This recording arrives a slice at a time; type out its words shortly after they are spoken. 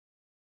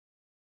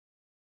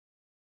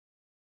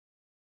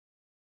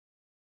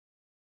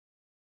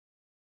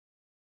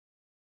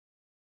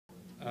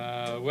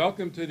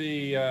Welcome to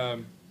the,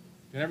 can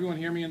everyone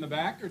hear me in the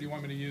back, or do you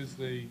want me to use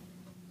the,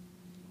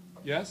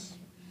 yes?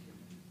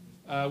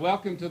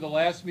 Welcome to the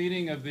last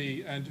meeting of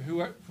the, and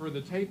who, for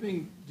the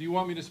taping, do you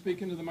want me to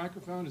speak into the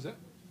microphone? Is that,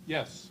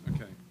 yes,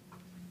 okay.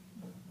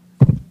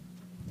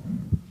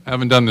 I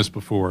haven't done this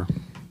before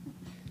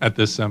at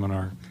this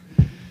seminar.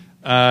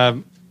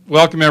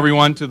 Welcome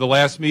everyone to the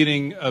last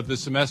meeting of the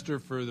semester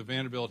for the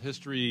Vanderbilt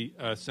History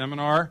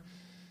Seminar.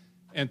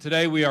 And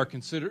today we are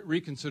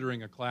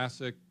reconsidering a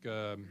classic,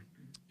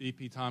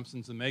 E.P.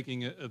 Thompson's The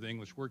Making of the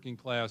English Working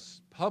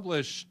Class,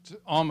 published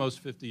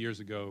almost 50 years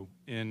ago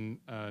in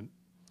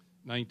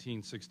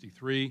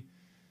 1963.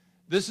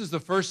 This is the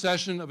first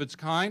session of its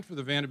kind for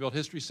the Vanderbilt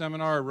History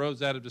Seminar. It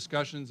arose out of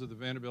discussions of the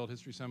Vanderbilt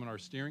History Seminar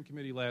Steering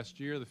Committee last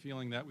year, the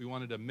feeling that we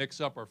wanted to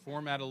mix up our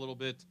format a little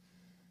bit,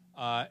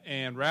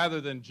 and rather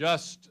than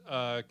just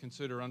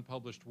consider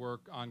unpublished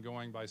work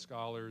ongoing by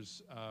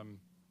scholars,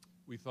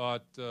 we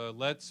thought,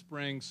 let's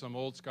bring some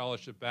old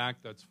scholarship back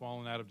that's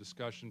fallen out of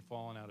discussion,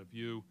 fallen out of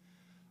view.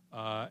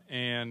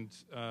 And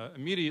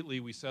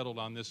immediately we settled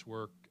on this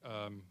work,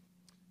 an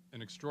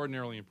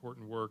extraordinarily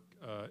important work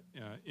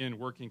in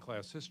working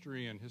class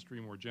history and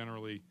history more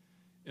generally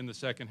in the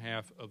second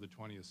half of the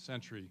 20th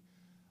century.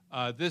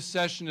 This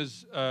session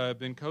has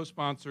been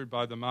co-sponsored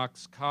by the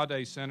Max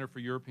Kade Center for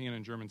European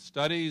and German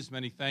Studies.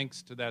 Many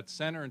thanks to that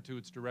center and to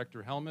its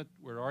director, Helmut.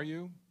 Where are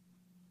you?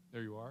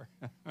 There you are.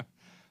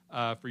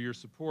 For your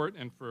support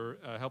and for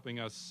helping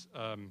us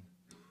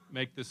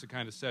make this the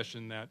kind of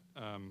session that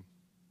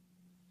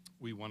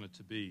we want it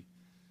to be.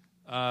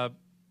 I'll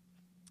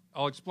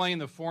explain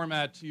the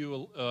format to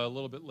you a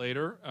little bit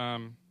later.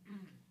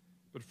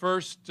 But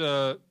first,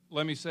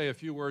 let me say a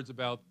few words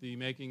about The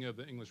Making of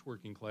the English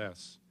Working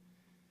Class.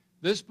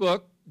 This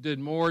book did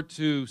more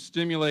to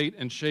stimulate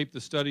and shape the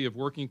study of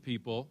working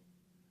people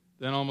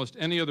than almost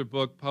any other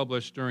book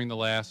published during the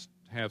last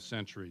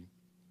half-century.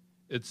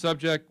 Its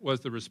subject was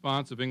the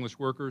response of English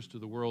workers to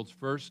the world's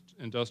first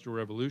industrial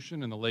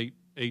revolution in the late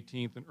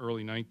 18th and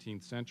early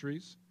 19th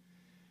centuries.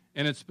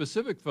 And its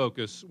specific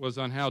focus was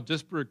on how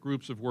disparate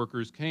groups of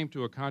workers came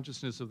to a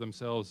consciousness of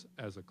themselves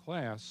as a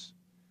class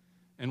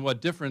and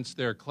what difference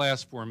their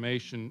class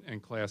formation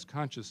and class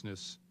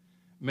consciousness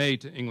made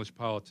to English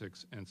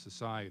politics and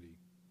society.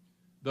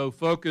 Though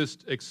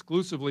focused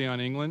exclusively on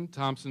England,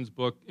 Thompson's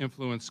book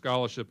influenced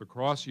scholarship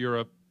across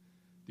Europe,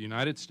 the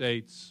United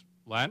States,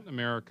 Latin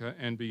America,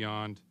 and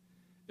beyond.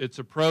 Its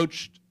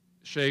approach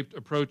shaped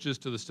approaches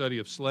to the study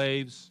of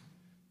slaves,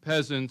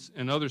 peasants,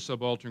 and other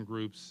subaltern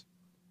groups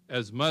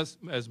as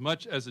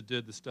much as it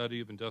did the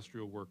study of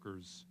industrial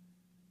workers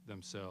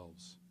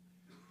themselves.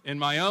 In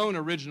my own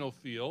original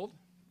field,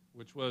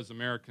 which was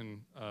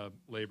American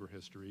labor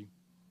history,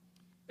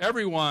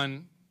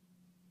 everyone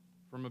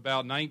from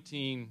about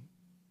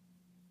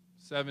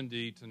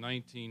 1970 to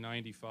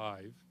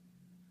 1995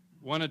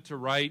 wanted to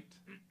write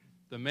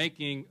The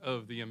Making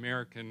of the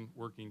American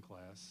Working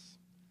Class,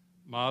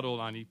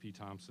 modeled on E.P.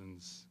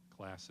 Thompson's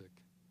classic.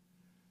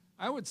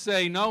 I would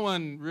say no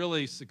one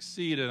really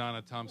succeeded on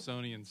a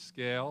Thompsonian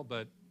scale,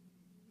 but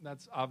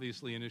that's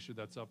obviously an issue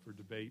that's up for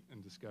debate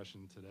and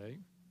discussion today.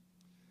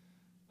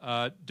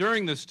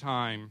 During this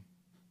time,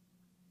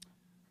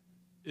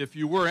 if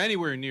you were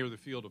anywhere near the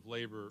field of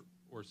labor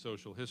or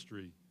social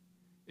history,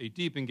 a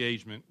deep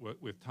engagement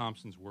with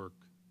Thompson's work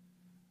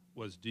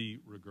was de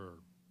rigueur.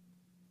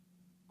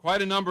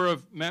 Quite a number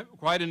of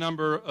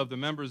the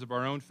members of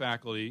our own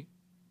faculty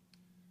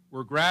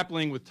were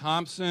grappling with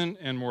Thompson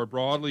and more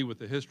broadly with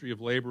the history of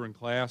labor and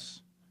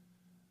class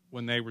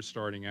when they were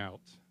starting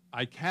out.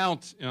 I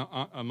count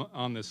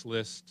on this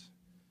list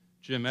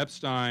Jim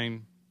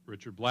Epstein,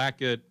 Richard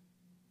Blackett,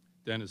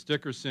 Dennis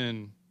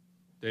Dickerson,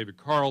 David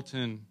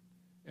Carleton,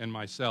 and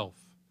myself.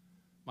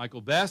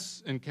 Michael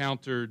Bess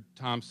encountered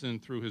Thompson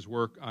through his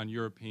work on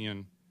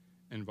European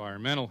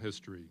environmental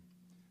history.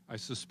 I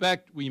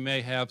suspect we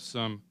may have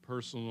some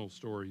personal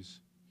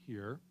stories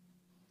here.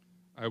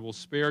 I will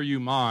spare you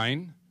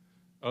mine,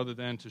 other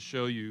than to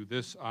show you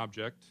this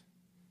object,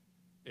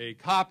 a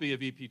copy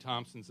of E.P.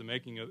 Thompson's The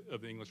Making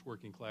of the English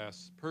Working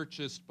Class,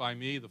 purchased by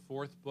me, the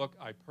fourth book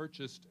I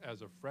purchased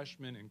as a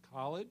freshman in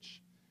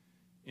college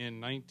in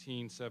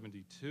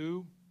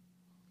 1972.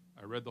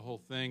 I read the whole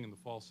thing in the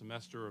fall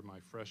semester of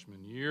my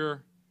freshman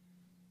year.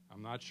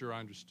 I'm not sure I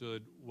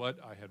understood what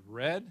I had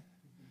read,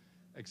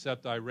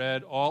 except I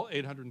read all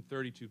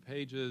 832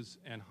 pages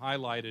and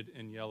highlighted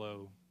in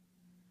yellow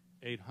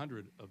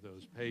 800 of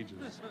those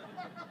pages.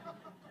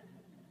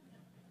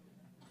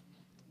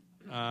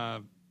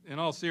 In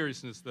all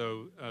seriousness,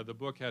 though, the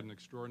book had an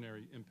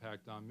extraordinary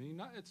impact on me.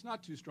 It's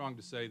not too strong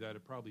to say that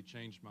it probably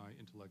changed my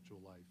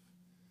intellectual life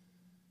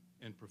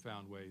in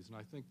profound ways, and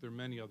I think there are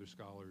many other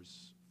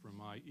scholars from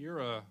my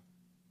era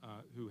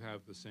who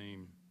have the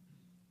same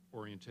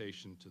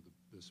orientation to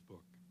this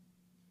book.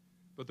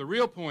 But the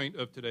real point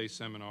of today's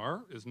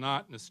seminar is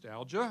not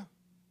nostalgia,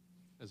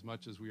 as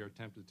much as we are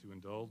tempted to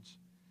indulge,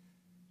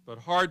 but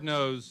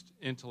hard-nosed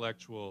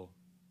intellectual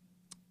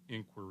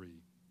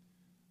inquiry.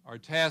 Our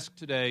task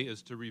today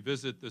is to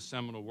revisit this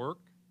seminal work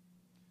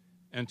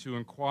and to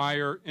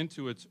inquire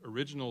into its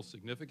original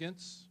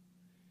significance,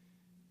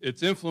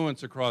 its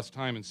influence across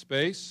time and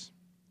space,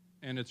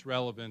 and its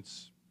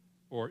relevance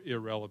or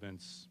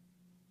irrelevance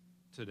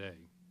today.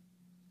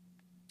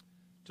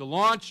 To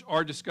launch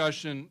our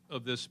discussion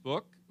of this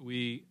book,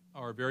 we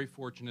are very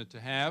fortunate to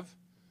have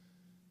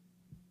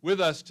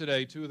with us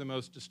today two of the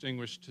most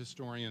distinguished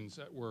historians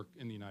at work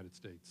in the United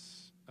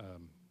States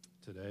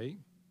today.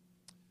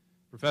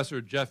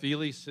 Professor Geoff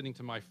Eley, sitting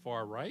to my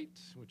far right,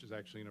 which is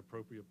actually an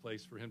appropriate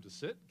place for him to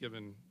sit,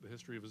 given the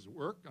history of his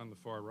work on the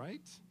far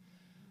right,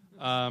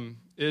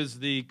 is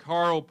the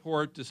Carl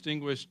Port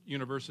Distinguished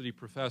University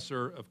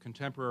Professor of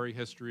Contemporary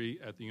History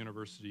at the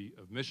University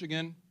of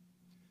Michigan.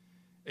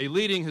 A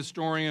leading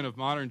historian of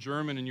modern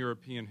German and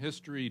European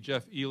history,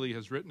 Geoff Eley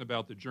has written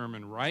about the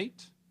German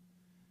right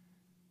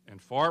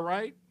and far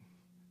right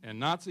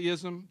and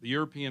Nazism, the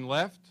European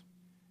left,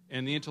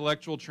 and the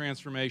intellectual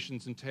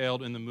transformations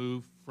entailed in the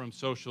move from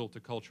social to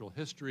cultural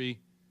history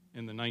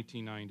in the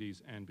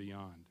 1990s and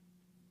beyond.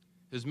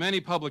 His many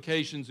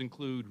publications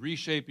include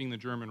Reshaping the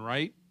German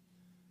Right,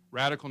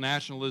 Radical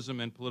Nationalism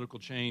and Political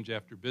Change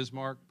After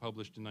Bismarck,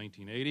 published in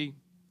 1980,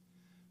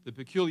 The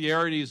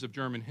Peculiarities of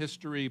German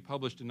History,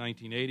 published in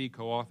 1980,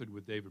 co-authored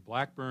with David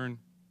Blackburn,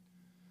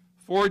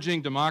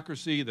 Forging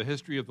Democracy, The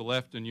History of the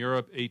Left in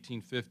Europe,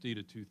 1850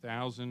 to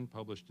 2000,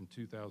 published in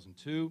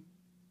 2002,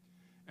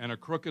 and A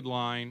Crooked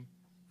Line,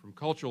 From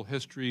Cultural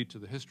History to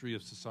the History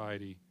of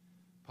Society,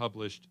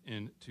 published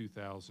in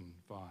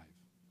 2005.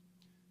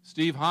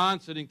 Steve Hahn,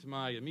 sitting to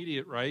my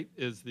immediate right,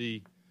 is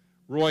the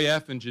Roy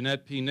F. and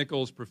Jeanette P.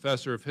 Nichols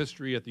Professor of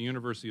History at the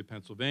University of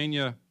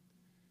Pennsylvania,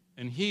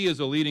 and he is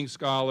a leading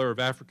scholar of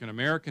African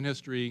American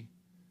history,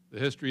 the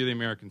history of the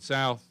American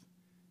South,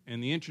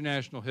 and the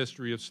international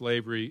history of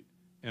slavery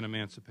and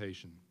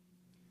emancipation.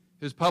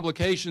 His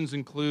publications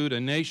include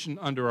A Nation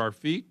Under Our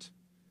Feet,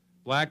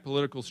 Black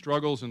Political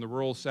Struggles in the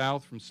Rural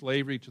South from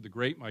Slavery to the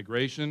Great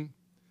Migration,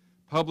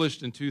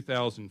 published in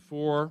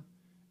 2004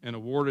 and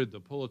awarded the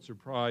Pulitzer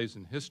Prize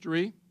in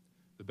History,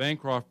 the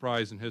Bancroft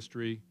Prize in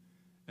History,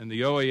 and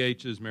the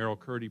OAH's Merrill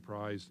Curdy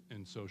Prize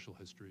in Social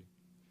History.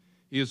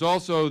 He is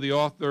also the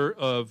author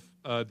of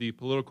The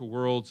Political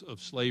Worlds of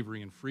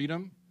Slavery and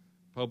Freedom,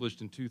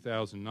 published in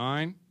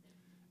 2009,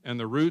 and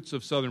The Roots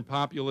of Southern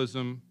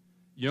Populism,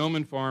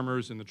 Yeoman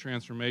Farmers and the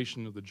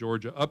Transformation of the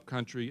Georgia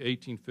Upcountry,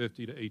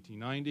 1850 to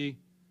 1890,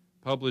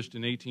 published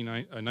in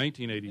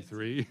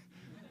 1983.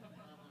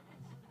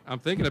 I'm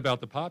thinking about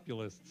the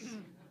populists,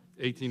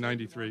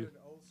 1893.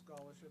 Old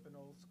scholarship and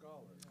old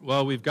scholars.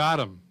 Well, we've got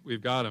them.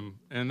 We've got them.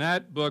 And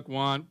that book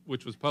won,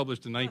 which was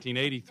published in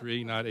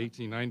 1983, not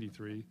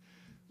 1893,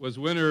 was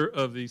winner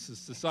of the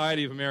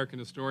Society of American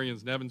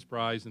Historians Nevins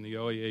Prize and the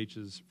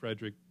OAH's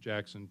Frederick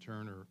Jackson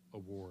Turner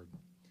Award.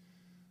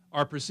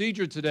 Our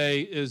procedure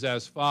today is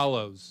as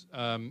follows.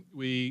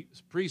 We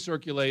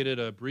pre-circulated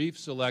a brief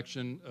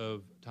selection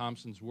of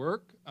Thompson's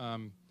work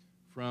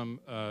from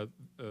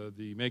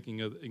the Making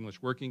of the English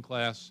Working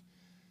Class,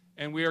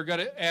 and we are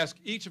going to ask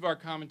each of our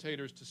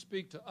commentators to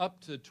speak to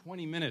up to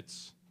 20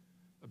 minutes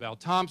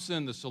about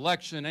Thompson, the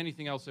selection,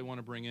 anything else they want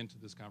to bring into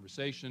this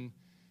conversation,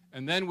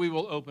 and then we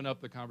will open up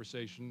the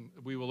conversation.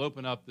 We will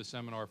open up the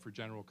seminar for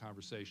general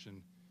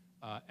conversation,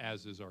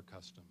 as is our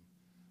custom.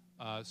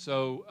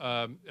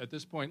 At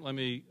this point, let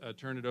me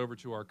turn it over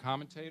to our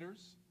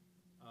commentators,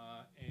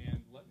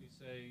 and let me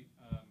say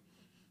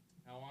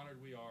how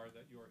honored we are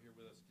that you are here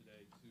with us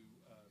today to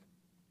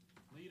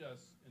lead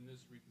us in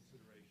this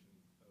reconsideration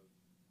of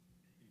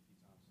E.P.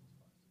 Thompson's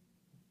class.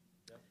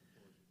 Geoff, the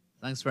floor is yours.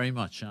 Thanks very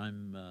much.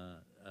 I'm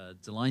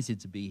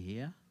delighted to be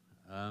here.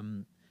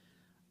 I'm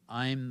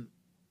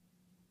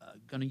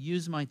going to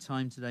use my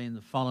time today in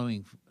the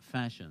following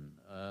fashion.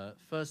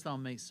 First, I'll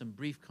make some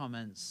brief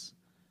comments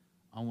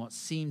on what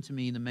seem to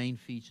me the main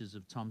features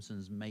of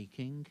Thompson's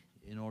making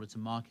in order to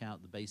mark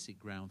out the basic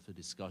ground for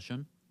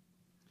discussion.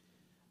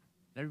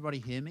 Can everybody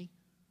hear me?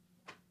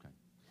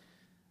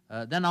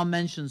 Okay. Then I'll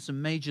mention some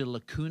major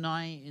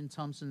lacunae in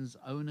Thompson's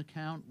own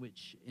account,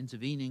 which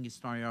intervening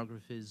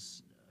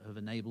historiographies have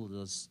enabled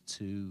us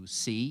to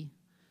see.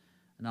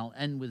 And I'll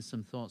end with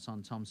some thoughts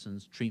on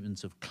Thompson's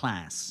treatment of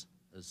class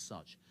as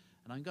such.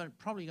 And I'm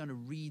probably going to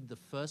read the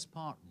first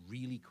part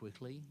really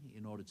quickly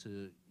in order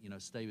to,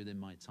 stay within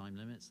my time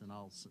limits, and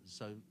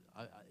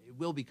it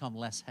will become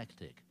less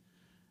hectic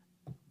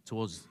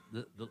towards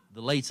the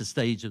later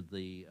stage of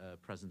the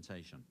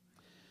presentation.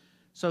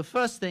 So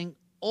first thing,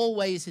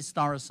 always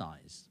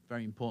historicize,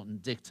 very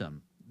important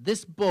dictum.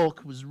 This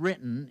book was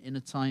written in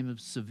a time of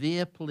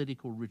severe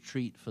political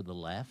retreat for the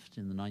left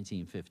in the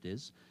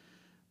 1950s,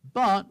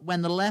 but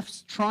when the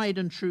left's tried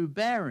and true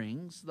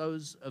bearings,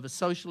 those of a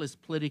socialist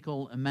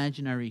political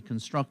imaginary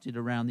constructed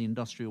around the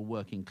industrial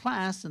working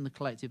class and the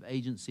collective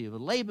agency of a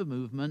labor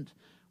movement,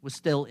 were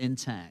still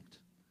intact.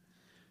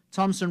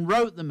 Thompson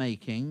wrote The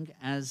Making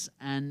as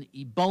an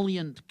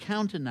ebullient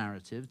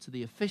counter-narrative to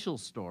the official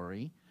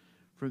story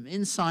from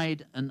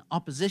inside an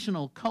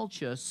oppositional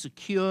culture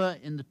secure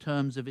in the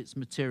terms of its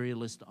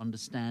materialist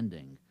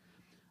understanding.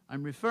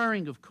 I'm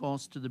referring, of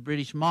course, to the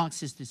British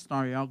Marxist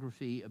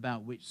historiography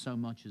about which so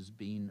much has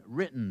been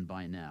written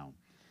by now.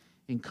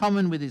 In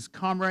common with his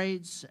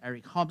comrades,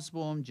 Eric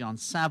Hobsbawm, John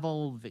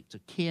Saville, Victor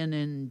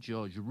Kiernan,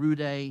 George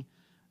Roudet,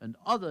 and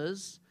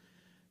others,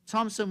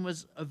 Thompson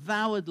was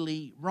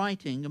avowedly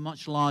writing a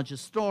much larger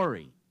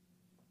story.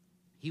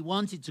 He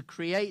wanted to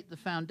create the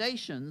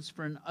foundations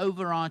for an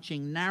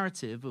overarching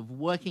narrative of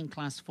working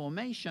class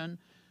formation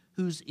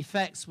whose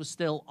effects were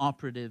still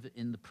operative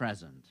in the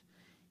present.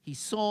 He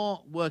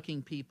saw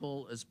working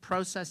people as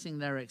processing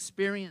their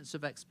experience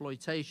of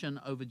exploitation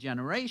over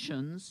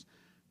generations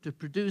to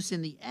produce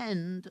in the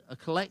end a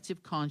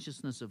collective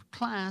consciousness of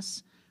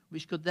class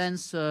which could then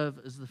serve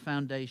as the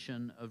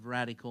foundation of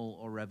radical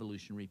or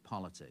revolutionary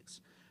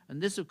politics.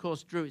 And this, of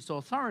course, drew its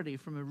authority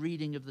from a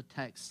reading of the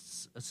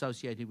texts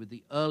associated with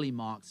the early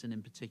Marx, and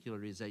in particular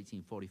his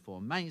 1844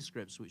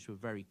 manuscripts, which were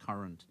very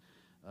current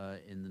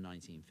in the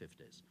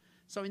 1950s.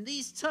 So in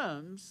these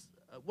terms,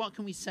 what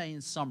can we say in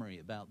summary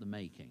about the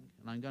making?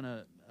 And I'm going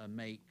to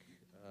make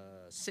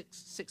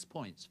six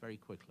points very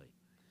quickly.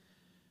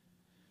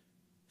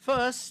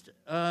 First,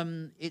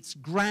 its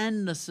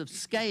grandness of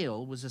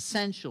scale was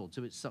essential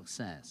to its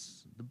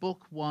success. The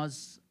book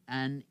was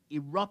an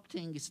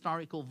erupting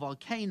historical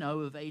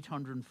volcano of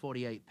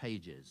 848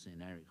 pages, in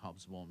Eric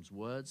Hobsbawm's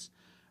words,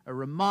 a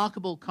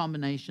remarkable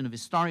combination of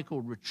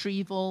historical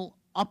retrieval,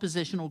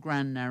 oppositional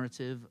grand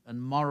narrative,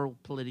 and moral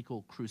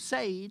political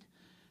crusade,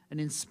 an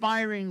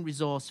inspiring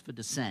resource for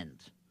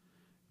dissent.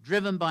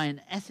 Driven by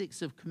an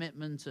ethics of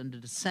commitment and a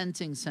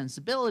dissenting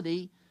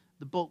sensibility,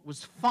 the book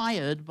was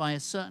fired by a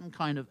certain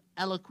kind of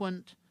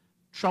eloquent,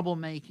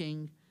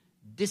 troublemaking,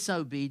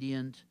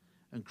 disobedient,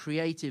 and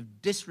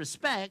creative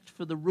disrespect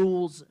for the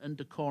rules and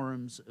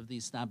decorums of the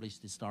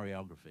established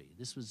historiography.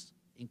 This was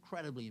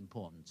incredibly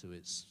important to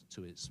its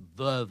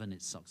verve and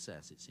its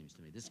success, it seems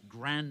to me, this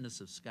grandness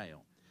of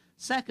scale.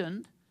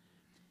 Second,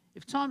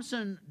 if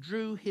Thompson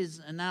drew his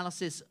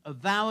analysis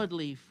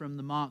avowedly from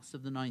the Marx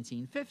of the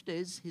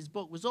 1950s, his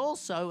book was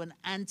also an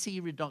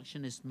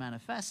anti-reductionist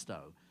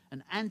manifesto,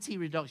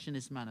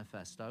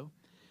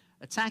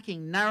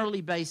 attacking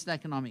narrowly based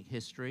economic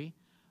history,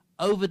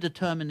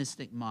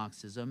 over-deterministic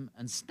Marxism,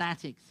 and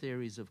static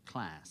theories of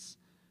class.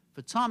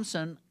 For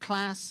Thompson,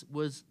 class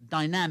was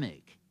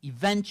dynamic,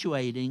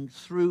 eventuating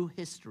through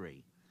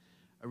history,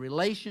 a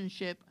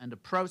relationship and a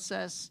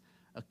process,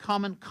 a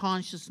common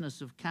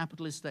consciousness of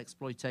capitalist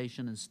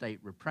exploitation and state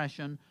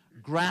repression,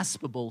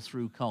 graspable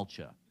through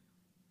culture.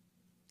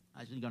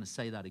 I'm actually going to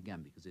say that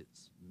again because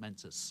it's meant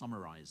to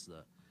summarize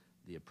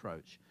the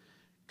approach.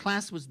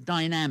 Class was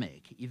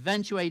dynamic,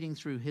 eventuating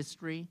through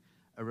history,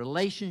 a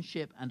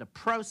relationship and a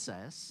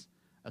process,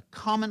 a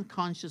common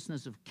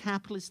consciousness of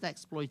capitalist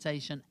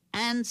exploitation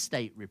and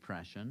state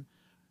repression,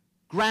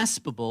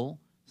 graspable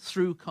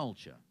through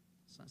culture.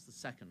 So that's the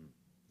second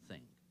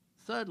thing.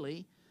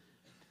 Thirdly,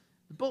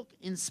 the book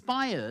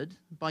inspired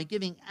by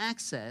giving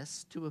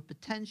access to a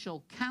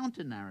potential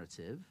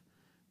counter-narrative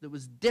that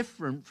was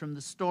different from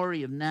the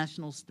story of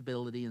national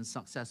stability and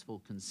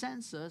successful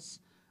consensus,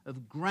 of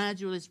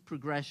gradualist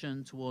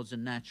progression towards a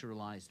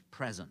naturalized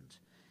present.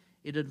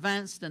 It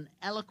advanced an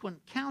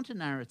eloquent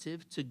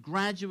counter-narrative to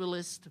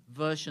gradualist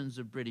versions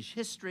of British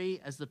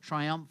history as the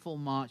triumphal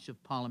march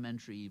of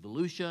parliamentary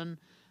evolution,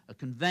 a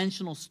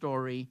conventional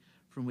story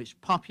from which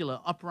popular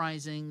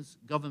uprisings,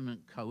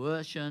 government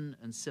coercion,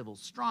 and civil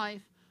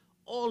strife,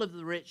 all of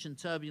the rich and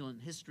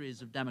turbulent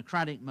histories of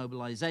democratic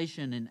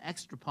mobilization in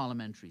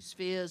extra-parliamentary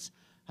spheres,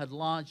 had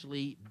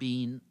largely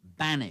been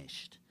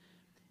banished.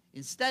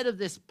 Instead of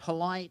this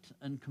polite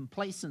and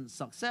complacent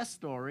success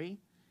story,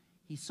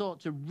 he sought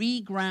to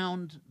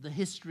reground the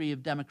history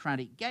of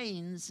democratic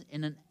gains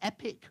in an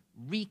epic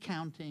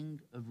recounting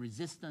of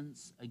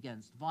resistance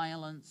against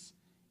violence,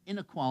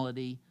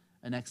 inequality,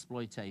 and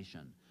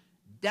exploitation.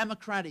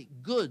 Democratic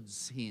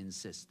goods, he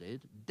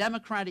insisted,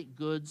 democratic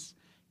goods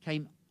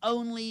came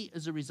only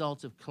as a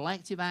result of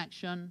collective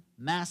action,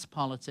 mass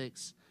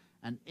politics,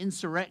 and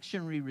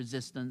insurrectionary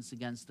resistance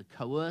against the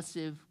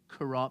coercive,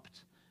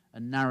 corrupt,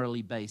 and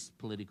narrowly based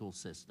political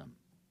system.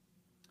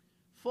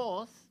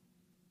 Fourth,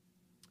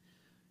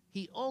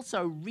 he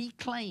also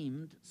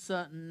reclaimed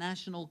certain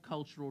national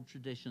cultural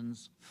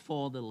traditions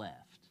for the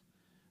left,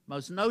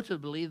 most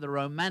notably the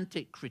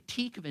romantic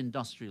critique of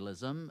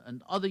industrialism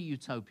and other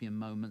utopian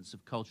moments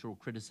of cultural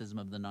criticism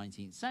of the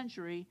 19th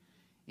century,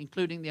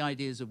 including the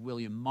ideas of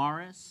William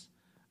Morris,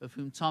 of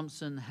whom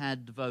Thompson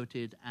had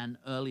devoted an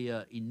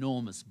earlier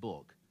enormous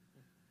book.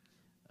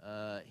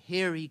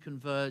 Here he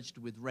converged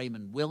with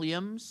Raymond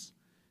Williams,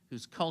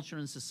 whose Culture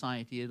and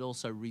Society had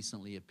also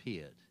recently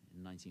appeared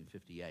in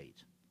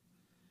 1958.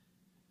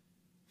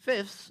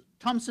 Fifth,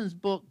 Thompson's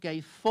book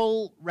gave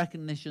full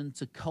recognition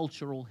to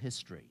cultural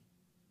history,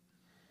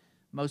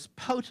 most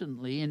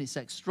potently in its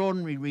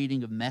extraordinary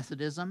reading of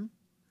Methodism.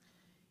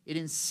 It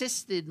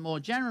insisted more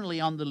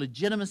generally on the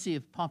legitimacy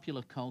of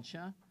popular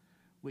culture,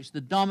 which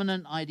the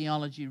dominant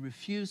ideology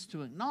refused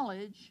to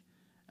acknowledge,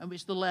 and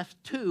which the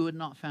left, too, had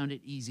not found it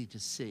easy to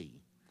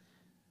see.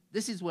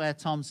 this is where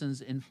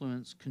Thompson's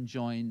influence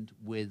conjoined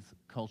with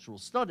cultural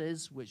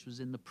studies, which was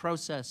in the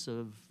process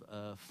of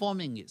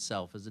forming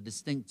itself as a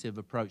distinctive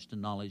approach to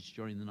knowledge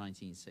during the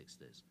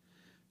 1960s.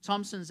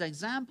 Thompson's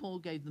example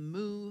gave the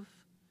move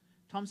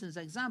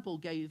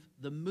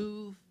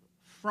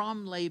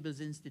from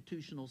labor's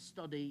institutional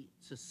study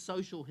to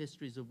social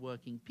histories of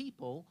working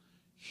people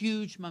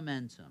huge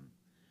momentum,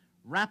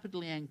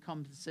 rapidly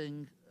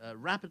encompassing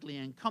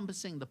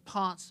the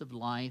parts of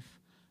life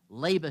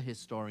labor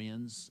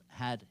historians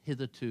had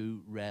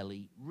hitherto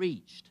rarely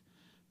reached.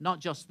 Not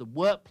just the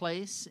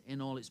workplace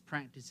in all its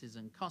practices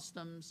and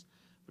customs,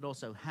 but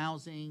also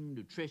housing,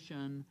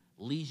 nutrition,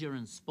 leisure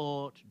and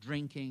sport,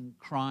 drinking,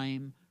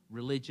 crime,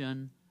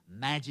 religion,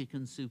 magic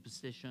and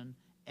superstition,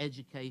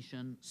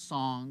 education,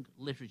 song,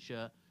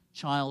 literature,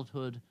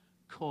 childhood,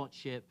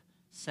 courtship,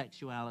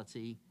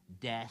 sexuality,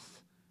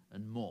 death,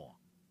 and more.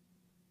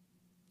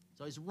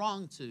 So it's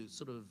wrong to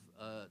sort of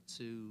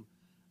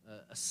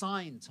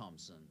assign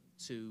Thompson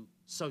to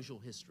social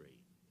history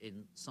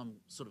in some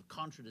sort of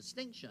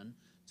contradistinction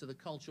to the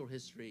cultural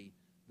history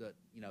that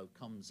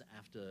comes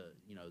after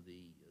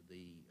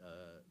the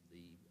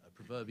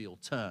proverbial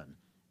turn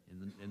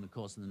in the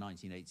course of the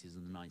 1980s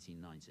and the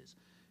 1990s. It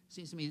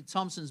seems to me that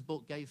Thompson's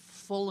book gave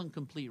full and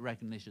complete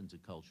recognition to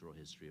cultural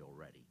history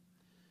already.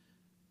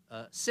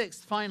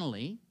 Sixth,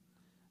 finally,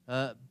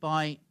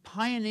 by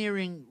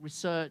pioneering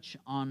research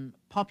on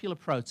popular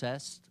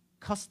protest,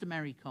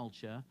 customary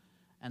culture,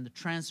 and the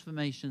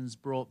transformations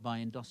brought by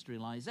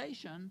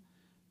industrialization,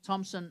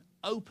 Thompson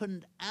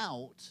opened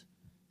out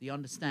the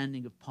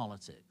understanding of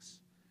politics.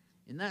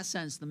 In that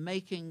sense, The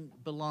Making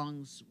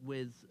belongs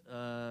with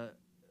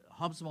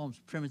Hobsbawm's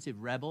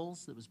Primitive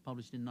Rebels, that was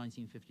published in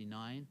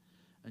 1959,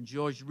 and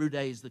George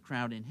Roudet's The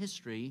Crowd in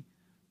History,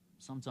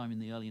 sometime in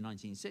the early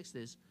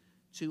 1960s,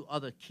 two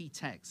other key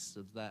texts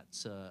of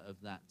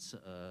that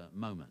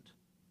moment.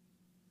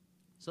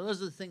 So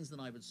those are the things that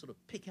I would sort of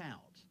pick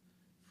out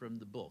from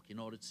the book in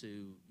order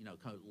to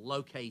kind of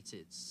locate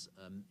its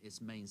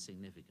main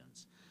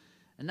significance.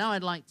 And now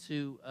I'd like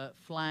to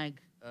flag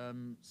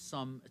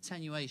some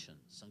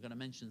attenuations. I'm going to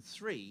mention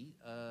three,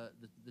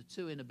 the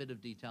two in a bit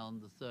of detail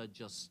and the third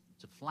just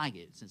to flag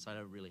it since I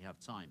don't really have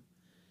time.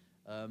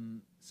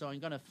 So I'm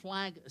going to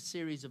flag a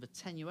series of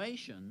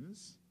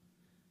attenuations,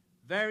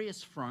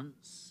 various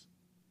fronts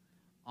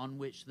on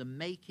which The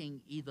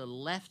Making either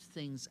left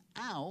things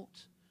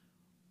out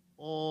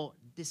or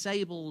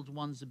disabled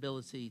one's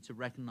ability to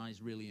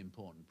recognize really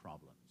important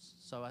problems.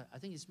 So I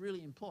think it's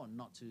really important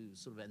not to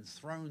sort of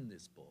enthrone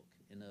this book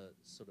in a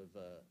sort of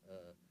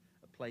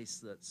a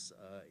place that's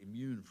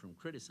immune from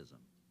criticism,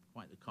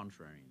 quite the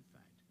contrary, in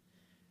fact.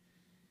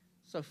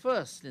 So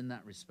first, in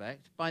that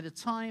respect, by the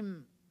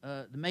time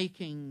The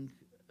Making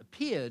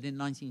appeared in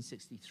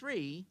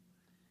 1963,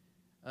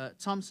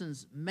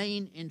 Thompson's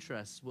main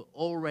interests were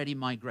already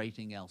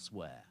migrating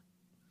elsewhere,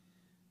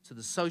 to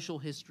the social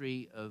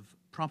history of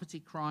property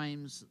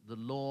crimes, the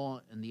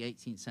law, and the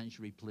 18th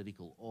century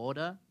political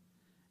order,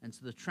 and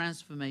to the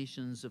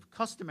transformations of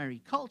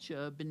customary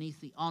culture beneath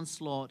the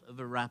onslaught of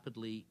a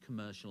rapidly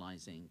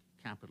commercializing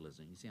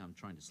capitalism. You see, I'm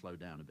trying to slow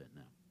down a bit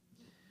now.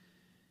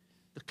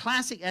 The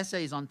classic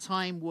essays on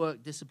time,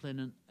 work,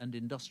 discipline, and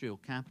industrial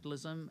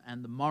capitalism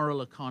and the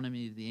moral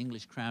economy of the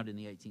English crowd in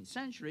the 18th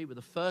century were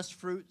the first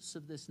fruits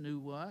of this new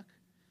work,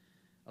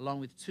 along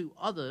with two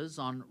others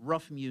on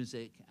rough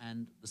music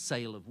and the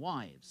sale of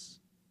wives,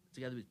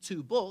 together with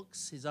two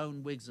books, his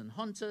own Whigs and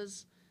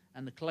Hunters,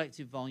 and the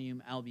collective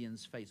volume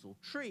Albion's Fatal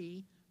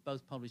Tree,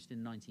 both published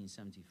in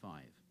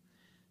 1975.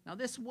 Now,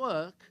 this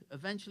work,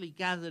 eventually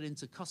gathered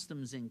into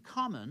Customs in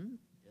Common,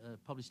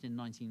 published in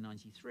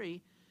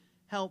 1993,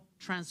 helped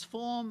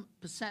transform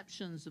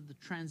perceptions of the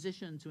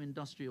transition to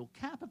industrial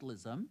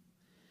capitalism,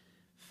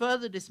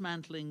 further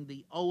dismantling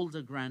the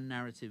older grand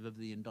narrative of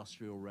the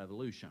Industrial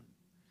Revolution.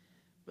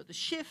 But the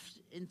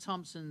shift in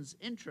Thompson's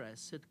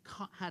interests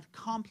had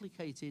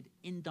complicated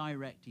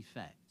indirect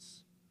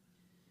effects.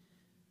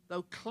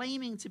 Though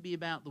claiming to be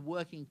about the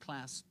working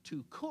class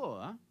tout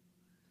court,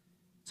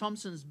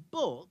 Thompson's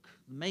book,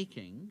 The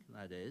Making,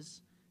 that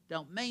is,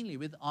 dealt mainly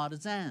with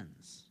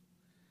artisans.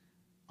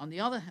 On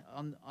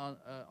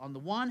the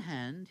one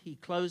hand, he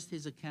closed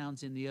his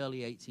accounts in the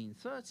early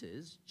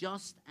 1830s,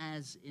 just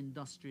as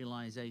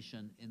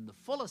industrialization in the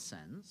fuller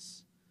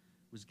sense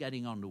was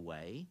getting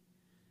underway.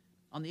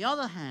 On the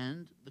other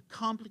hand, the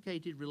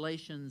complicated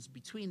relations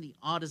between the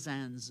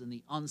artisans and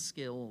the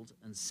unskilled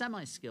and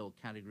semi-skilled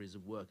categories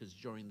of workers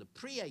during the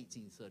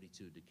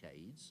pre-1832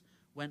 decades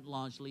went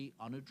largely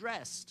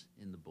unaddressed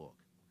in the book.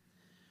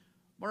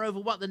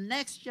 Moreover, what the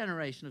next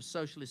generation of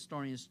social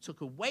historians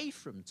took away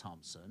from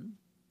Thompson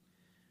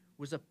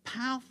was a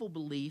powerful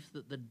belief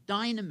that the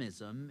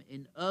dynamism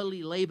in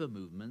early labor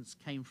movements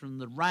came from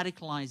the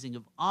radicalizing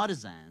of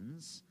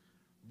artisans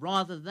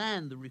rather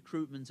than the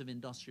recruitment of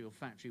industrial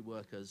factory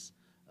workers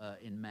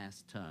in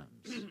mass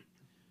terms.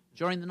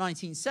 During the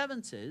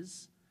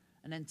 1970s,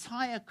 an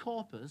entire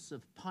corpus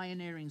of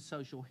pioneering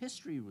social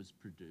history was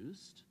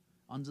produced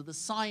under the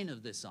sign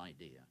of this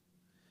idea.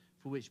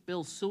 for which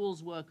Bill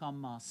Sewell's work on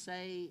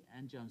Marseille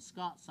and Joan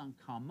Scott's on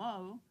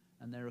Carmaux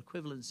and their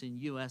equivalents in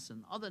US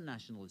and other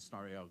national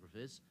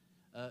historiographies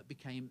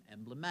became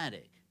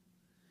emblematic.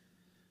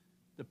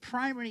 The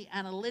primary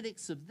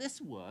analytics of this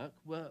work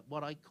were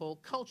what I call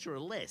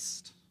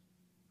culturalist,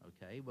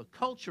 okay? Were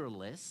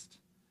culturalist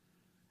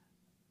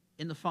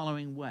in the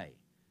following way.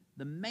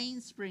 The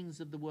mainsprings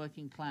of the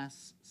working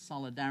class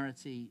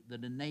solidarity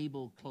that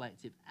enabled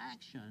collective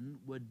action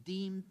were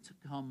deemed to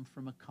come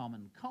from a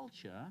common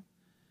culture,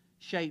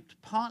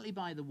 shaped partly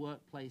by the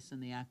workplace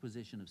and the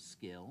acquisition of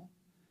skill,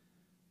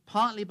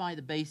 partly by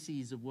the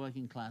bases of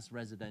working class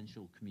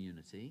residential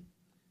community,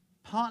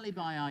 partly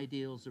by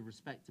ideals of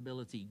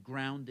respectability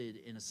grounded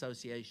in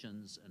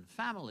associations and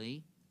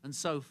family, and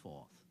so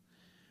forth.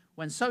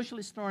 When social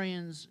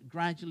historians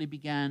gradually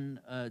began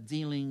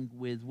dealing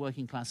with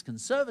working class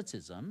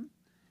conservatism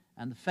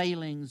and the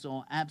failings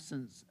or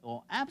absence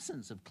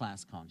of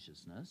class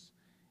consciousness,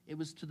 it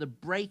was to the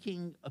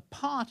breaking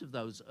apart of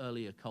those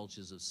earlier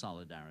cultures of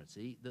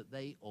solidarity that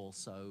they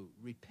also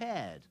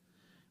repaired,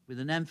 with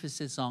an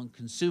emphasis on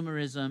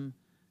consumerism,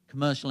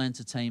 commercial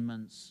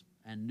entertainments,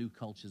 and new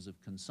cultures of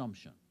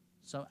consumption.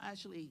 So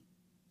actually,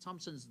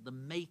 Thompson's The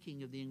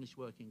Making of the English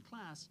Working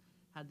Class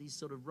had these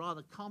sort of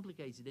rather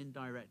complicated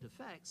indirect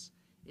effects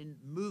in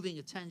moving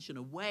attention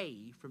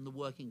away from the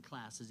working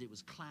class as it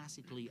was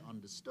classically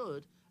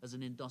understood as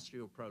an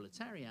industrial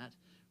proletariat,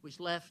 which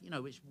left,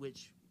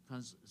 which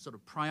sort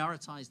of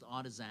prioritized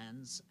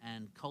artisans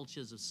and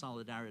cultures of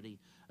solidarity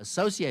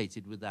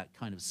associated with that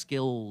kind of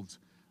skilled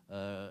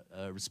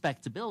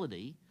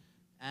respectability,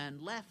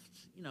 and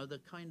left,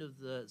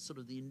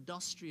 the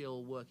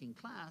industrial working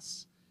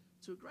class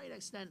to a great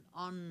extent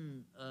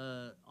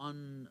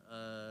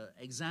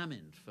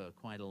examined for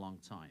quite a long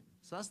time.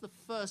 So that's the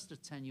first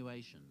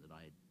attenuation that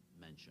I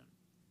mentioned.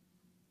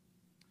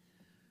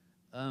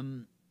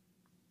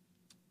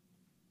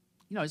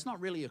 It's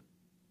not really a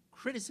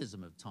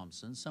criticism of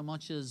Thompson so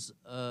much as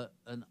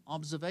an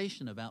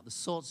observation about the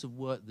sorts of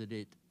work that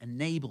it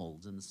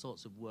enabled and the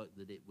sorts of work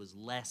that it was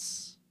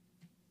less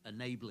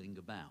enabling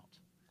about.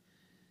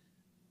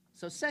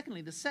 So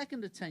secondly, the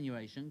second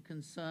attenuation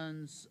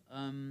concerns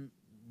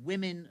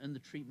women and the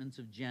treatment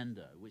of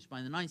gender, which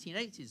by the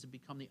 1980s had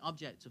become the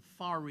object of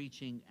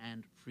far-reaching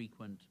and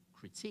frequent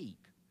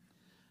critique.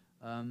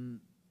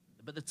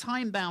 But the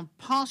time-bound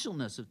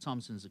partialness of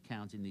Thompson's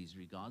account in these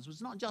regards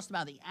was not just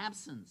about the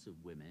absence of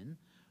women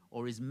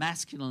or his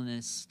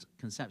masculinist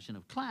conception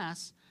of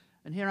class,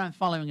 and here I'm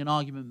following an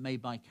argument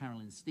made by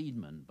Carolyn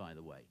Steedman, by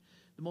the way.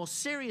 The more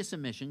serious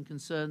omission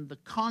concerned the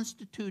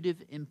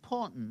constitutive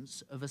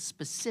importance of a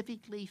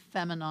specifically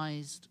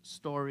feminized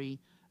story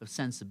of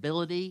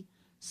sensibility,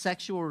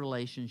 sexual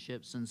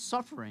relationships, and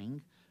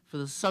suffering for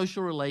the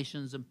social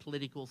relations and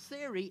political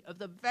theory of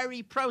the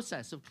very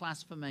process of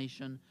class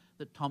formation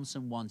that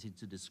Thompson wanted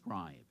to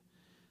describe.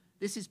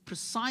 This is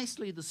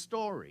precisely the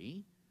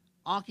story,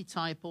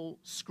 archetypal,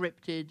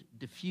 scripted,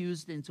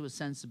 diffused into a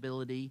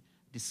sensibility,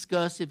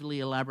 discursively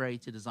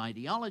elaborated as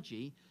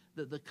ideology,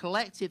 that the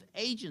collective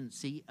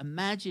agency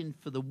imagined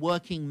for the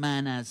working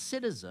man as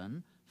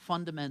citizen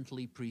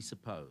fundamentally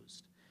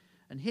presupposed.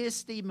 And here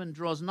Steedman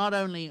draws not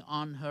only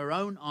on her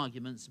own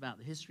arguments about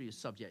the history of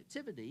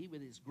subjectivity,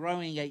 with its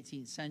growing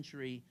 18th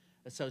century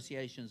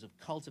associations of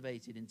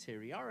cultivated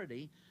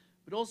interiority,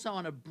 but also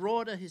on a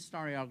broader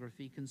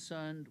historiography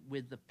concerned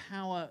with the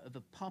power of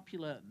a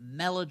popular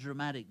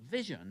melodramatic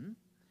vision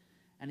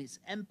and its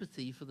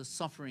empathy for the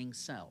suffering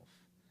self.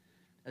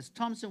 As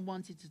Thompson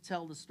wanted to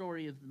tell the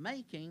story of the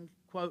making,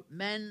 quote,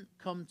 men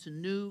come to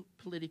new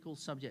political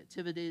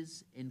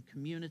subjectivities in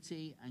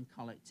community and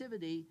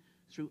collectivity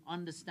through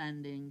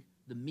understanding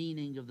the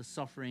meaning of the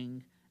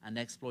suffering and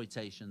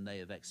exploitation they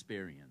have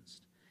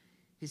experienced.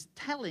 His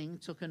telling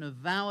took an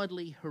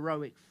avowedly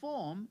heroic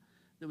form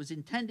that was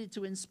intended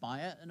to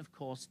inspire, and of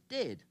course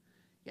did.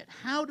 Yet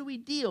how do we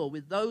deal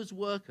with those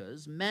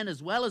workers, men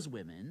as well as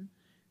women,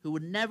 who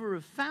would never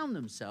have found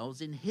themselves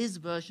in his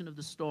version of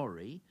the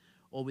story,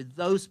 or with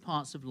those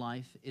parts of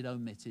life it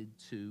omitted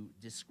to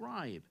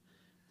describe?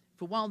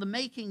 For while The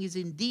Making is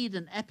indeed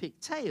an epic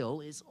tale,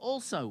 it's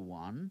also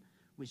one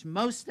which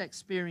most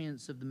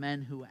experience of the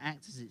men who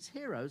act as its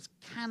heroes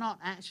cannot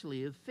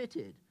actually have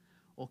fitted,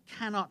 or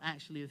cannot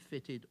actually have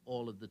fitted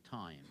all of the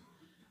time.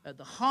 At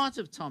the heart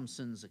of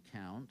Thompson's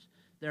account,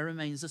 there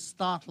remains a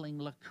startling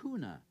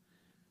lacuna.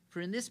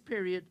 For in this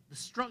period, the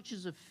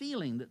structures of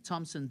feeling that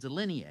Thompson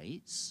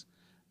delineates,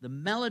 the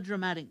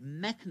melodramatic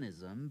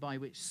mechanism by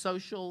which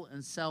social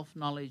and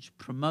self-knowledge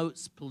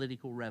promotes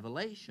political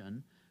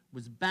revelation,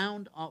 was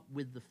bound up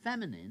with the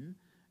feminine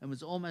and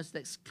was almost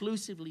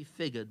exclusively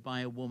figured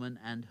by a woman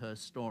and her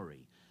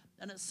story.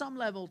 And at some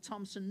level,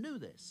 Thompson knew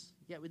this,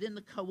 yet within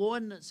the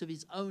coordinates of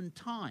his own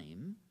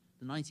time,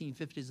 the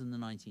 1950s and the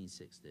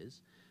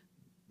 1960s,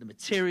 the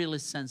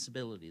materialist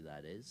sensibility,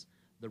 that is,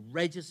 the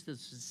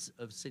registers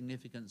of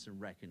significance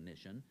and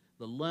recognition,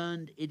 the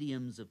learned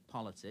idioms of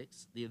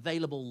politics, the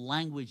available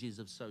languages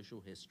of social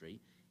history,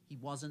 he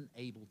wasn't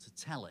able to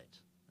tell it.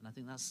 And I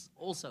think that's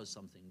also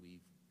something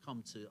we've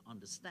come to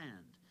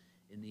understand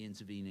in the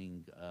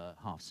intervening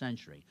half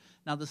century.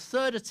 Now, the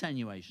third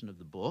attenuation of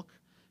the book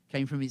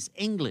came from its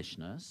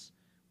Englishness,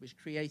 which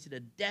created a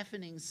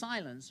deafening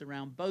silence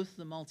around both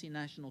the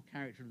multinational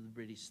character of the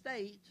British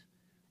state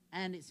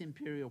and its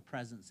imperial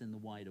presence in the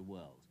wider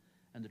world.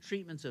 And the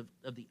treatment of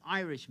the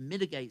Irish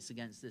mitigates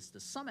against this to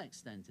some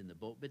extent in the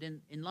book, but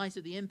in light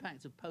of the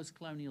impact of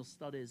post-colonial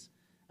studies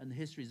and the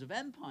histories of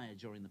empire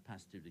during the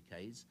past 2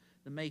 decades,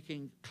 the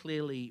making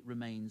clearly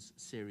remains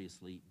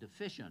seriously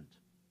deficient.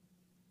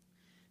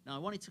 Now, I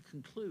wanted to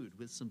conclude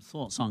with some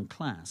thoughts on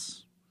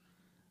class,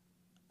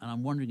 and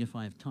I'm wondering if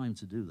I have time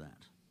to do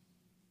that.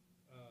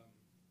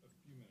 A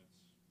few minutes.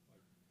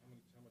 Like,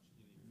 how much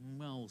do you need?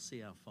 Well, we'll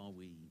see how far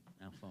we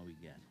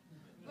get.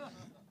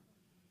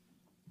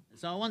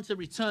 So I want to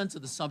return to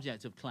the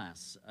subject of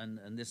class and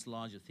this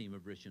larger theme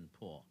of rich and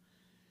poor.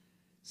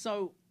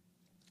 So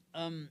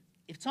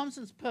if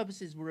Thompson's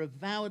purposes were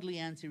avowedly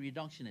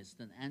anti-reductionist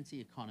and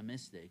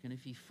anti-economistic, and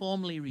if he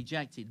formally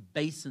rejected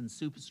base and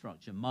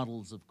superstructure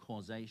models of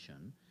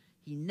causation,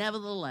 he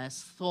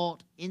nevertheless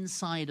thought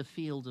inside a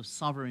field of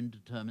sovereign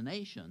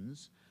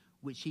determinations,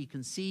 which he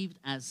conceived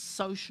as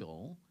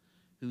social,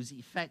 whose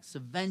effects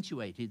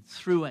eventuated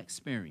through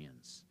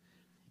experience.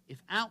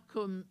 If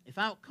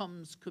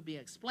outcomes could be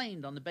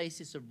explained on the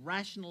basis of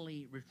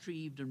rationally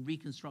retrieved and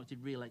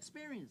reconstructed real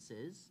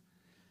experiences,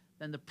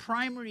 then the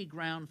primary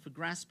ground for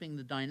grasping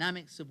the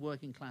dynamics of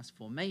working class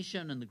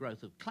formation and the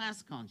growth of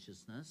class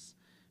consciousness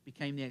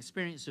became the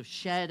experience of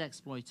shared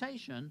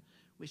exploitation,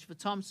 which for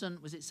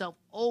Thompson was itself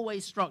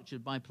always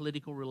structured by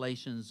political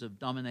relations of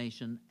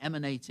domination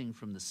emanating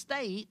from the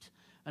state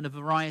and a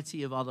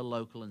variety of other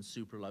local and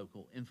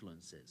supralocal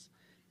influences.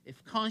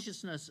 If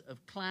consciousness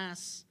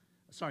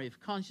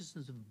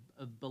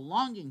of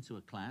belonging to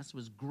a class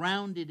was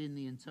grounded in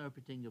the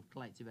interpreting of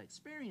collective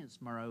experience,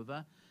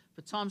 moreover,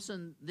 for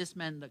Thompson, this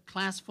meant that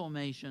class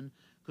formation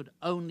could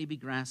only be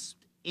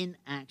grasped in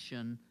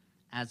action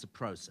as a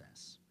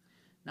process.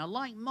 Now,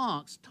 like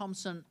Marx,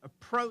 Thompson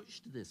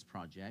approached this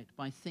project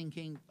by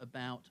thinking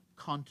about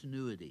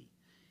continuity.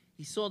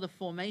 He saw the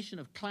formation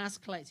of class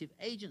collective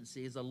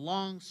agency as a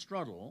long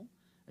struggle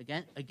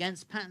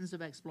against patterns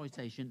of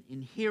exploitation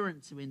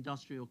inherent to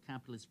industrial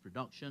capitalist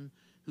production,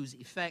 whose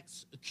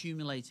effects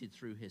accumulated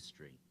through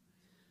history.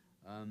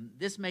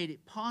 This made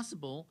it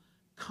possible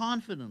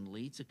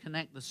confidently to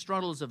connect the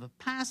struggles of a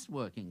past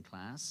working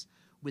class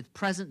with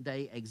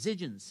present-day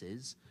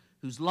exigencies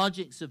whose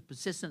logics of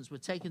persistence were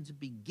taken to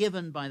be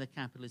given by the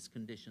capitalist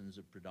conditions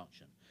of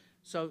production.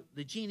 So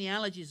the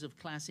genealogies of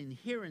class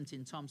inherent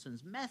in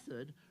Thompson's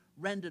method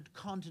rendered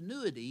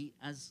continuity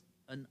as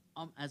an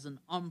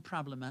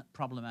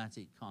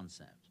unproblematic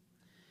concept.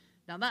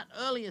 Now, that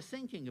earlier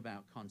thinking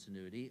about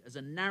continuity as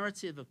a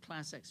narrative of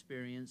class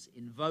experience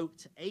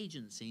invoked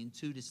agency in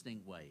 2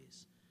 distinct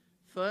ways.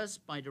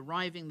 First, by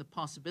deriving the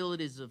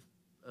possibilities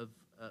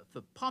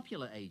for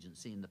popular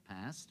agency in the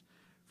past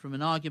from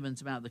an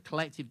argument about the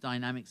collective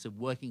dynamics of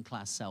working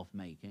class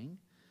self-making,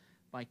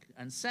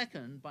 and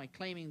second, by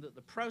claiming that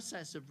the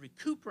process of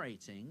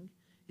recuperating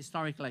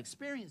historical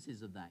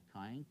experiences of that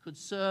kind could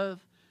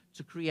serve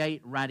to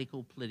create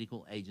radical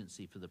political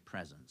agency for the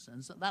present.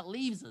 And so that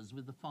leaves us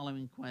with the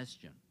following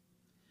question.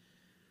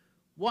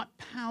 What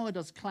power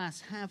does class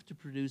have to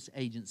produce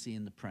agency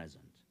in the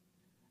present?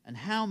 And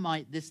how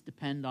might this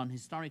depend on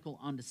historical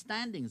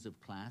understandings of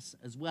class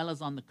as well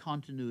as on the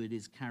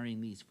continuities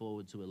carrying these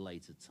forward to a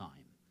later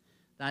time?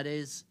 That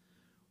is,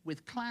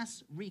 with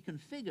class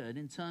reconfigured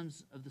in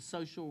terms of the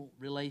social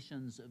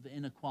relations of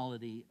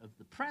inequality of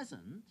the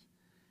present,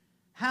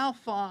 how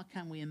far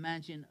can we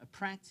imagine a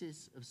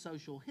practice of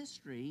social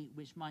history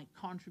which might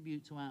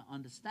contribute to our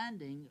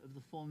understanding of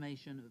the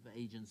formation of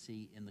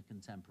agency in the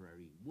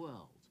contemporary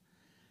world?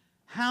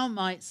 How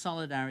might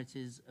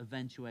solidarities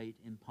eventuate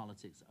in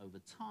politics over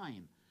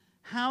time?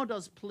 How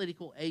does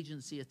political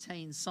agency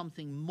attain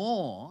something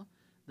more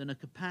than a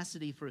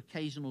capacity for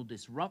occasional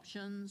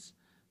disruptions,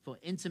 for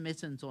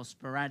intermittent or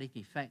sporadic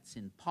effects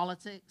in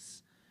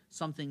politics,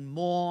 something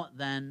more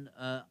than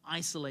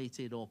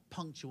isolated or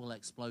punctual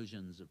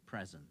explosions of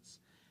presence?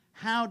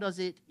 How does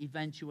it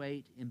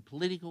eventuate in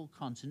political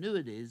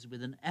continuities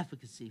with an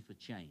efficacy for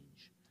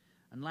change?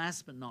 And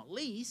last but not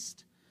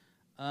least,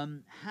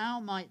 how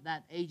might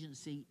that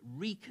agency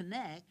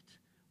reconnect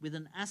with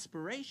an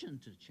aspiration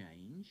to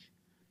change,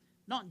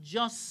 not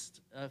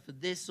just for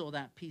this or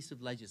that piece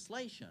of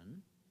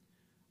legislation,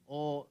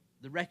 or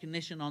the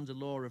recognition under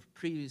law of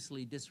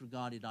previously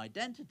disregarded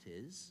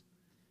identities,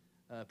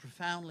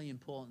 profoundly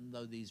important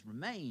though these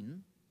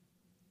remain,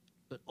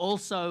 but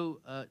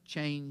also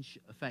change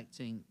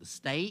affecting the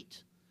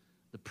state,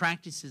 the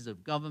practices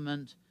of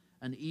government,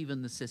 and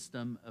even the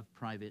system of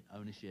private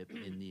ownership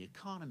in the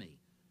economy.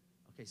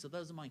 Okay, so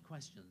those are my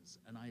questions,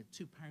 and I have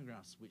 2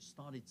 paragraphs which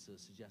started to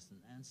suggest an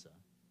answer,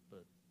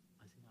 but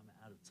I think I'm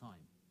out of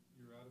time.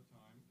 You're out of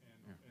time,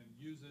 and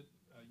use those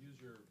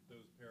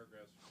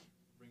paragraphs,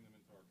 bring them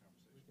into our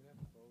conversation. We can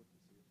have a vote to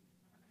see if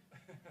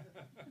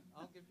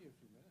I'll give you a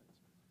few minutes.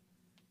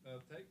 No,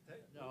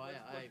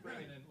 let's bring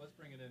it in. Let's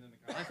bring it in the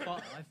I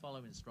conversation.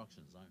 follow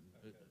instructions. I'm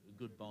a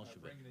good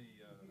Bolshevik. Bring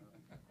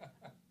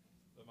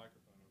the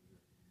microphone over here.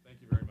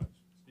 Thank you very much,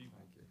 Steve.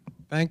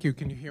 Thank you.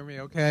 Can you hear me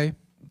okay?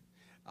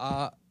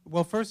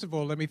 Well, first of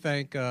all, let me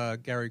thank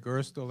Gary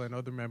Gerstle and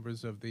other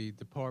members of the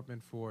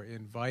department for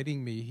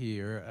inviting me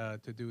here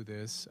to do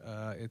this.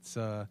 It's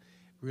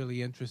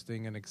really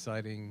interesting and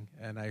exciting,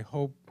 and I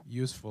hope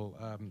useful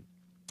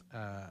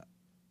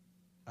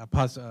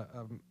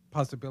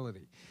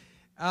possibility.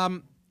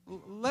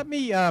 Let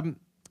me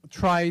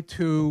try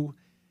to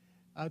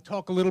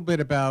talk a little bit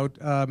about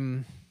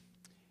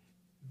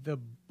the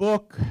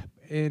book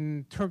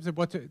in terms of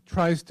what it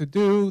tries to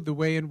do, the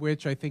way in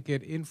which I think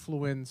it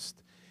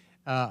influenced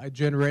a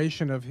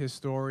generation of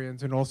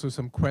historians, and also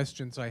some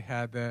questions I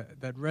had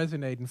that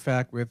resonate, in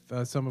fact, with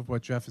some of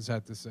what Geoff has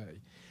had to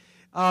say.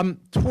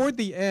 Toward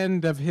the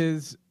end of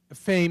his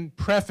famed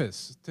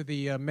preface to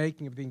the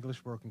making of the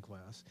English working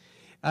class,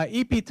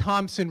 E.P.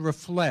 Thompson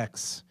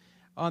reflects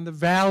on the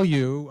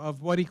value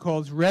of what he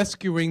calls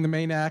rescuing the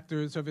main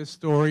actors of his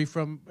story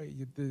from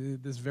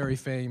this very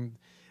famed,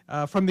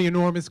 from the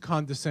enormous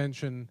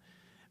condescension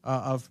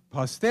of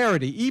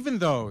posterity, even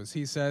those,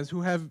 he says,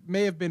 who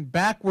may have been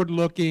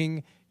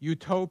backward-looking,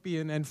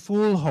 utopian, and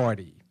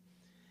foolhardy.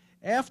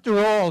 After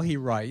all, he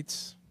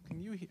writes,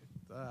 can you hear?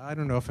 I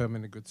don't know if I'm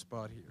in a good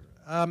spot here.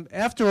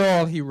 After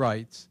all, he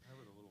writes,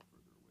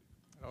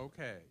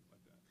 okay.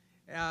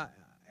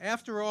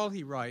 After all,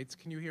 he writes,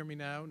 can you hear me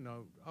now?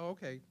 No. Oh,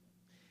 okay.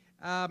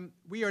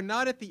 We are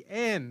not at the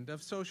end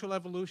of social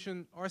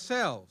evolution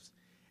ourselves,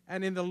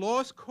 and in the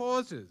lost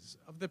causes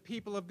of the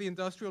people of the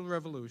Industrial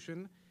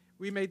Revolution,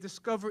 we may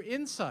discover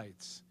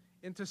insights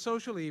into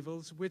social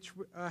evils which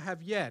we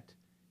have yet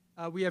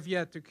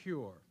to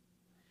cure.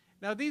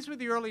 Now, these were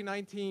the early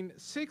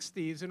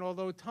 1960s, and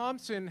although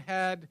Thompson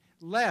had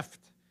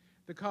left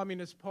the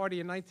Communist Party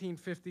in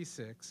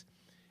 1956,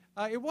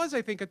 it was,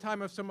 I think, a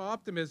time of some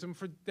optimism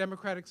for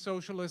democratic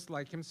socialists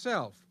like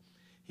himself.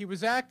 He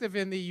was active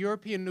in the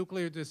European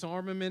nuclear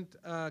disarmament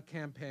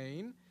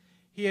campaign.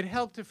 He had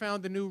helped to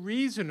found the New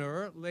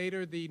Reasoner,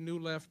 later the New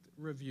Left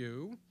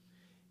Review.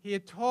 He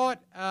had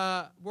taught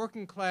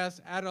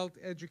working-class adult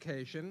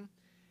education,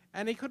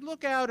 and he could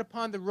look out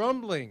upon the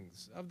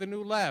rumblings of the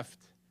New Left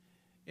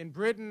in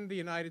Britain, the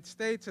United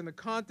States, and the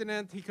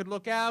continent. He could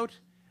look out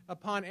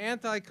upon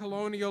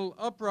anti-colonial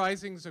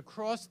uprisings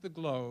across the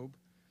globe,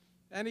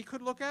 and he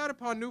could look out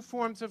upon new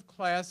forms of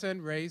class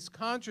and race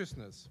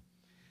consciousness.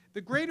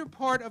 The greater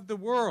part of the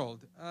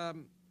world,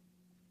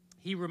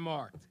 he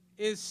remarked,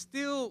 is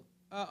still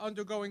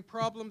undergoing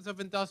problems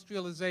of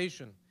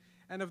industrialization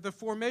and of the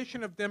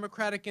formation of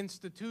democratic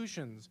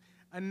institutions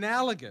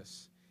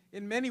analogous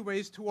in many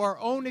ways to our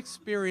own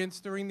experience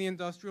during the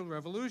Industrial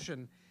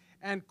Revolution,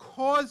 and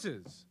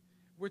causes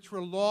which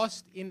were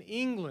lost in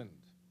England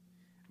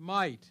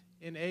might,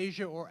 in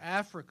Asia or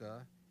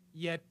Africa,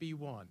 yet be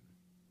won.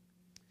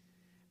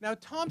 Now,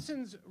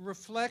 Thompson's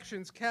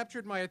reflections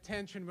captured my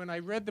attention when I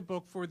read the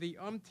book for the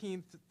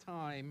umpteenth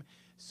time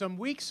some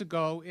weeks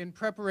ago in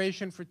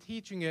preparation for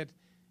teaching it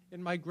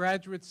in my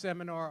graduate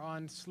seminar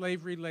on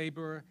slavery,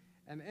 labor,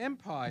 and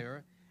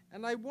empire,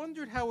 and I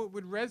wondered how it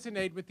would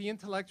resonate with the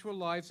intellectual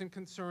lives and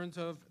concerns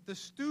of the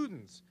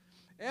students.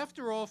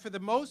 After all, for the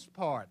most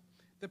part,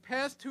 the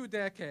past 2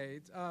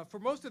 decades, for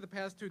most of the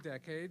past 2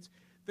 decades,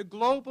 the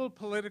global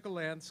political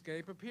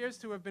landscape appears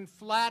to have been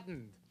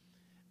flattened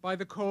by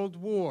the Cold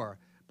War,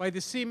 by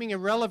the seeming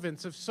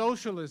irrelevance of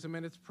socialism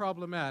and its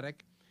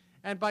problematic,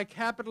 and by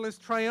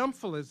capitalist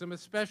triumphalism,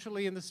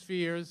 especially in the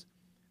spheres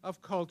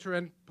of culture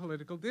and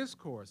political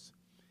discourse.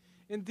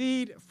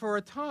 Indeed, for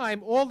a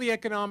time, all the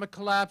economic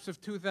collapse of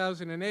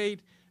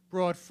 2008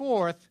 brought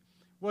forth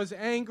was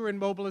anger and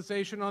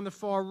mobilization on the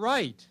far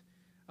right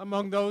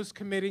among those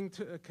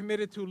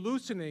committed to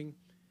loosening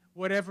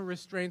whatever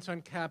restraints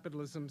on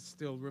capitalism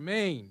still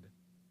remained.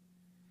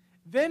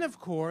 Then, of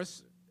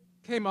course,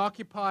 came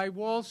Occupy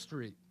Wall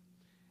Street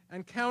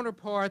and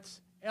counterparts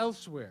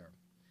elsewhere,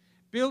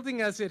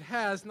 building as it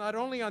has not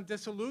only on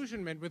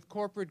disillusionment with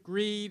corporate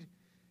greed,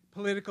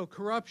 political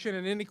corruption,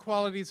 and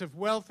inequalities of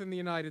wealth in the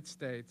United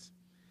States,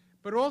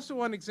 but also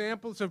on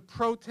examples of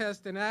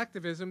protest and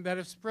activism that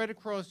have spread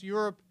across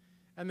Europe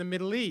and the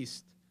Middle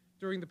East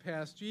during the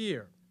past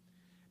year.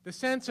 The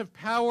sense of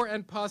power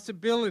and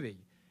possibility,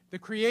 the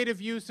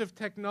creative use of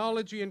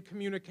technology and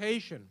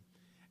communication,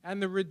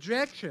 and the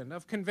rejection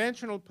of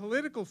conventional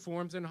political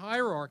forms and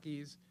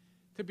hierarchies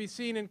to be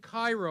seen in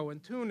Cairo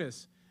and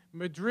Tunis,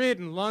 Madrid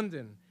and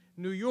London,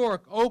 New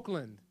York,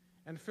 Oakland,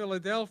 and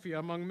Philadelphia,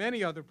 among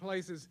many other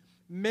places,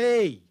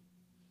 may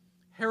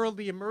herald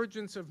the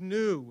emergence of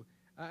new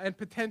and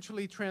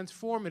potentially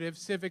transformative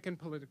civic and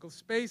political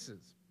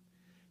spaces.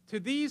 To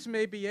these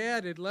may be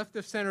added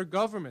left-of-center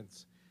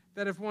governments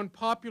that have won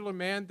popular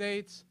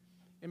mandates,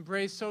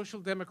 embraced social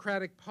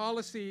democratic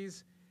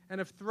policies, and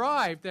have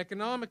thrived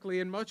economically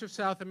in much of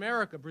South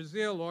America,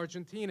 Brazil,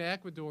 Argentina,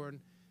 Ecuador, and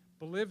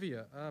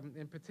Bolivia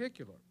in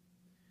particular.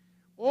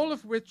 All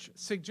of which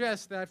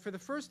suggests that for the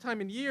first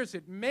time in years,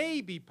 it may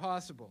be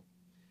possible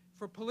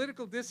for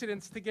political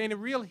dissidents to gain a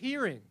real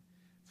hearing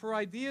for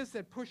ideas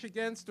that push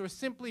against or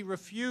simply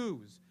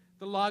refuse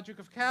the logic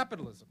of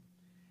capitalism.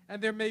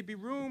 And there may be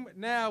room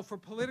now for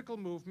political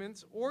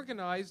movements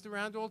organized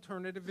around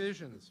alternative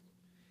visions.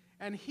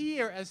 And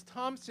here, as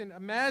Thompson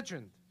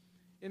imagined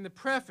in the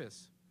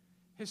preface,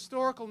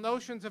 historical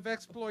notions of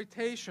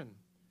exploitation,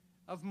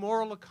 of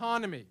moral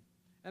economy,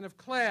 and of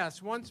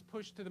class, once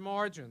pushed to the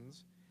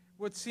margins,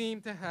 would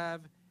seem to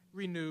have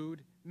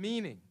renewed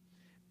meaning.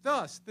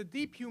 Thus, the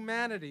deep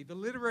humanity, the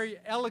literary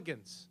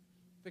elegance,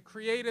 the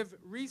creative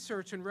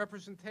research and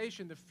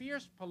representation, the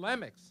fierce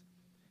polemics,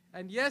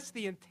 and yes,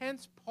 the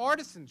intense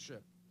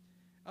partisanship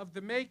of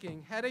the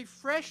making had a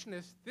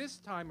freshness this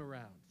time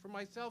around for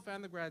myself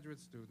and the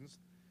graduate students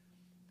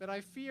that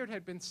I feared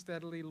had been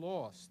steadily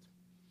lost.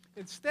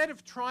 Instead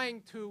of trying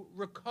to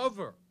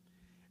recover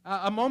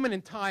a moment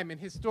in time, in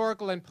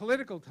historical and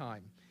political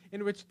time,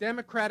 in which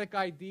democratic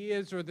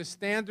ideas or the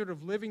standard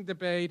of living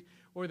debate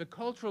or the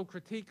cultural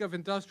critique of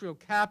industrial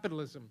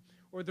capitalism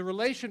or the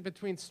relation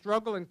between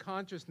struggle and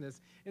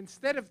consciousness,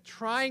 instead of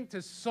trying to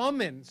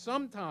summon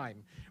some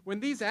time when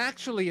these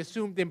actually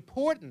assumed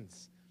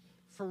importance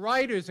for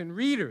writers and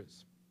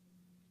readers,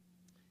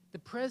 the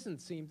present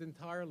seemed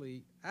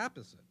entirely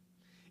opposite.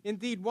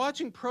 Indeed,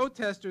 watching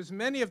protesters,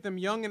 many of them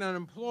young and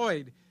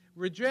unemployed,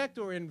 reject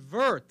or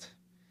invert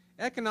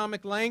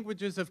economic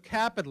languages of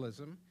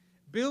capitalism,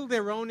 build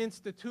their own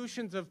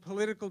institutions of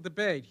political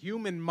debate,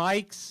 human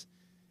mics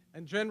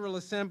and general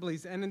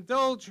assemblies, and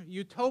indulge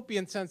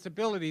utopian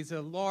sensibilities.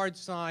 A large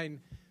sign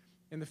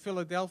in the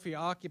Philadelphia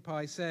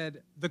Occupy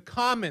said, "The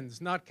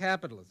commons, not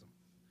capitalism."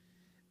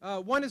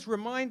 One is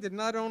reminded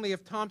not only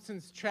of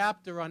Thompson's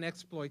chapter on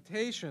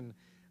exploitation,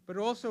 but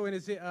also in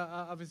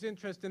of his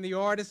interest in the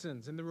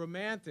artisans and the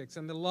romantics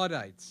and the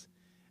Luddites.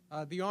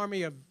 The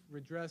Army of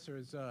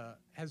Redressers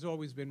has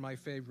always been my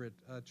favorite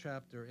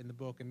chapter in the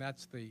book, and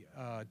that's the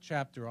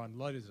chapter on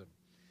Luddism.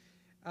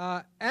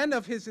 And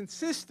of his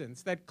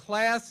insistence that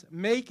class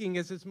making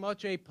is as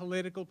much a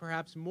political,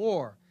 perhaps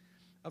more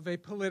of a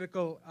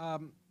political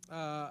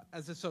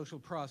as a social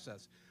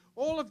process.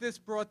 All of this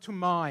brought to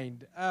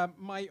mind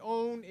my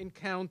own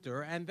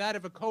encounter and that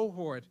of a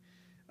cohort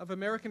of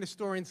American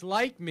historians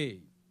like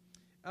me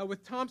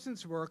with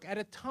Thompson's work at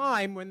a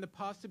time when the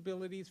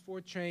possibilities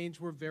for change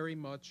were very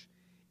much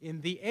in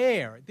the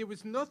air. There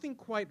was nothing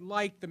quite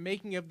like the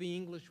making of the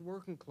English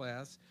working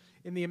class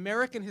in the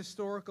American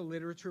historical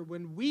literature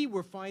when we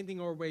were finding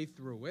our way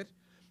through it,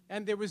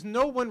 and there was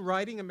no one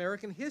writing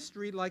American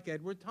history like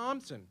Edward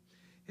Thompson.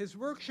 His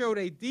work showed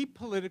a deep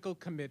political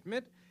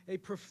commitment, a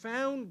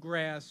profound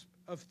grasp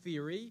of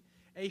theory,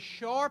 a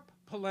sharp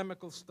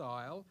polemical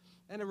style,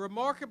 and a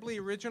remarkably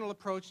original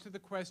approach to the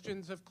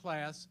questions of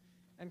class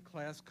and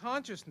class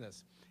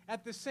consciousness.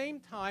 At the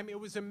same time, it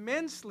was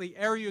immensely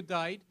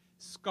erudite,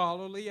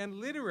 scholarly, and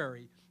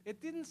literary.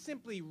 It didn't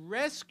simply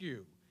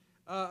rescue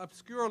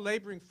obscure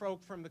laboring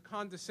folk from the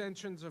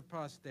condescensions of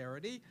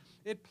posterity.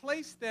 It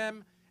placed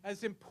them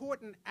as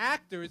important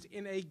actors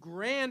in a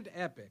grand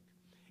epic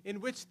in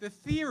which the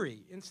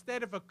theory,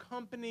 instead of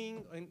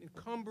accompanying,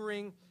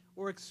 encumbering,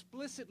 or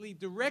explicitly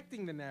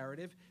directing the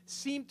narrative,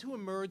 seemed to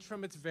emerge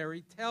from its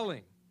very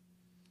telling,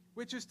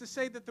 which is to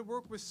say that the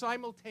work was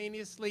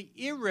simultaneously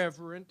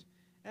irreverent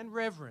and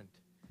reverent.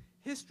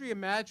 History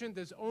imagined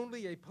as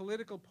only a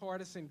political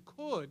partisan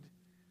could,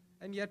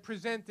 and yet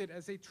presented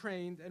as a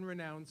trained and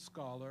renowned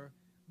scholar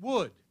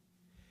would.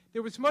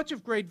 There was much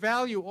of great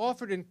value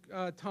offered in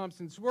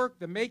Thompson's work,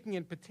 the making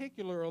in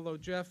particular, although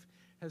Geoff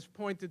has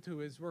pointed to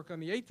his work on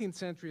the 18th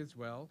century as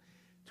well,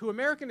 to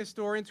American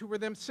historians who were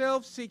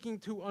themselves seeking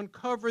to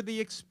uncover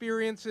the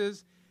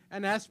experiences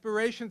and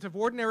aspirations of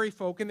ordinary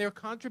folk and their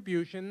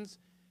contributions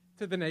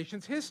to the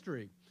nation's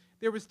history.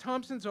 There was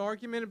Thompson's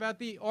argument about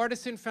the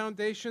artisan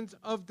foundations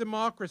of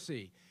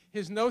democracy,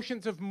 his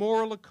notions of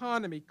moral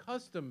economy,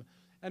 custom,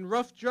 and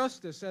rough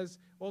justice as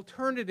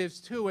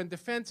alternatives to and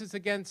defenses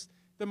against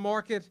the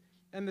market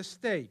and the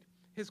state,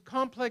 his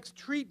complex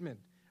treatment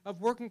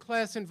of working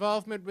class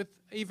involvement with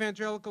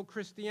evangelical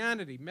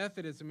Christianity,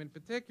 Methodism in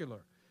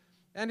particular,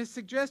 and his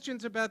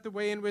suggestions about the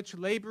way in which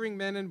laboring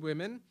men and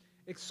women,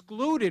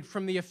 excluded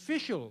from the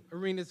official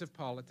arenas of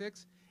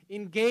politics,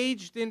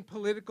 engaged in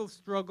political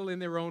struggle in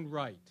their own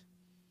right.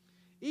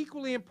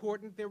 Equally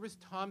important, there was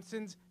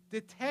Thompson's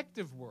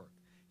detective work,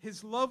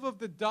 his love of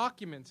the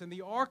documents and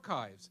the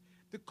archives,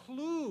 the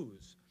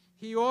clues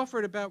he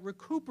offered about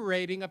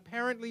recuperating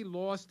apparently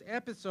lost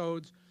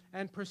episodes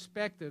and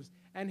perspectives,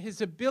 and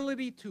his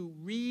ability to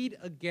read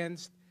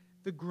against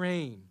the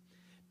grain.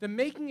 The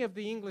making of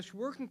the English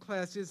working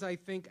class is, I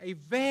think, a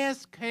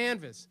vast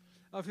canvas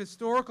of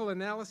historical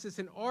analysis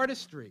and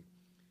artistry,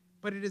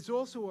 but it is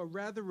also a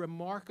rather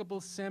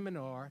remarkable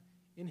seminar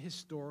in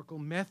historical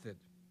method,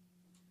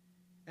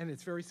 and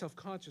it's very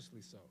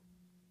self-consciously so.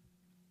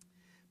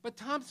 But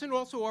Thompson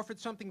also offered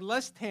something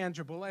less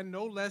tangible and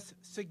no less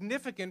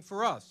significant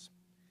for us.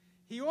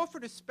 He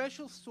offered a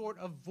special sort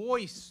of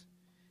voice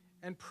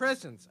and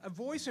presence, a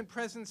voice and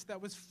presence that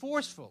was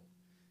forceful,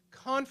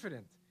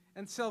 confident,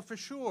 and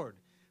self-assured.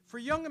 For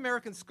young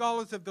American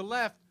scholars of the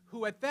left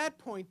who at that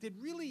point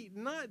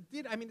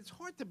I mean, it's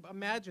hard to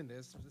imagine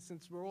this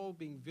since we're all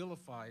being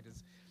vilified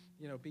as,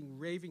 you know, being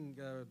raving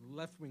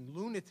left-wing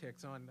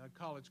lunatics on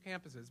college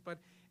campuses. But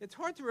it's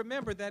hard to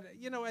remember that,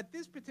 you know, at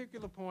this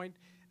particular point,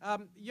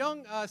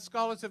 young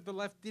scholars of the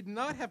left did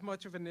not have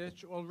much of a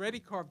niche already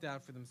carved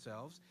out for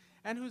themselves,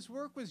 and whose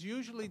work was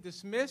usually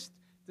dismissed,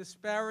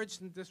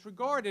 disparaged, and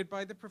disregarded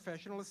by the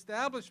professional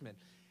establishment.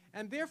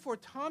 And therefore,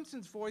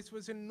 Thompson's voice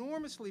was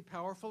enormously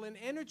powerful and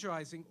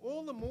energizing,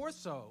 all the more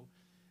so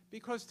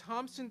because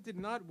Thompson did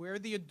not wear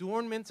the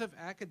adornments of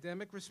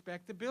academic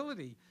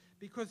respectability,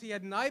 because he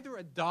had neither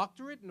a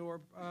doctorate nor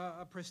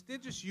a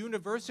prestigious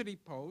university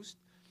post,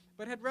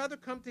 but had rather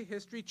come to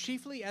history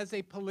chiefly as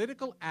a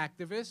political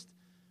activist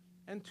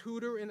and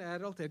tutor in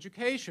adult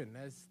education.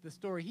 As the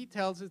story he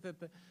tells is that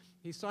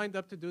he signed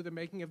up to do the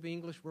making of the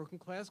English working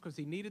class because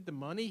he needed the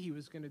money. He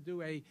was going to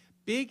do a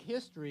big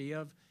history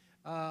of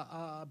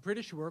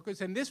British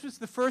workers, and this was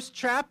the first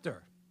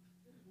chapter.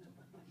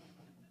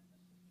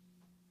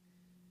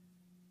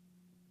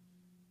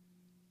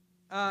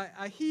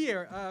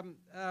 Here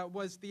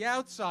was the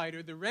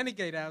outsider, the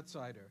renegade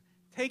outsider,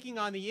 taking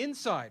on the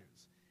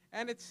insiders,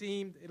 and it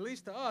seemed, at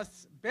least to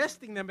us,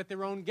 besting them at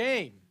their own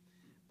game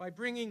by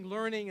bringing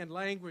learning and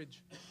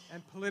language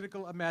and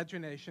political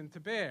imagination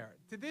to bear.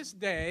 To this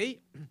day,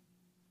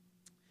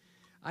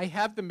 I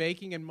have the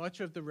making and much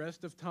of the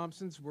rest of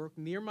Thompson's work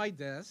near my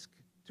desk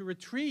to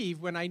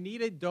retrieve when I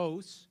need a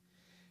dose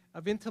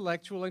of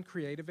intellectual and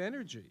creative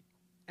energy.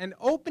 And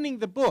opening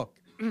the book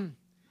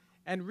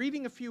and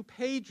reading a few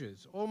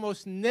pages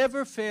almost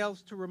never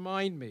fails to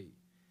remind me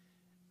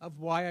of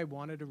why I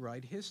wanted to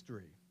write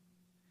history,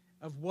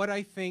 of what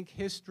I think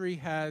history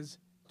has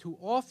to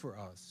offer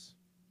us,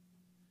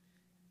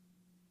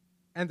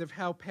 and of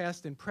how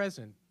past and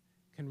present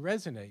can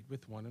resonate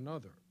with one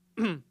another.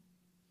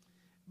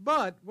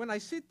 But when I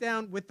sit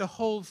down with the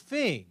whole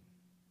thing,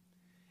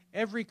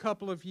 every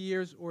couple of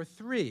years or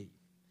 3,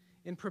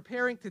 in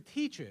preparing to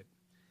teach it,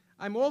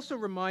 I'm also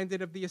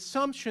reminded of the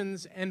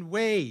assumptions and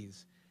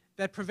ways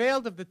that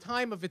prevailed of the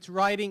time of its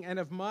writing and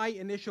of my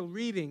initial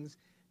readings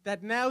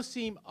that now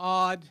seem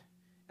odd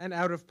and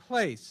out of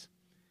place,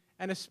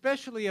 and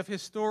especially of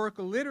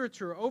historical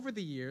literature over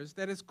the years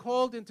that has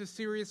called into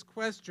serious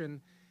question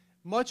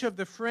much of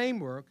the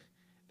framework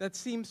that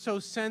seemed so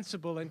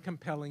sensible and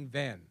compelling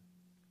then.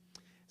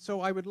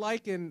 So I would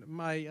like in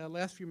my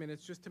last few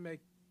minutes just to make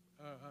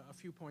a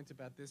few points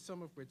about this,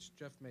 some of which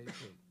Geoff made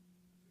too.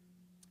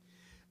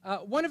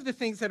 One of the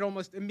things that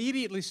almost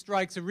immediately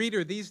strikes a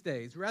reader these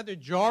days, rather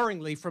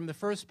jarringly from the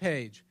first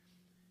page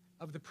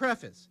of the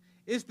preface,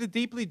 is the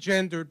deeply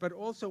gendered but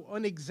also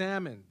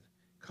unexamined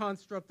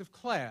construct of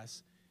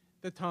class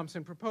that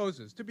Thompson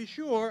proposes. To be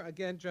sure,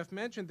 again, Geoff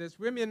mentioned this,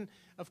 women,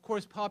 of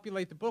course,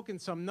 populate the book in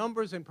some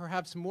numbers and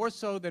perhaps more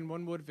so than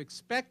one would have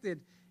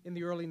expected in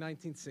the early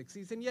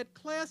 1960s, and yet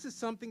class is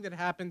something that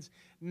happens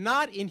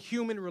not in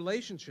human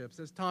relationships,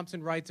 as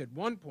Thompson writes at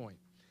one point,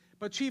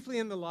 but chiefly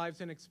in the lives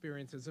and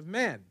experiences of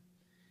men.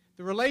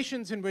 The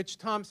relations in which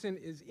Thompson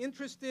is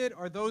interested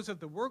are those of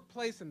the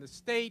workplace and the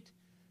state,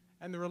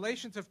 and the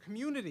relations of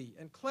community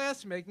and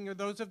class-making are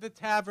those of the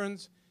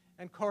taverns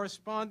and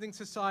corresponding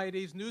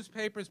societies,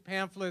 newspapers,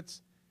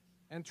 pamphlets,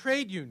 and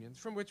trade unions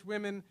from which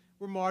women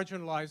were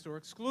marginalized or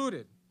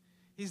excluded.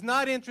 He's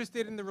not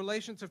interested in the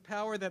relations of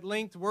power that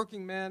linked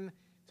working men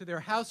to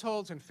their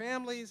households and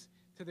families,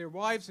 to their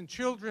wives and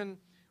children,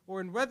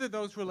 or in whether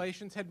those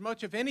relations had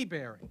much of any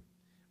bearing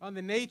on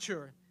the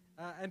nature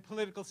and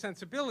political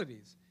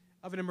sensibilities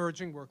of an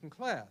emerging working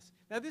class.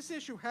 Now, this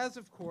issue has,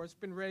 of course,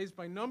 been raised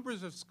by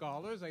numbers of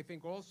scholars, I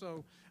think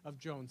also of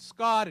Joan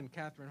Scott and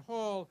Catherine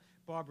Hall,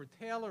 Barbara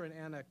Taylor and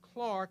Anna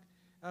Clark,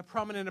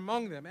 prominent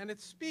among them. And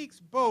it speaks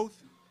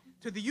both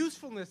to the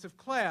usefulness of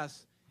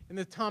class in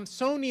the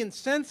Thompsonian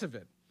sense of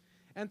it,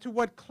 and to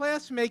what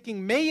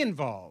class-making may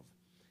involve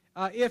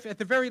if, at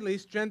the very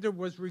least, gender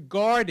was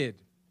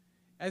regarded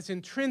as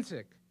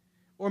intrinsic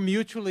or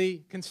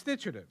mutually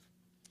constitutive.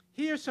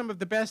 Here, some of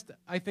the best,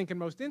 I think, and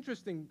most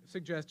interesting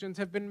suggestions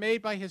have been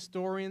made by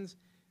historians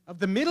of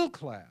the middle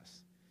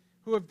class,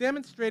 who have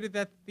demonstrated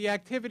that the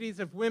activities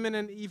of women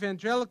in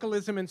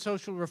evangelicalism and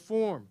social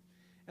reform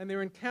and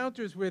their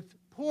encounters with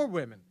poor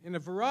women in a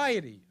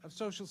variety of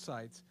social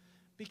sites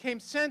became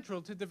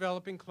central to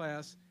developing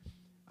class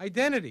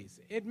identities.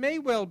 It may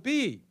well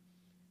be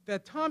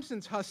that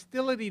Thompson's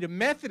hostility to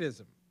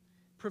Methodism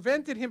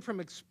prevented him from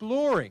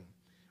exploring,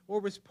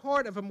 or was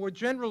part of a more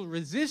general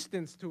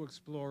resistance to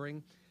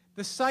exploring,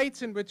 the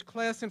sites in which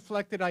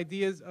class-inflected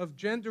ideas of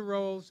gender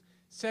roles,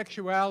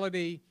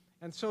 sexuality,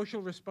 and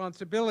social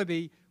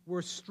responsibility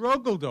were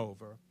struggled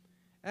over,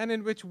 and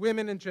in which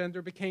women and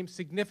gender became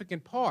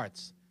significant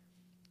parts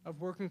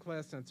of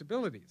working-class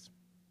sensibilities.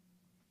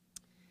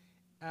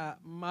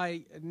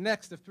 My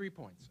next of 3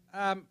 points.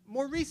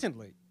 More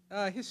recently,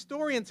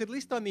 historians, at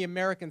least on the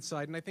American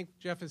side, and I think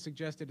Geoff has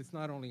suggested it's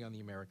not only on the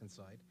American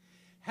side,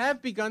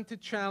 have begun to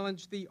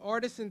challenge the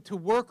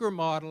artisan-to-worker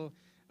model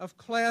of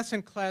class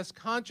and class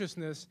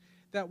consciousness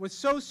that was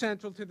so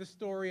central to the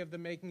story of the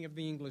making of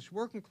the English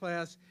working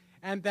class,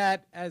 and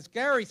that, as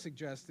Gary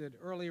suggested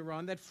earlier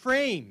on, that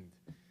framed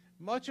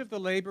much of the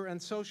labor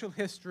and social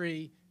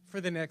history for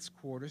the next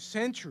quarter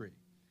century.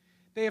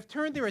 They have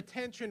turned their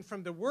attention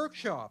from the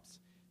workshops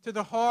to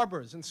the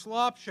harbors and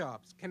slop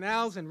shops,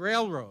 canals and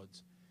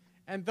railroads,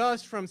 and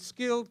thus from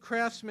skilled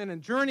craftsmen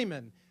and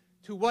journeymen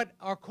to what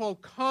are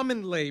called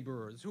common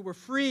laborers, who were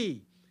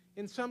free,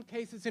 in some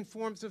cases in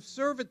forms of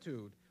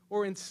servitude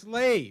or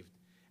enslaved,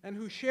 and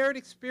whose shared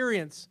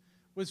experience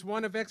was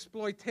one of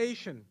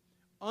exploitation,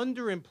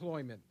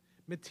 underemployment,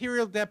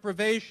 material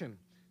deprivation,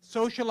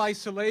 social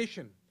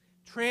isolation,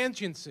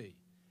 transiency,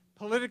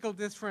 political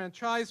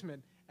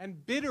disfranchisement,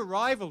 and bitter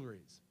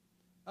rivalries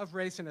of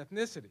race and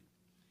ethnicity.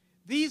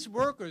 These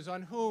workers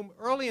on whom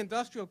early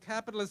industrial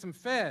capitalism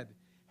fed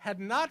had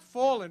not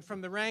fallen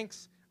from the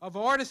ranks of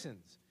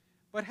artisans,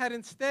 but had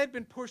instead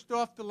been pushed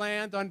off the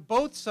land on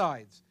both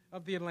sides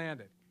of the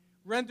Atlantic,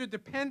 rendered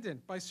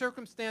dependent by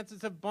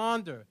circumstances of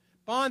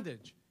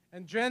bondage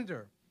and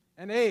gender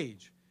and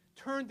age,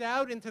 turned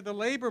out into the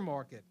labor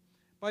market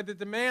by the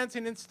demands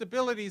and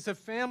instabilities of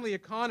family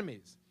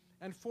economies,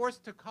 and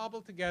forced to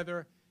cobble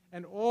together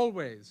an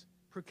always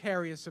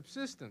precarious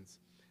subsistence.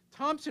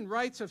 Thompson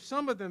writes of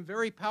some of them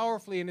very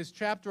powerfully in his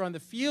chapter on the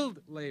field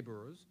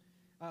laborers,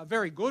 a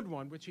very good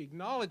one, which he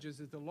acknowledges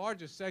is the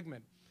largest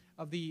segment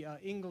of the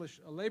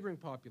English laboring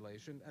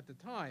population at the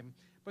time,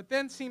 but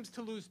then seems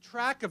to lose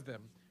track of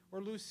them or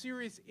lose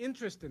serious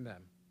interest in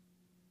them.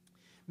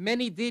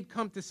 Many did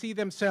come to see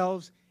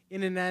themselves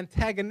in an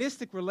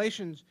antagonistic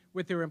relation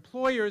with their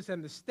employers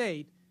and the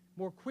state,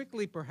 more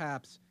quickly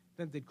perhaps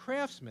than did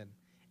craftsmen,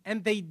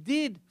 and they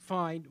did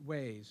find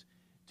ways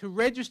to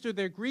register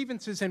their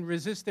grievances and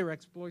resist their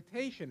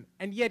exploitation.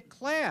 And yet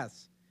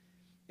class,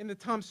 in the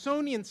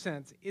Thompsonian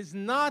sense, is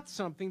not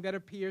something that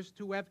appears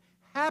to have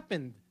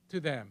happened to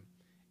them,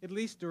 at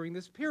least during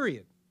this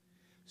period.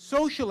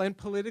 Social and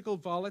political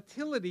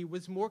volatility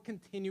was more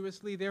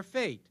continuously their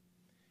fate.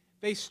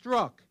 They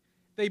struck,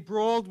 they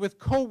brawled with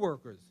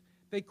co-workers,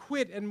 they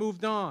quit and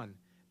moved on,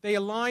 they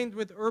aligned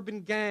with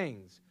urban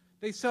gangs,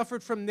 they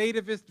suffered from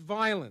nativist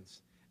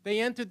violence,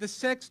 they entered the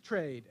sex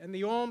trade and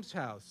the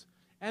almshouse,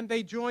 and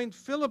they joined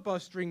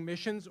filibustering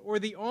missions or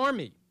the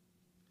army.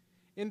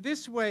 In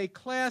this way,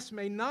 class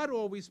may not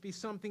always be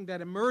something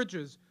that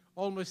emerges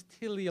almost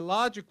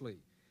teleologically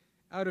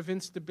out of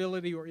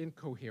instability or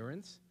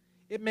incoherence.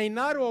 It may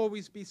not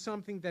always be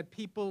something that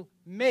people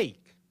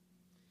make.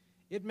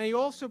 It may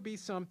also be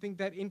something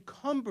that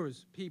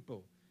encumbers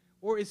people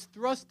or is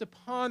thrust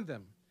upon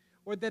them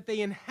or that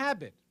they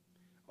inhabit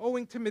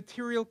owing to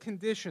material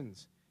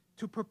conditions,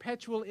 to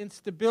perpetual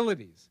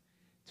instabilities,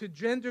 to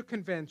gender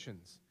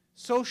conventions,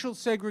 social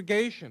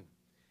segregation,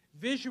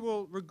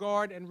 visual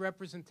regard and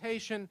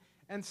representation,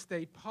 and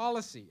state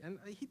policy. And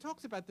he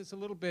talks about this a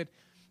little bit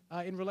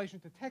in relation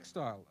to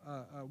textile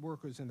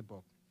workers in the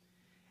book.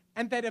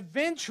 And that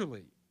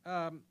eventually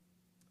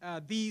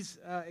these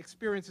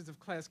experiences of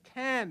class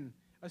can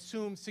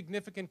assume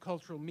significant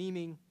cultural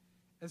meaning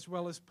as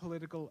well as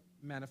political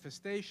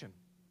manifestation.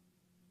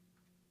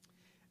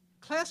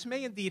 Class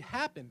may indeed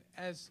happen,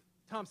 as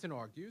Thompson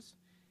argues,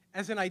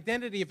 as an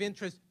identity of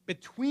interest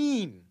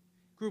between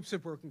groups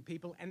of working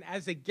people and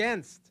as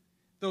against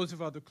those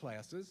of other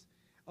classes,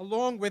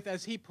 along with,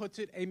 as he puts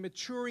it, a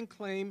maturing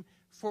claim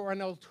for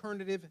an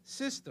alternative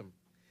system.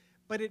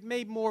 But it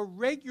may more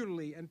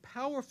regularly and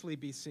powerfully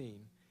be seen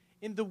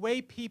in the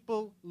way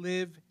people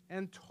live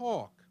and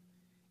talk,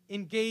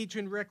 engage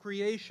in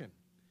recreation,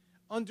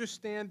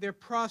 understand their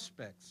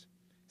prospects,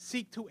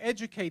 seek to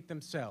educate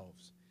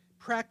themselves,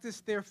 practice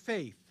their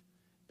faith,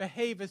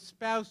 behave as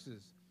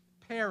spouses,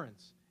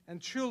 parents, and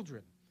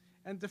children,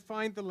 and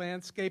define the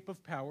landscape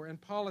of power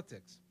and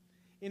politics.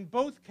 In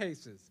both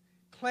cases,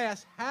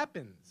 class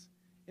happens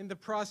in the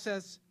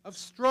process of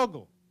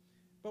struggle,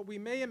 but we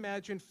may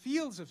imagine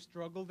fields of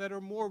struggle that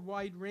are more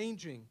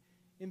wide-ranging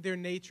in their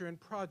nature and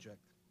project.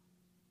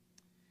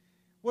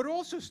 What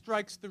also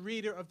strikes the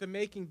reader of the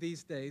making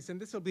these days, and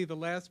this will be the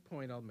last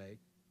point I'll make,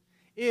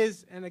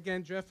 is, and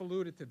again Geoff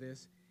alluded to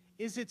this,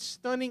 is its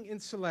stunning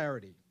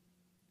insularity.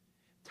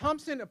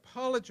 Thompson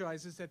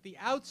apologizes at the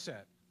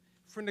outset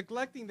for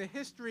neglecting the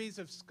histories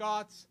of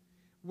Scots,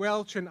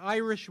 Welsh, and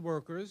Irish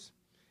workers,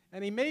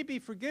 and he may be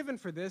forgiven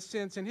for this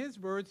since, in his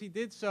words, he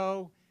did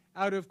so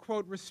out of,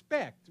 quote,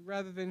 respect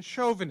rather than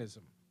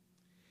chauvinism.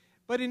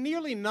 But in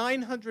nearly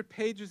 900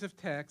 pages of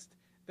text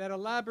that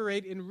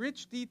elaborate in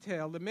rich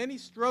detail the many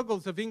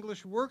struggles of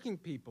English working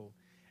people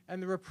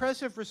and the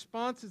repressive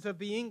responses of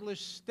the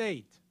English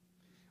state,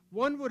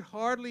 one would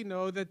hardly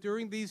know that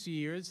during these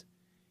years,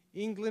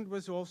 England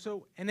was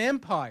also an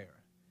empire,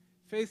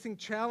 facing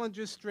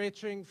challenges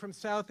stretching from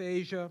South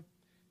Asia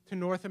to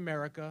North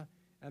America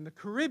and the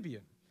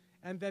Caribbean,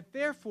 and that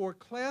therefore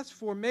class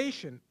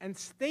formation and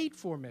state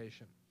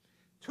formation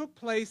took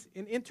place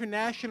in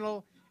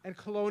international and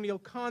colonial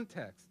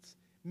contexts,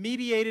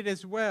 mediated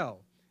as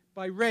well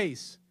by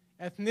race,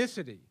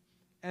 ethnicity,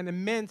 and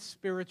immense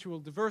spiritual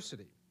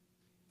diversity.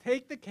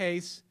 Take the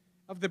case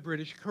of the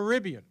British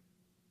Caribbean.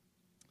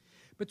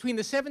 Between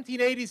the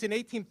 1780s and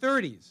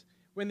 1830s,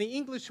 when the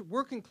English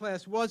working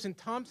class was, in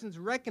Thompson's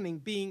reckoning,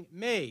 being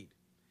made.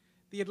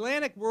 The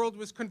Atlantic world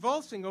was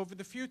convulsing over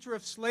the future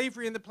of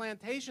slavery in the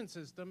plantation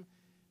system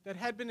that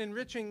had been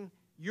enriching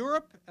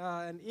Europe,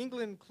 and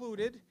England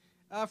included,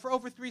 for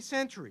over 3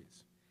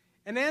 centuries.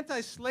 An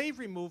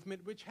anti-slavery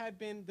movement which had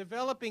been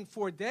developing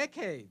for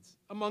decades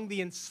among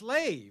the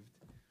enslaved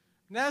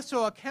now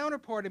saw a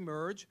counterpart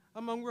emerge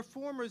among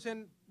reformers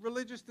and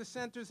religious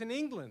dissenters in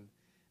England,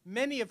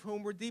 many of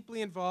whom were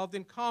deeply involved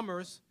in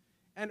commerce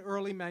and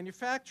early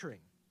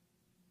manufacturing.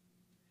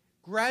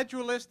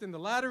 Gradualist in the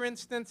latter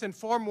instance and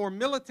far more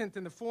militant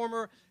in the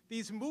former,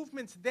 these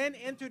movements then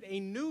entered a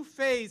new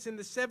phase in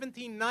the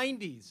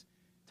 1790s,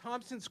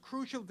 Thompson's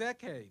crucial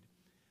decade,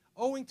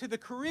 owing to the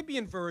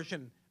Caribbean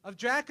version of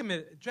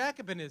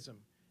Jacobinism,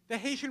 the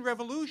Haitian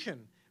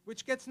Revolution,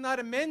 which gets not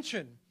a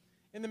mention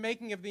in the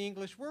making of the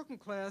English working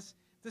class,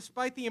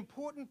 despite the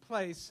important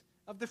place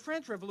of the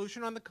French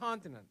Revolution on the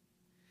continent.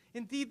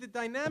 Indeed, the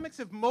dynamics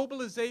of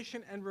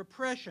mobilization and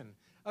repression,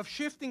 of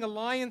shifting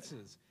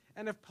alliances,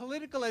 and of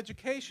political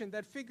education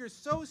that figures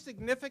so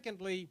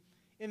significantly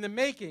in the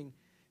making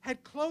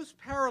had close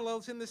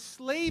parallels in the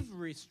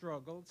slavery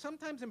struggle,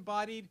 sometimes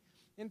embodied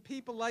in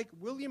people like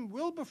William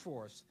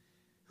Wilberforce,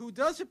 who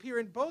does appear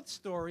in both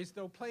stories,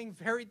 though playing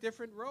very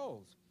different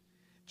roles.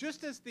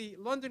 Just as the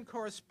London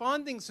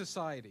Corresponding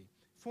Society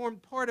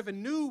formed part of a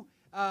new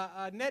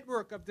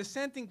network of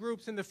dissenting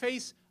groups in the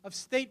face of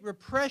state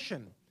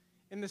repression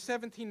in the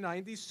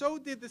 1790s, so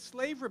did the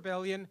slave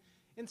rebellion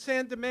in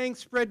Saint-Domingue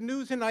spread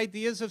news and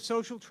ideas of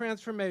social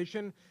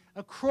transformation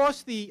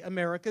across the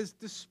Americas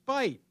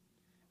despite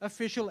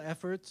official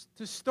efforts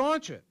to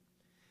staunch it.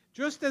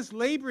 Just as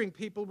laboring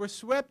people were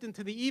swept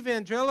into the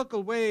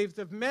evangelical waves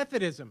of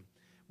Methodism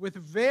with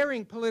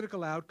varying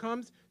political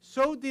outcomes,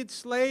 so did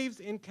slaves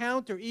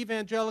encounter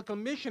evangelical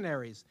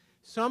missionaries,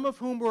 some of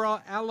whom were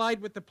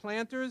allied with the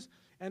planters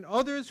and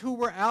others who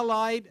were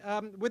allied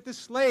with the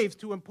slaves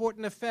to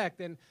important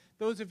effect. And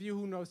those of you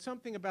who know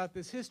something about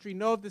this history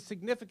know of the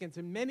significance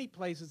in many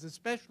places,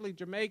 especially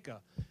Jamaica,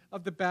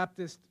 of the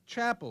Baptist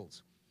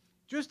chapels.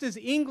 Just as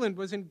England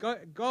was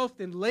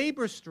engulfed in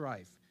labor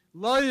strife,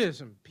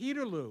 Luddism,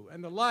 Peterloo,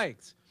 and the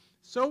likes,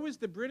 so was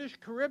the British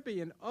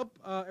Caribbean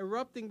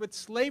erupting with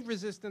slave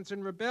resistance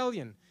and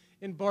rebellion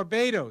in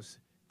Barbados,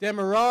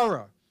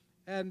 Demerara,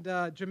 and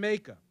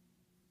Jamaica.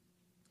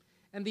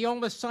 And the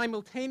almost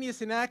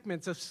simultaneous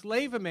enactments of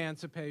slave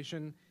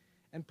emancipation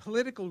and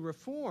political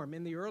reform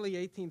in the early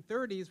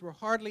 1830s were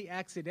hardly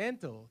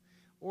accidental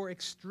or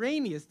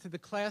extraneous to the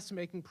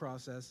class-making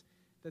process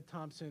that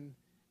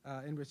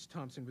in which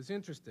Thompson was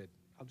interested.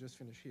 I'll just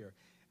finish here.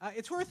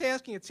 It's worth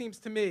asking, it seems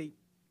to me,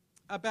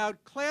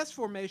 about class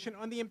formation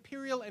on the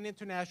imperial and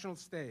international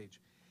stage,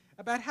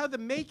 about how the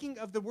making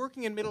of the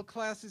working and middle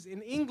classes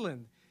in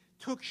England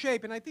took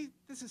shape, and I think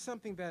this is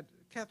something that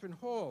Catherine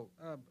Hall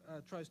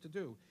tries to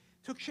do,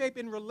 took shape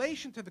in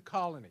relation to the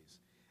colonies,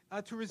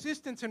 to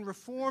resistance and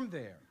reform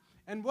there,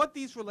 and what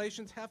these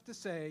relations have to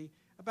say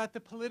about the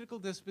political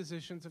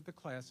dispositions of the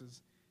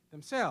classes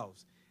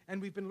themselves.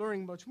 And we've been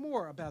learning much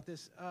more about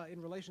this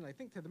in relation, I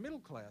think, to the middle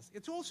class.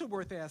 It's also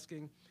worth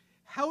asking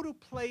how to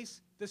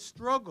place the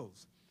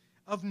struggles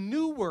of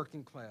new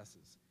working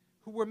classes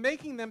who were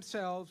making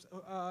themselves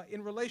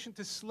in relation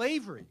to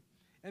slavery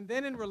and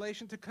then in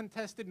relation to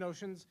contested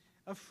notions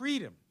of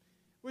freedom,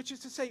 which is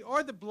to say,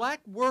 are the black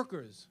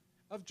workers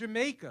of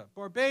Jamaica,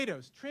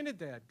 Barbados,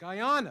 Trinidad,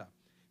 Guyana,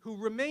 who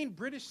remained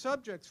British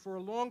subjects for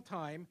a long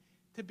time,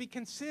 to be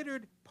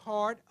considered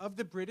part of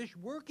the British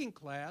working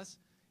class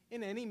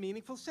in any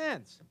meaningful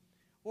sense?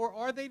 Or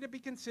are they to be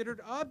considered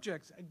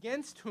objects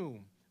against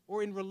whom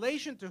or in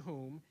relation to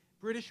whom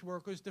British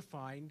workers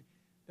defined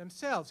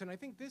themselves? And I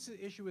think this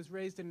issue is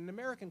raised in an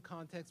American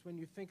context when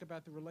you think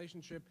about the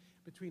relationship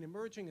between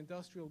emerging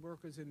industrial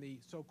workers in the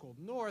so-called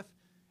North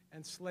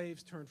and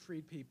slaves turned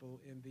freed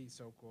people in the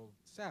so-called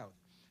South.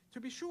 To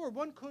be sure,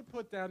 one could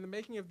put down the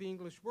making of the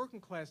English working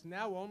class,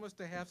 now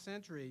almost a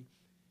half-century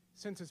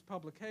since its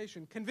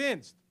publication,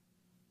 convinced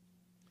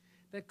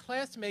that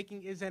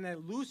class-making is an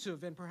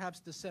elusive and perhaps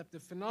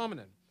deceptive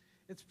phenomenon.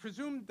 Its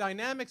presumed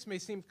dynamics may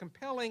seem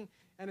compelling,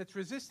 and its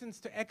resistance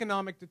to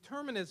economic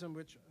determinism,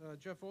 which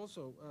Geoff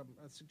also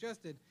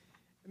suggested,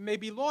 may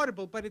be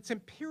laudable, but its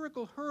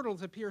empirical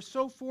hurdles appear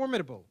so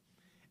formidable,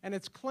 and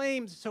its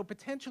claims so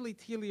potentially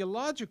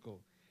teleological,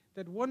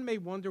 that one may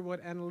wonder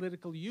what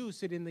analytical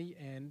use it in the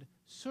end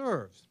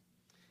serves.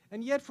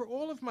 And yet, for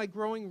all of my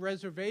growing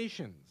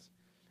reservations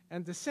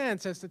and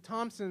dissents as to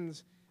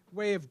Thompson's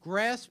way of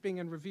grasping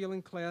and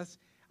revealing class,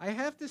 I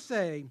have to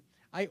say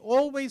I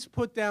always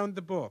put down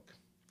the book,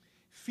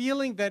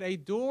 feeling that a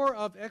door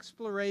of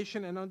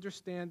exploration and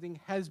understanding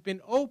has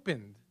been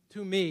opened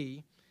to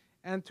me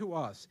and to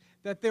us,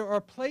 that there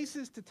are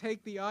places to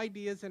take the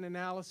ideas and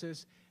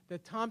analysis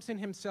that Thompson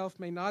himself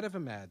may not have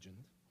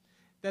imagined,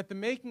 that the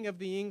making of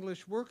the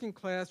English working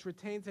class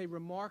retains a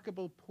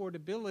remarkable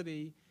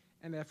portability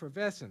and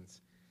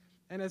effervescence.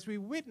 And as we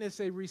witness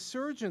a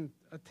resurgent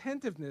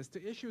attentiveness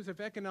to issues of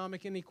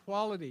economic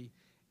inequality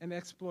and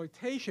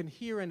exploitation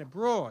here and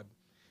abroad,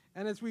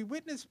 And as we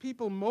witness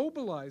people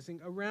mobilizing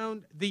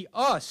around the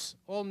us,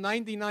 all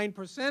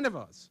 99% of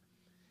us,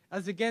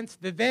 as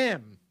against the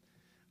them,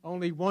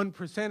 only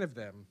 1% of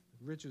them,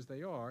 rich as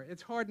they are,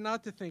 it's hard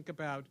not to think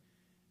about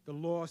the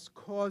lost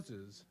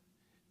causes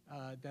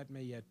that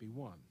may yet be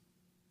won.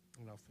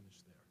 And I'll finish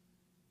there.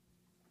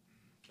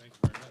 Thanks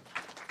very much.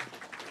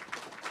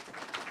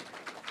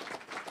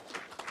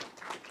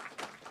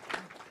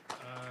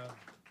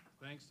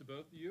 Thanks to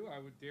both of you. I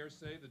would dare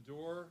say the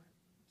door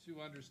to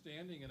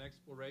understanding and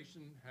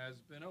exploration has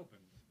been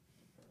opened.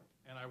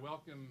 And I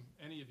welcome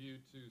any of you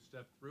to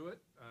step through it.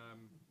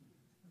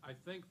 I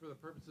think for the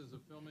purposes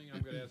of filming,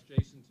 I'm going to ask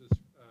Jason to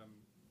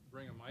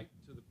bring a mic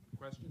to the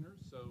questioners,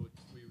 so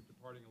we're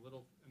departing a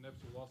little, and this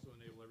will also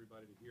enable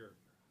everybody to hear.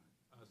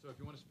 So if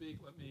you want to speak,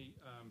 let me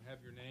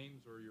have your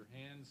names or your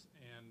hands,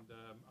 and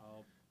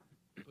I'll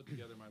put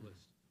together my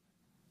list.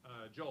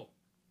 Joel.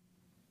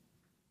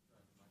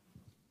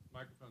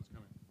 Microphone's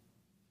coming.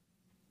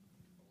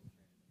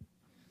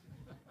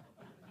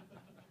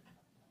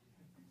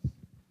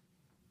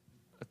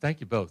 Thank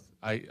you both.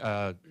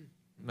 I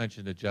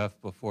mentioned to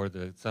Geoff before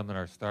the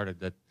seminar started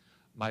that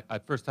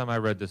first time I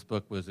read this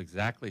book was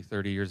exactly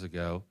 30 years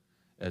ago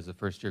as a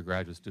first-year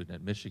graduate student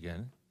at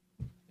Michigan,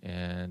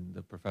 and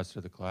the professor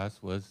of the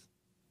class was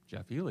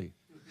Geoff Eley.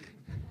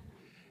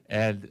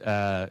 And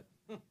I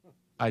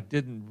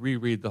didn't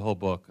reread the whole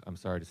book, I'm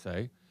sorry to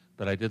say,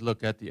 but I did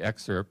look at the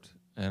excerpt,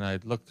 and I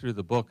looked through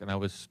the book, and I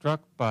was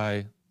struck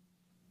by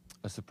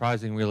a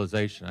surprising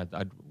realization.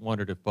 I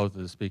wondered if both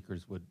of the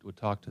speakers would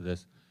talk to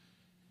this.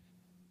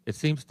 It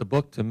seems the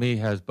book, to me,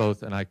 has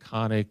both an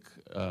iconic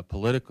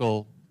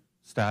political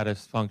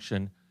status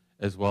function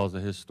as well as a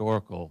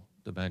historical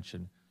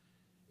dimension.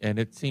 And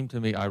it seemed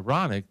to me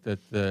ironic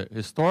that the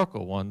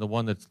historical one, the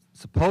one that's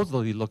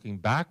supposedly looking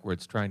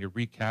backwards, trying to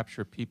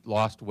recapture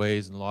lost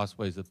ways and lost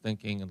ways of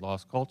thinking and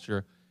lost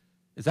culture,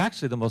 is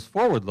actually the most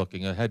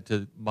forward-looking, ahead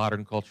to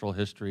modern cultural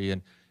history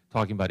and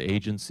talking about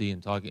agency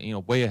and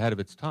talking, way ahead of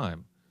its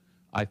time,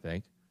 I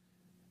think.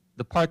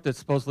 The part that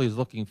supposedly is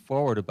looking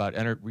forward about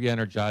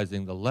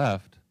re-energizing the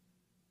left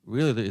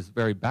really is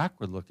very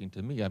backward-looking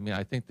to me. I mean,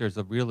 I think there's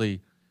I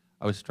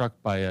was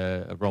struck by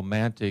a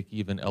romantic,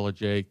 even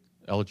elegiac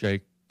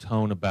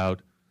tone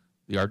about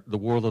the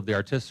world of the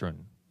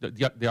artisan,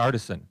 the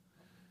artisan.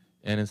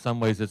 And in some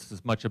ways, it's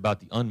as much about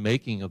the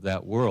unmaking of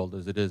that world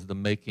as it is the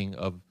making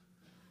of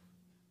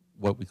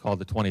what we call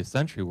the 20th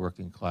century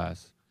working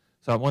class.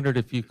 So I wondered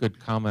if you could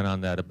comment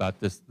on that, about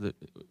this,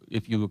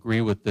 if you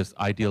agree with this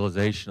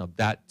idealization of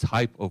that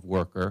type of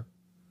worker,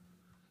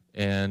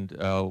 and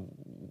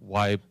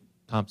why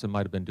Thompson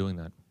might have been doing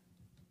that.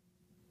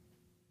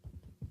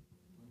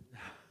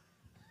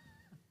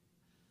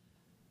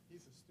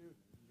 He's a student.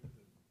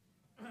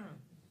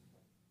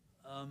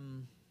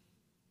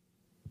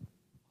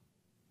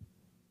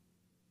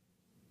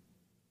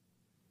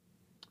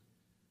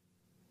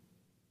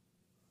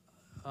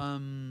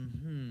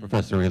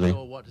 Professor Eley. I'm not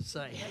sure what to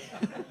say.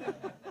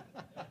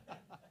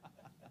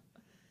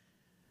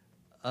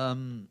 I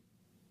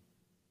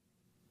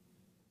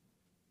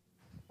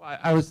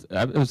was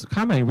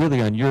commenting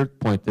really on your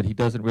point that he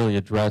doesn't really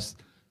address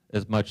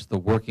as much the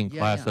working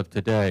class of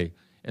today,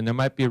 and there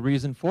might be a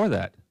reason for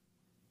that.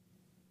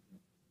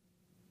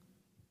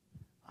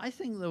 I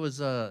think there was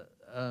I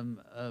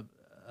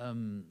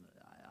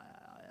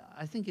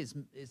think it's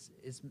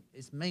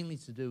mainly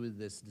to do with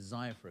this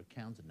desire for a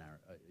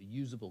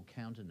usable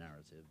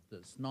counter-narrative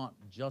that's not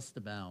just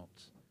about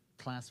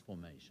class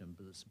formation,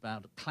 but it's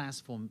about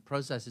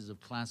processes of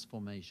class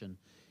formation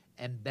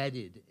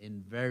embedded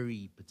in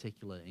very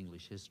particular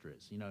English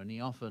histories. And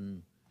he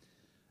often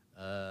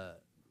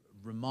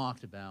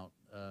remarked about,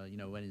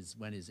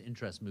 when his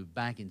interest moved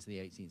back into the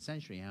 18th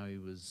century, how he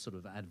was sort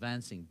of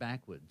advancing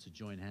backward to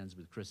join hands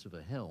with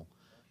Christopher Hill,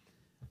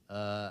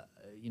 the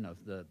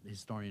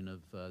historian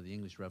of the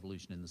English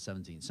Revolution in the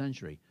 17th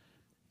century.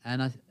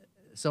 And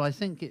so I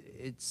think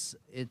it's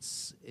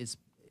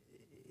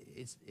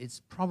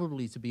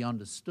probably to be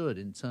understood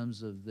in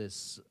terms of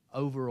this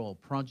overall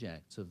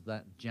project of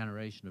that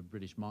generation of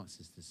British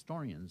Marxist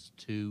historians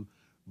to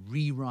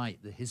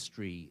rewrite the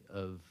history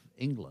of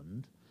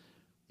England,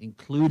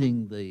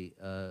 including the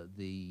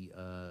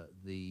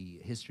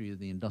history of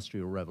the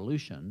Industrial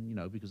Revolution,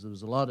 because there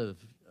was a lot of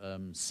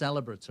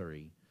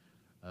celebratory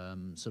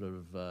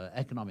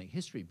economic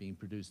history being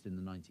produced in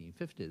the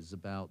 1950s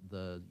about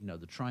the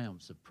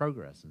triumphs of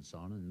progress and so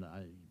on. And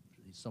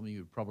some of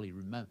you probably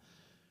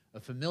are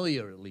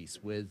familiar, at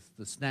least, with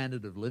the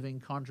standard of living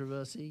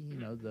controversy.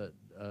 That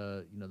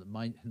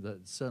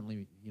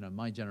certainly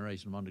my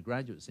generation of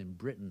undergraduates in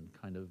Britain,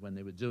 kind of when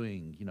they were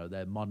doing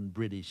their modern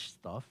British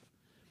stuff,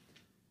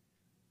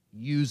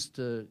 used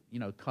to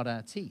cut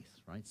our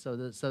teeth, right? So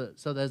there's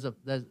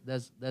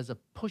a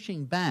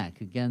pushing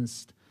back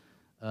against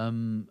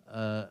an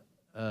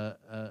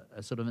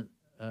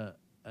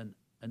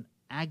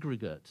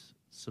aggregate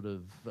sort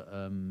of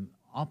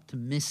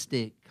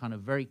optimistic, kind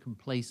of very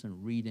complacent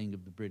reading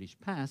of the British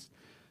past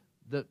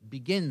that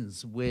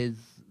begins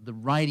with the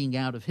writing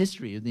out of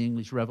history of the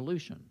English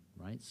Revolution,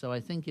 right? So I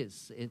think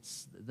it's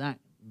that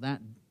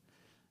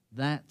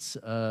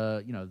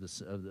you know, of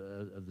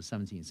the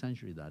 17th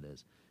century, that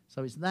is.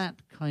 So it's that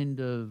kind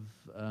of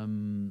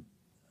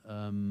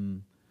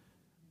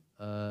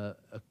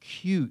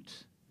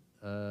acute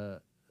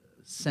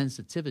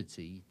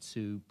sensitivity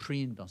to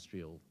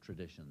pre-industrial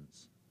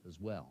traditions as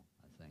well,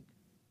 I think.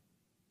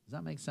 Does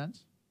that make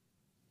sense?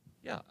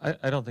 Yeah,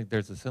 I don't think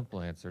there's a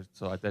simple answer.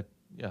 So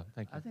yeah,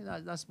 thank you. I think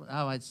that's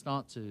how I'd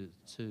start to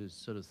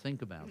sort of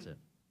think about it.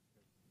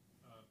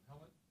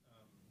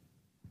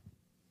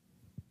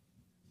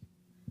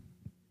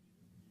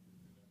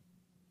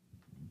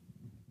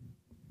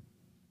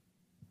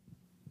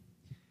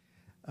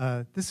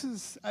 This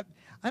is,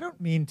 I don't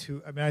mean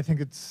to, I mean, I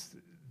think it's,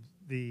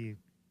 the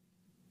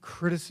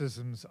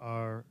criticisms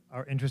are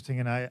interesting,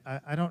 and I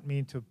don't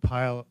mean to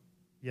pile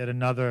yet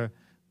another,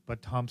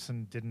 but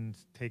Thompson didn't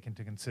take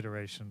into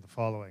consideration the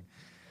following.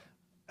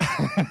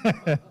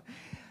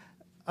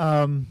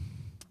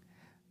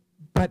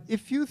 But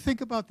if you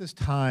think about this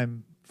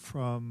time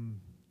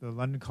from the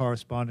London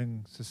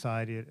Corresponding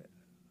Society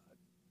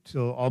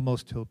till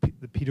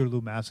the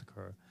Peterloo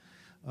Massacre,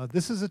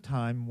 this is a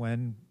time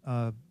when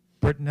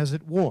Britain is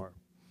at war.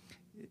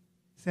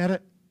 It's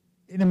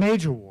in a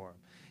major war,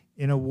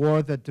 in a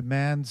war that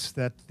demands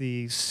that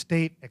the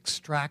state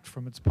extract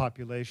from its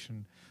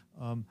population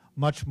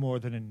much more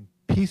than in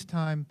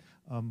peacetime,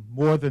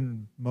 more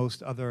than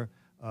most other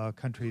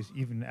countries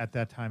even at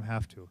that time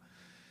have to.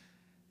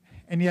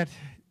 And yet,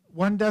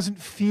 one doesn't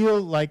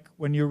feel like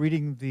when you're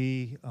reading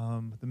the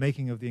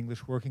making of the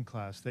English working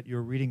class that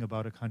you're reading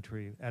about a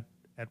country at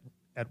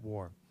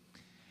war.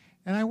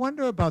 And I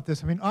wonder about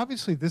this. I mean,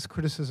 obviously this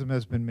criticism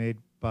has been made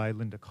by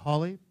Linda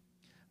Colley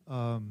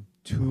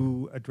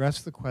to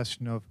address the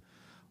question of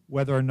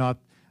whether or not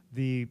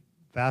the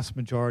vast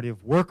majority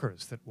of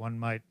workers that one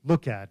might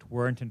look at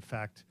weren't in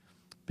fact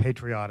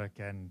patriotic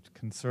and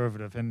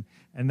conservative. And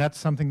that's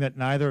something that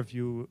neither of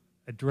you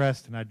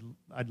addressed, and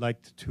I'd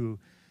like to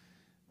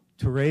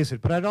raise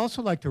it. But I'd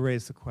also like to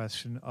raise the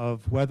question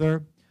of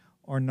whether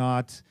or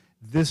not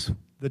the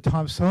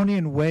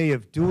Thompsonian way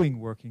of doing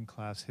working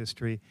class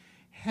history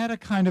had a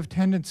kind of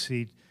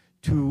tendency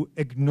to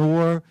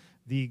ignore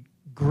the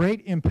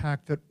great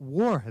impact that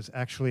war has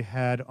actually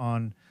had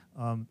on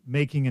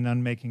making and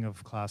unmaking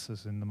of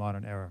classes in the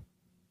modern era.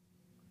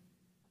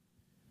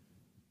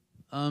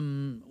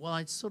 Well,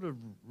 I'd sort of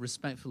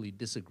respectfully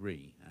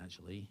disagree,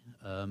 actually.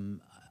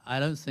 I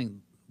don't think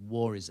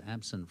war is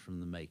absent from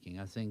the making.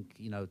 I think,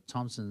 you know,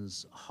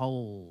 Thompson's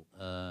whole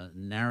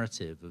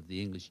narrative of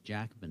the English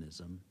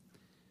Jacobinism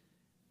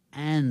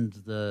and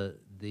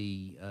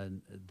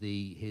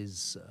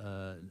his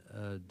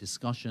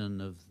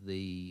discussion of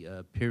the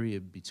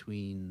period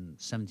between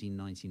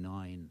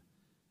 1799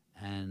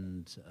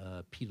 and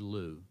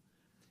Peterloo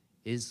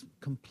is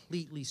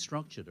completely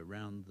structured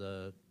around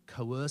the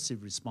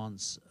coercive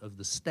response of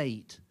the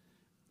state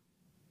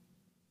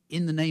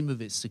in the name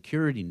of its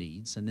security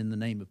needs and in the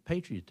name of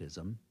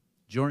patriotism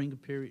during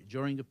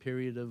a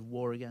period of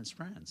war against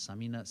France. I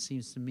mean, that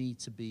seems to me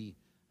to be,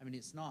 I mean,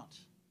 it's not,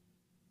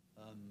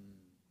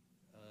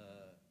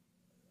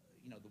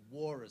 you know, the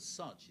war as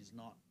such is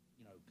not,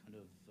 you know, kind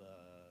of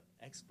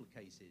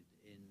explicated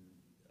in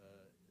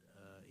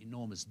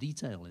enormous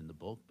detail in the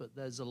book, but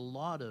there's a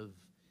lot of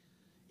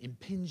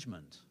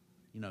impingement,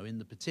 you know, in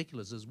the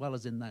particulars as well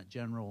as in that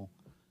general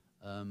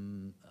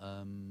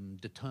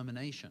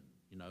determination,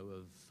 you know,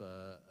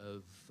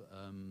 of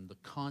the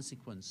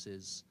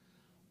consequences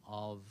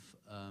of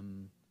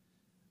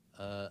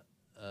a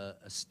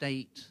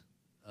state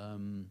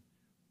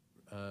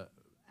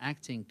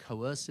acting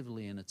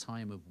coercively in a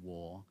time of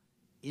war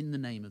in the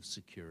name of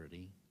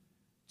security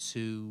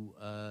to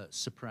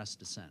suppress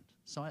dissent.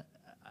 So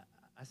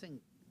I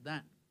think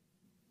that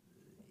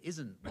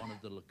isn't one of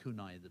the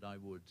lacunae that I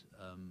would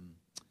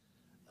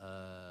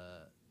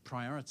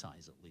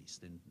prioritize, at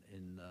least in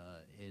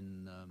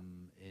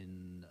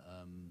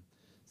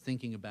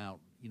thinking about,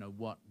 you know,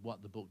 what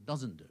the book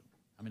doesn't do.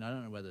 I mean, I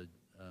don't know whether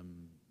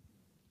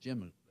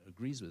Jim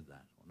agrees with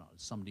that or not.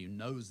 As somebody who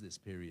knows this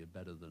period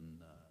better than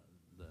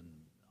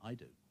I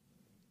do.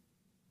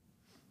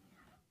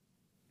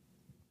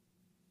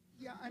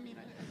 Yeah, I mean,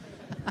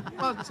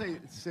 well, say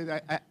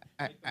that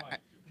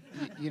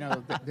you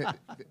know,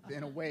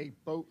 in a way,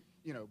 both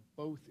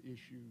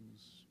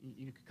issues,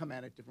 you could come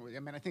at it different ways. I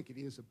mean, I think it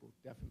is a book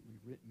definitely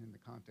written in the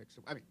context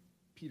of, I mean,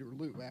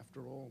 Peterloo,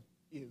 after all,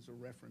 is a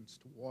reference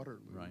to Waterloo.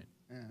 Right.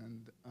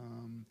 And,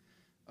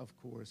 of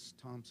course,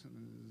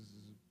 Thompson is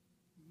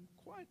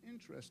quite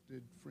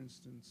interested, for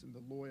instance, in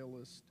the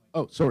Loyalist,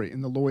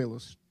 in the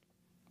Loyalist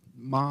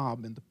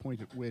mob and the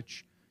point at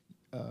which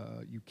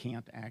you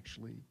can't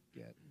actually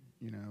get,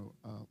 you know,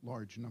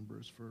 large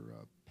numbers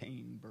for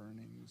pain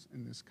burnings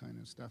and this kind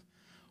of stuff.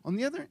 On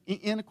the other,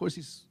 and of course,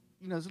 he's,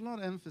 you know, there's a lot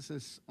of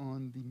emphasis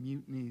on the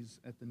mutinies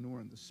at the Nore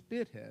and the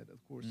Spithead.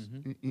 Of course,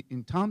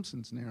 in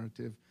Thompson's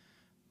narrative,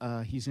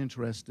 he's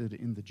interested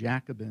in the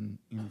Jacobin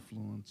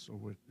influence, or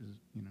what is,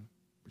 you know,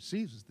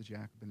 perceives as the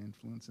Jacobin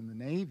influence in the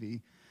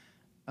Navy.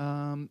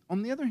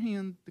 On the other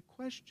hand, the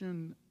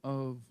question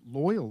of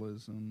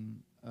loyalism,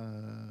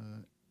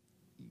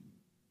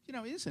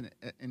 is an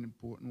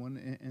important one,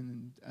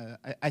 and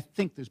I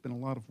think there's been a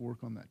lot of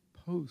work on that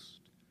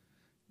post,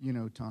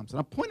 Thompson.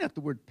 I'll point out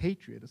the word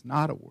patriot is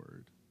not a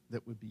word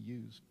that would be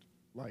used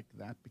like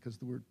that, because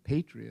the word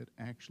patriot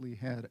actually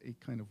had a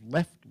kind of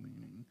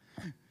left-leaning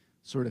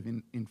sort of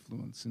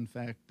influence. In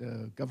fact,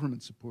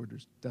 government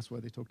supporters, that's why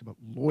they talked about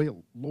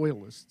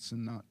loyalists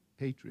and not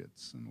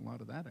patriots, and a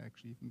lot of that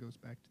actually even goes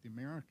back to the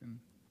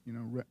American,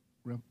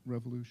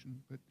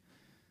 Revolution. But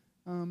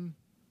and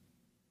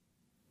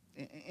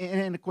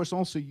of course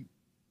also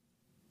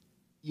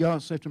you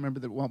also have to remember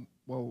that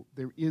while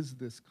there is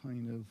this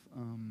kind of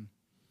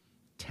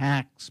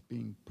tax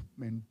and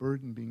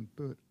burden being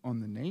put on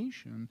the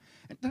nation,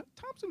 and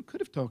Thompson could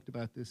have talked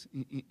about this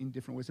in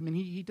different ways. I mean,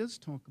 he does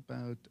talk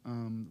about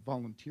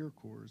volunteer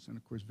corps, and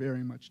of course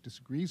very much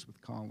disagrees with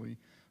Colley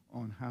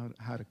on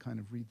how to kind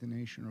of read the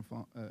nation or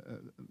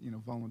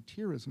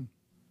volunteerism.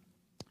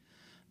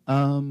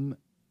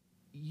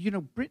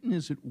 Britain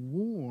is at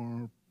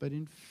war, but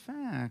in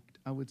fact,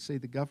 I would say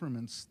the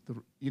governments,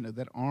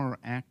 that are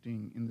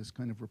acting in this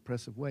kind of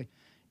repressive way,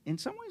 in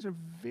some ways are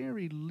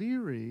very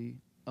leery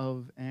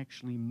of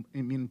actually,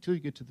 until you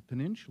get to the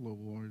Peninsular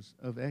Wars,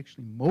 of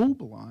actually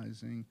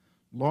mobilizing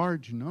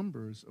large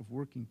numbers of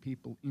working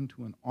people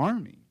into an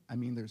army. I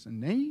mean, there's a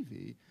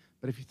navy,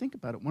 but if you think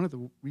about it, one of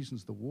the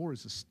reasons the war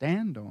is a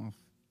standoff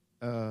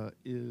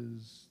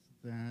is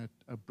that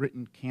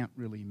Britain can't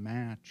really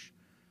match,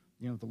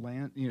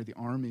 the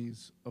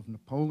armies of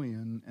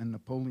Napoleon, and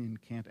Napoleon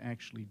can't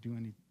actually do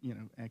any,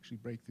 actually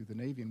break through the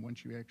navy. And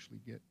once you actually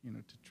get,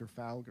 to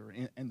Trafalgar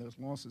and those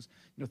losses,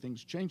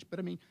 things change. But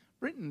I mean,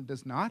 Britain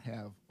does not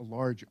have a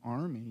large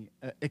army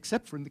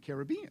except for in the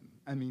Caribbean.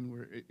 I mean,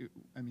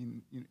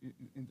 in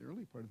the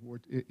early part of the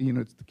war,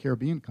 it's the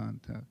Caribbean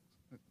context.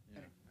 Yeah.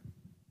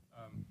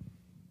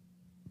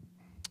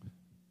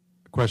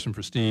 A question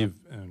for Steve,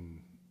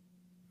 and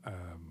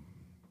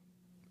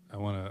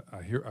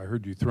I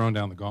heard you throwing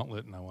down the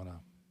gauntlet, and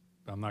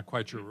I'm not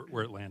quite sure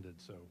where it landed.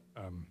 So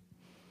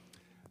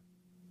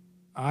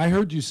I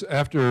heard you,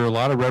 after a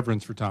lot of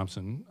reverence for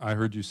Thompson, I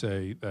heard you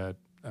say that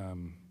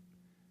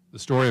the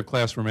story of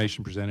class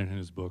formation presented in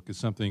his book is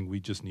something we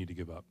just need to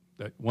give up.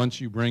 That once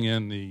you bring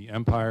in the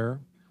empire,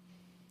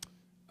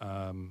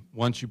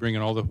 once you bring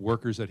in all the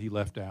workers that he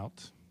left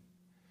out,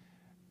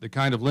 the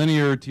kind of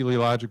linear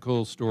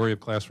teleological story of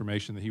class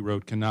formation that he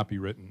wrote cannot be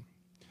written.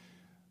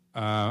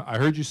 I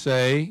heard you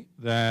say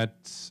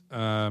that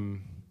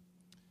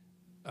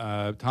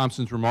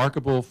Thompson's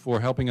remarkable for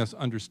helping us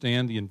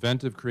understand the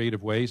inventive,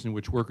 creative ways in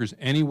which workers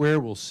anywhere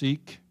will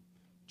seek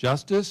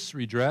justice,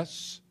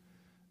 redress,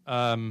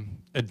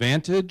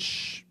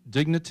 advantage,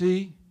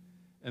 dignity,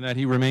 and that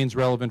he remains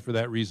relevant for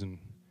that reason.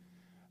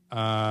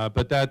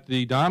 But that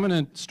the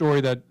dominant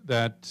story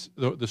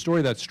the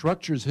story that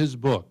structures his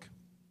book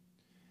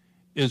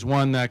is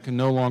one that can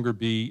no longer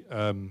be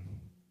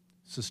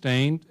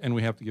sustained, and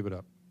we have to give it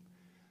up.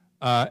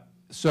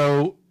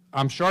 So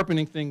I'm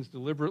sharpening things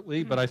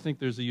deliberately, but I think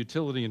there's a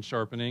utility in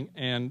sharpening,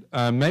 and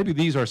maybe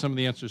these are some of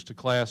the answers to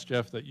class,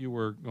 Geoff, that you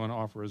were going to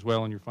offer as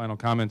well in your final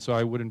comment, so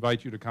I would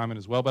invite you to comment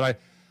as well. But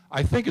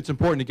I think it's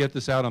important to get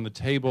this out on the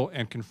table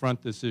and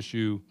confront this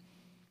issue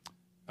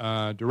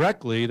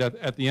directly, that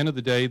at the end of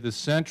the day, the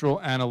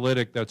central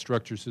analytic that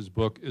structures his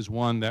book is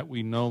one that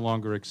we no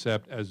longer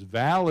accept as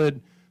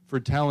valid for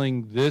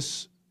telling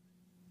this,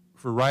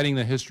 for writing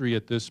the history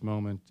at this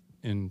moment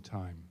in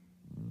time.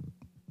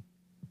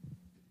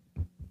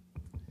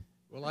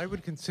 Well, I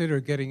would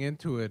consider getting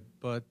into it,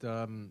 but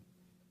I'm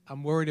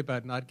worried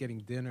about not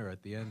getting dinner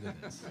at the end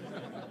of this.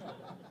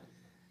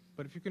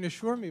 But if you can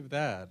assure me of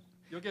that.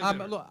 You'll get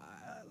dinner. Look,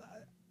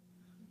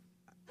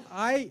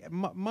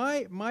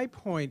 my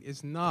point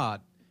is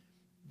not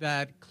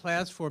that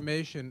class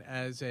formation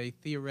as a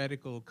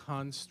theoretical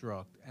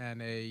construct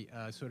and a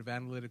sort of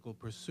analytical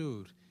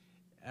pursuit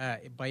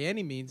by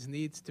any means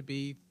needs to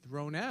be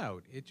thrown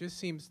out. It just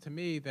seems to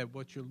me that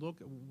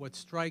what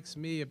strikes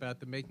me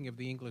about the making of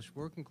the English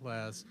working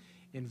class,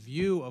 in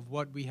view of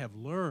what we have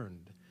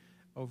learned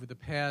over the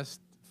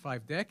past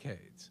 5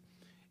 decades,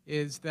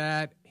 is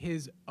that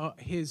his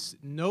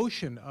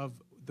notion of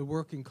the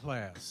working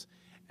class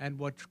and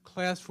what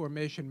class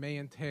formation may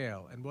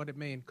entail and what it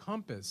may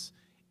encompass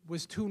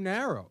was too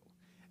narrow.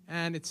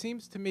 And it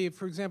seems to me,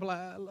 for example,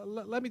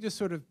 let me just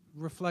sort of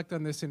reflect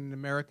on this in an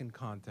American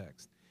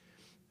context.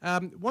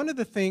 One of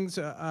the things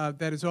that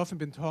has often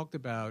been talked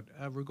about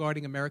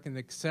regarding American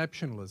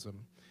exceptionalism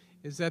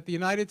is that the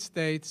United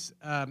States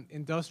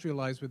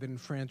industrialized with an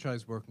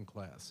enfranchised working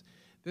class.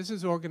 This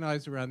is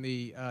organized around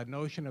the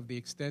notion of the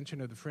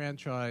extension of the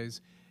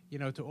franchise,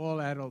 to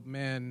all adult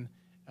men,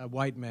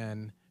 white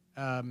men,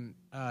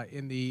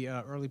 in the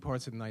early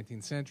parts of the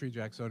 19th century,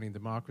 Jacksonian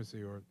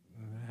democracy, or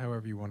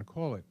however you want to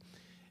call it.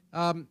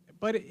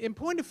 But in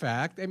point of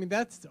fact, I mean,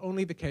 that's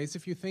only the case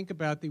if you think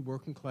about the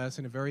working class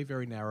in a very,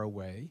 very narrow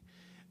way.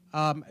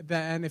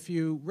 And if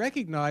you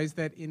recognize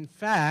that, in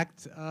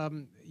fact,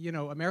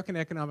 American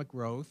economic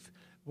growth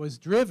was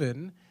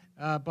driven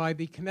by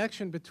the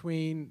connection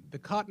between the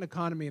cotton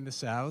economy in the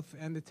South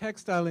and the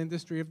textile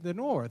industry of the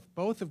North,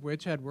 both of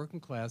which had working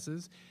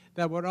classes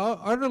that were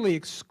utterly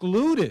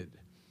excluded,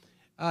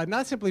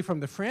 not simply from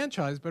the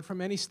franchise, but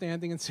from any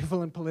standing in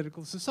civil and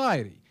political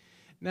society.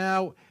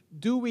 Now,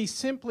 do we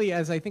simply,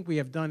 as I think we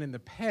have done in the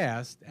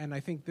past, and I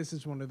think this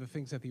is one of the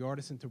things that the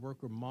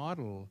artisan-to-worker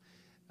model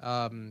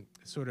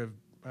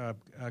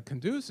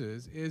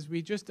conduces, is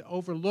we just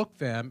overlook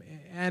them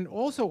and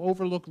also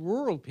overlook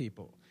rural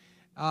people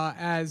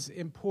as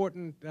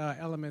important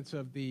elements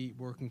of the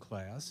working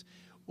class?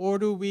 Or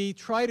do we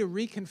try to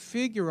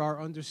reconfigure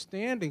our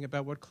understanding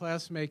about what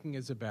class-making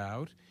is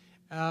about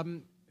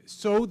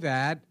so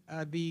that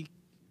the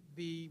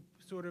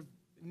sort of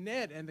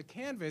net and the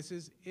canvas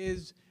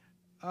is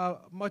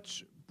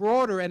much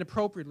broader and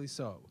appropriately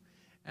so?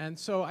 And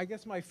so I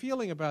guess my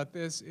feeling about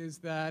this is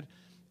that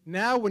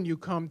now when you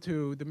come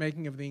to the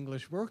making of the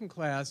English working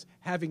class,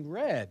 having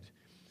read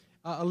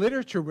a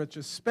literature which,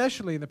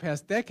 especially in the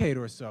past decade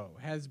or so,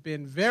 has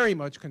been very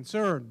much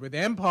concerned with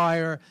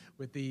empire,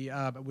 with the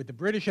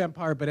British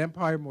Empire, but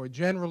empire more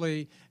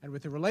generally, and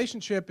with the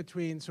relationship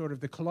between sort of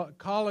the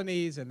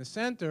colonies and the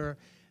center,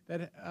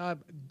 that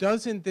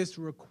doesn't this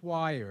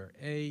require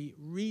a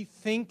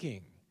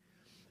rethinking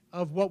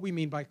of what we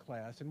mean by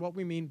class and what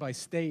we mean by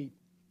state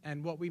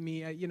and what we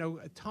mean,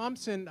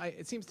 Thompson,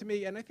 it seems to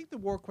me, and I think the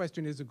war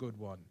question is a good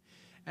one.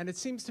 And it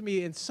seems to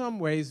me in some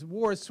ways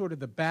war is sort of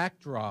the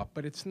backdrop,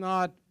 but it's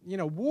not,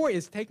 war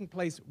is taking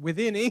place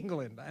within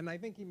England, and I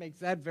think he makes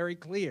that very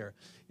clear.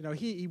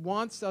 He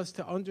wants us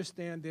to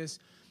understand this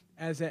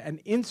as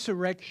an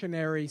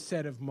insurrectionary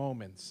set of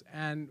moments,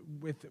 and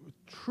with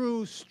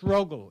true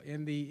struggle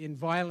in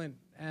violent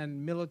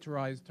and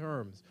militarized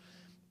terms.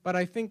 But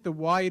I think the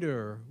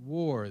wider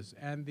wars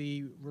and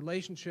the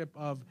relationship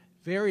of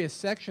various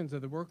sections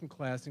of the working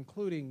class,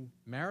 including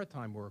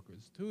maritime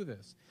workers, to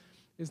this,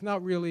 is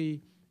not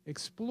really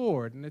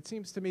explored. And it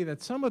seems to me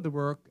that some of the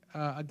work,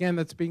 again,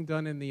 that's being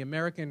done in the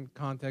American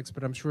context,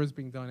 but I'm sure is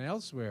being done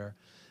elsewhere,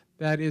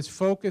 that is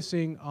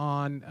focusing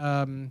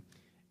on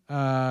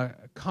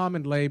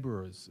common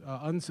laborers,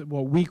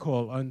 what we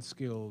call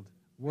unskilled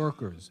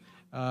workers,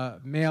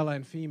 male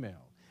and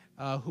female,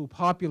 who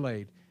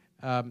populate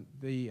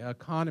the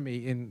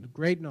economy in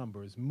great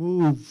numbers,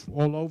 move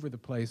all over the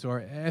place, are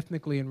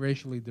ethnically and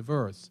racially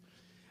diverse,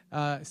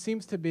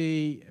 seems to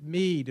be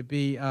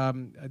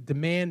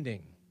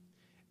demanding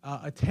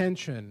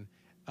attention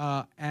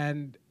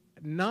and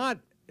not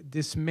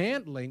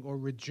dismantling or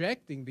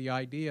rejecting the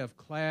idea of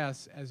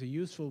class as a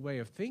useful way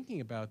of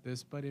thinking about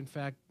this, but in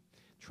fact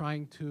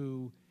trying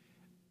to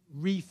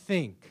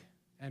rethink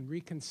and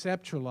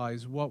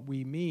reconceptualize what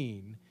we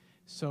mean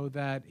so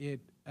that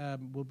it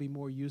will be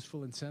more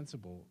useful and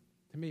sensible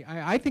to me.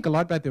 I think a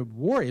lot about the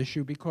war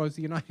issue because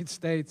the United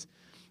States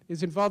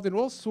is involved in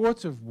all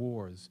sorts of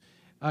wars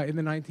in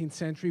the 19th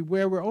century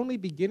where we're only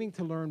beginning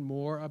to learn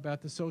more about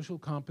the social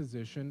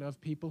composition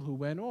of people who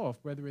went off,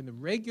 whether in the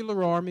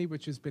regular army,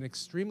 which has been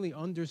extremely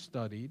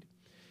understudied,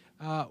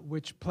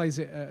 which plays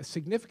a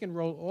significant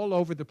role all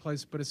over the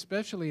place, but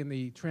especially in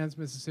the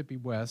Trans-Mississippi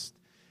West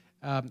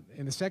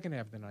in the second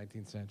half of the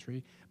 19th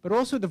century, but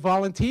also the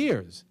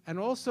volunteers, and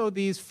also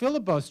these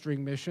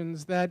filibustering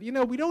missions that,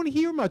 we don't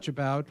hear much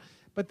about,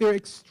 but they're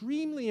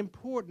extremely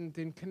important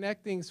in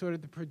connecting sort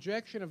of the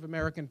projection of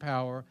American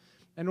power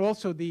and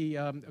also the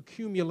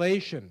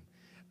accumulation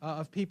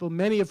of people,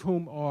 many of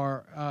whom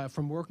are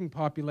from working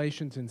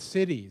populations in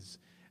cities,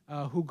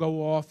 who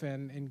go off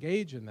and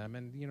engage in them.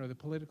 And, the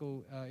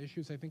political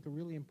issues, I think, are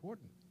really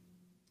important.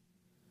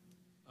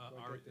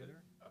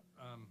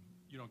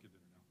 You don't get dinner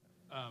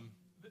now.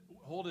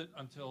 Hold it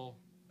until,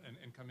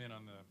 and come in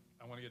on the,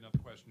 I want to get another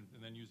question,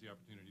 and then use the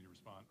opportunity to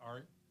respond.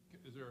 Ari,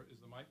 is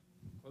the mic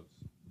close?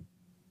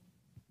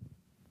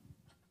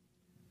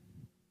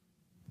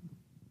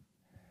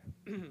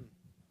 Where's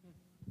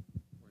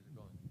it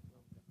going?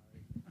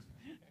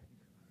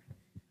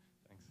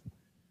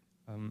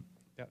 Thanks.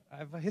 Yeah, I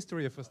have a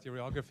history of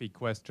historiography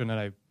question,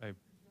 and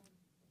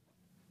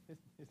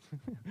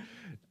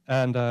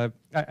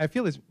I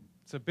feel it's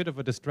a bit of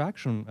a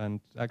distraction, and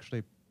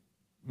actually,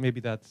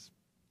 maybe that's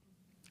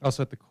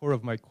also at the core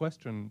of my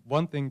question.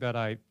 One thing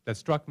that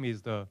struck me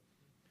is the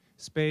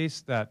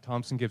space that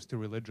Thompson gives to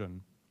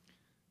religion,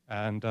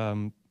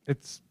 and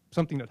it's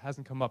something that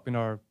hasn't come up in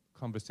our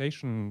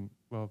conversation,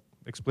 well,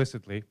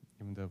 explicitly,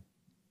 even though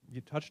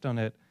you touched on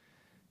it.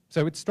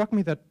 So it struck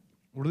me that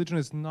religion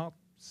is not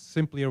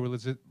simply a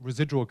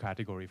residual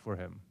category for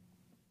him,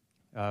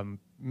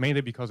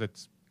 mainly because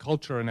it's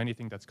culture, and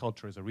anything that's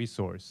culture is a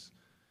resource.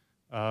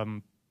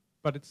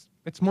 But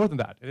it's more than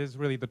that. It is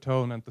really the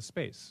tone and the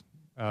space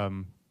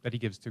that he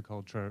gives to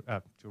culture,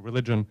 to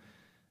religion.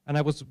 And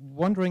I was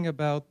wondering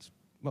about,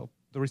 well,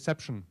 the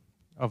reception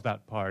of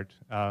that part,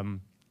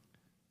 and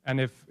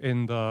if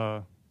in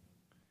the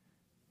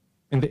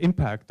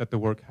impact that the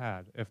work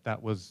had, if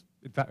that was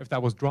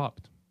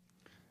dropped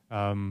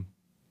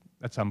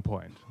at some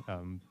point.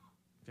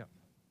 Yeah.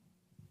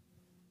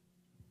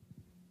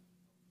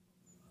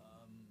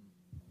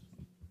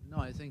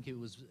 No, I think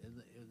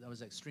that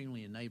was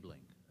extremely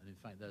enabling. And in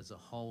fact, there's a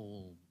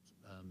whole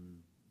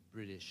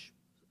British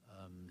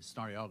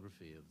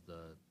historiography of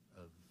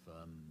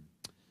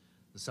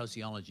the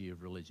sociology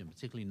of religion,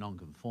 particularly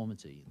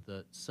nonconformity,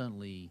 that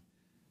certainly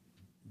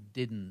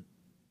didn't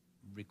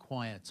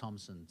require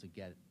Thompson to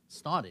get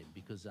started,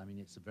 because I mean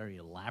it's a very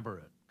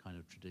elaborate kind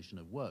of tradition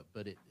of work.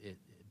 But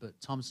but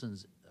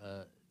Thompson's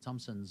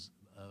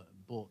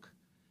book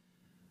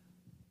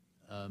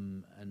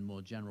and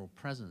more general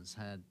presence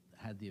had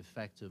the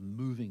effect of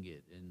moving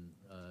it in.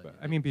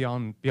 I mean,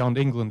 beyond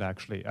England,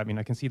 actually. I mean,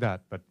 I can see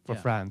that, but for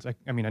Yeah. France,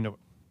 I mean, I know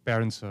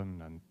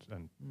Berenson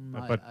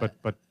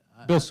but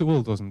Bill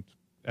Sewell doesn't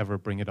ever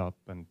bring it up,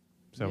 and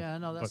so. Yeah,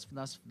 no,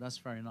 that's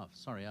fair enough.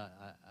 Sorry,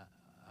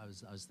 I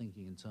was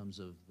thinking in terms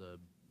of the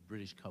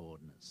British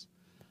coordinates,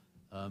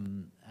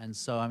 and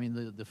so I mean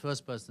the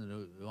first person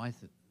who I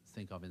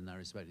think of in that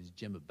respect is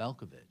Jim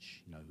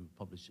Belkovich, you know,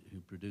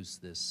 who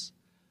produced this.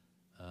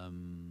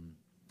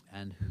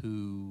 And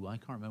who, I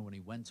can't remember when he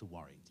went to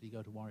Warwick. Did he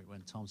go to Warwick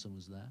when Thompson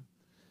was there?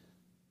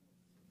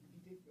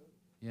 He did go.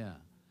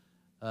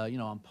 Yeah. You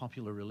know, on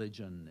popular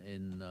religion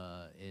in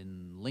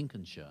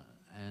Lincolnshire,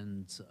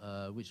 and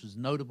which was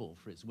notable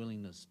for its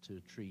willingness to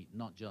treat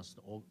not just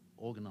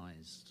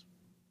organized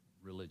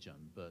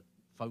religion, but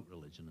folk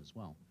religion as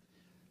well.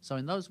 So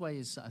in those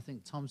ways, I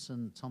think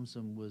Thompson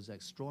was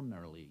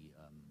extraordinarily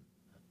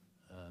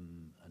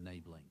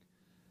enabling.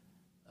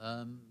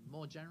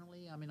 More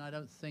generally, I mean, I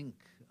don't think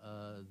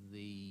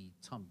the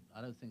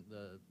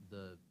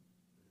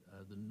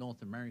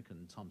North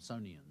American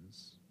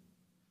Thompsonians,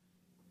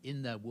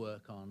 in their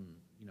work on,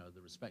 you know,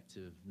 the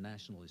respective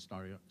national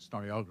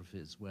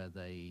historiographies where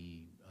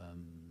they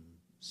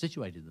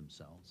situated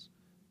themselves,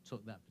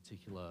 took that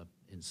particular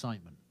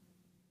incitement.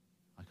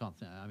 I can't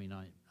think. I mean,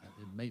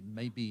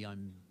 maybe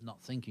I'm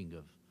not thinking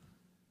of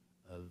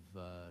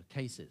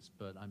cases,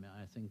 but I mean,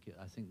 I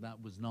think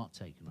that was not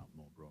taken up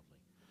more broadly.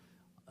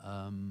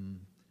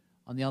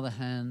 On the other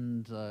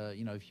hand,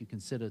 you know, if you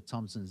consider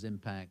Thompson's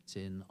impact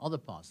in other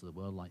parts of the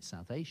world, like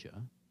South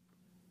Asia,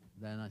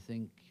 then I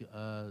think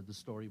the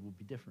story will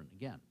be different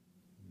again,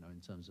 you know,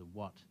 in terms of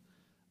what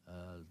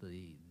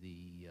the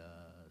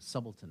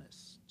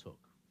subalternists took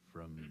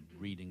from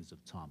readings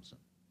of Thompson,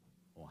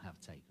 or have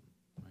taken,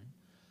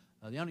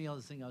 right? The only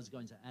other thing I was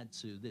going to add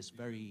to this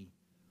very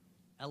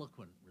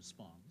eloquent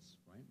response,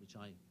 right, which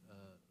I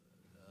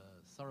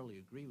thoroughly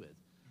agree with,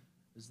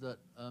 is that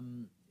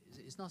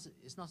it's not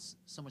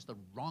so much the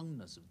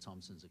wrongness of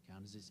Thompson's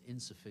account as its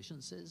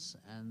insufficiencies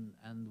and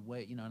the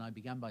way, you know, and I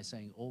began by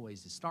saying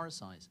always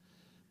historicize,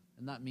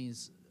 and that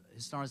means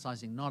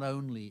historicizing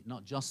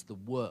not just the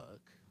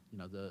work, you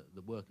know,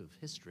 the work of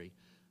history,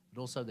 but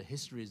also the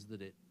histories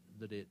that it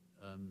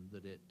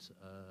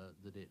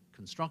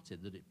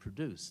constructed, that it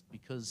produced,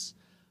 because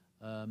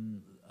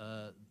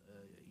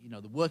you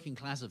know, the working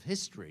class of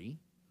history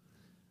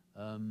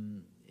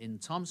in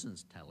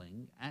Thompson's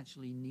telling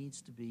actually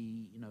needs to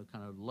be, you know,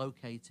 kind of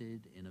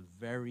located in a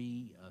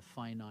very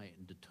finite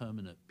and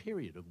determinate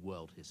period of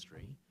world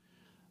history,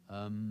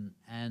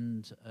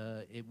 and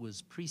it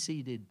was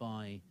preceded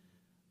by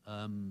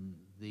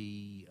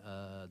the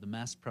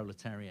mass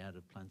proletariat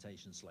of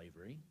plantation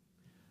slavery,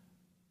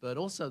 but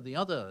also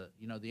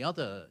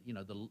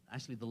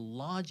actually the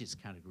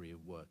largest category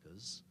of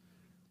workers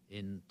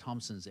in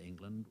Thompson's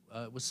England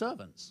were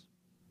servants,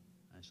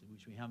 actually,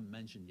 which we haven't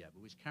mentioned yet,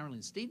 but which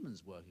Carolyn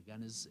Steedman's work,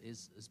 again, has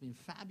been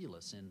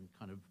fabulous in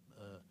kind of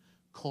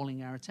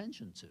calling our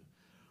attention to.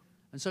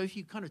 And so if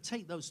you kind of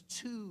take those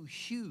two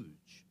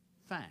huge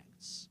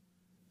facts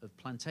of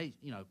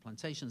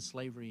plantation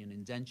slavery and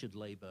indentured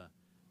labor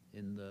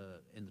in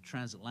the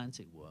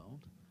transatlantic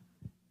world,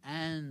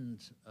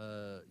 and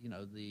you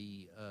know,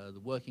 the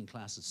working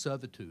class of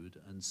servitude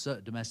and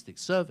domestic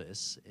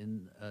service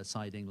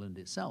inside England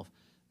itself,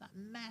 that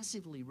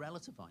massively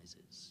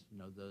relativizes, you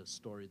know, the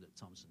story that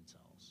Thompson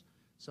tells.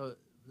 So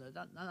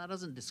that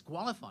doesn't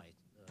disqualify,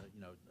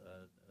 you know,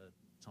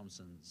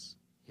 Thompson's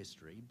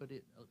history, but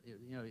it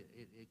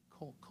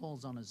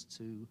calls on us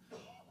to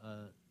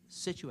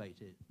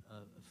situate it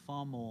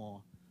far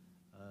more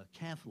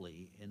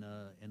carefully in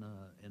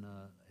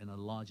a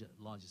larger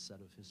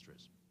set of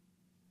histories.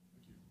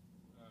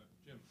 Thank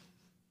you. Jim,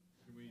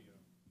 can we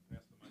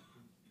pass the mic,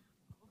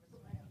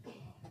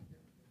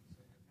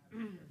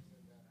 please?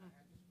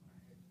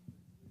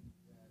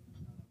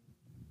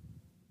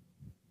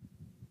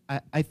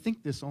 I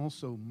think this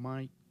also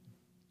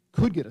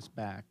could get us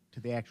back to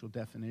the actual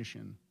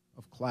definition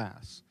of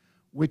class,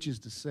 which is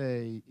to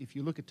say, if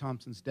you look at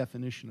Thompson's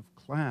definition of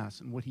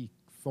class and what he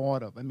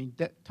thought of, I mean,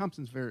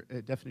 Thompson's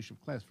definition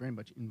of class very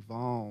much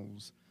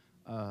involves,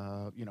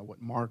 you know,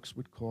 what Marx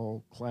would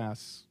call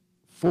class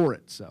for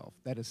itself.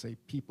 That is, say,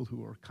 people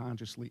who are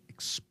consciously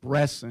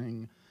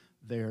expressing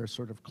their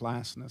sort of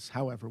classness,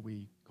 however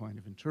we kind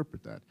of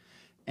interpret that.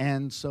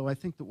 And so I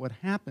think that what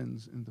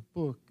happens in the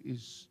book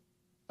is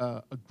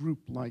a group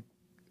like,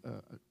 a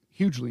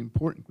hugely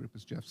important group,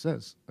 as Geoff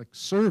says, like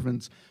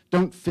servants,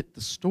 don't fit the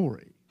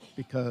story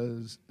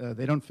because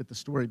they don't fit the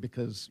story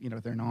because, you know,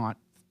 they're not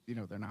you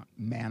know, they're not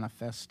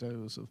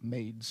manifestos of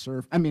maid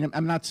serf. I mean,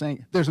 I'm not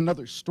saying there's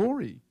another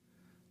story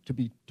to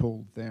be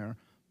told there,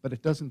 but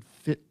it doesn't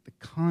fit the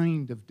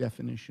kind of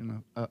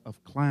definition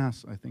of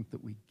class, I think,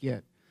 that we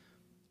get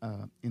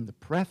in the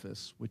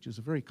preface, which is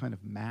a very kind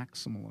of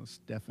maximalist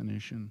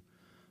definition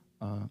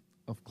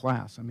of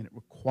class. I mean, it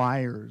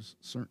requires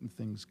certain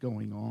things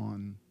going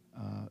on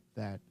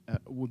that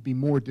would be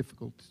more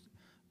difficult,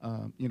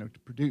 you know, to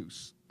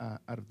produce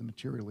out of the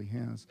material he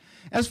has.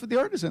 As for the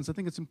artisans, I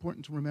think it's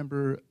important to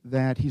remember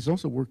that he's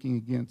also working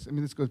against, I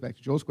mean, this goes back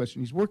to Joel's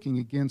question, he's working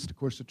against, of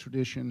course, a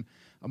tradition,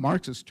 a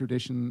Marxist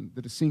tradition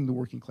that is seeing the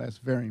working class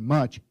very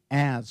much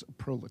as a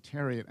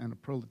proletariat, and a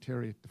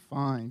proletariat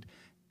defined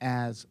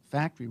as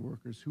factory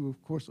workers, who,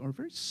 of course, are a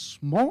very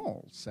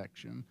small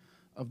section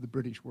of the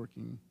British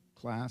working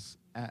class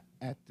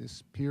at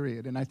this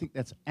period. And I think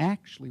that's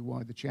actually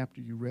why the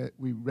chapter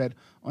we read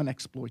on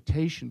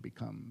exploitation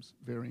becomes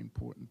very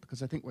important,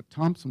 because I think what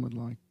Thompson would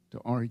like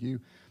to argue,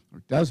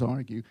 or does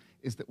argue,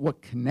 is that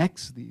what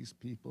connects these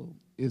people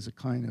is a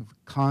kind of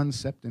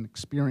concept and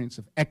experience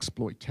of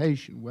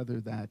exploitation,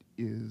 whether that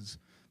is,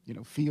 you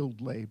know,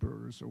 field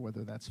laborers, or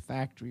whether that's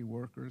factory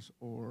workers,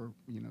 or,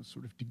 you know,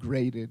 sort of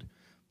degraded,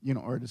 you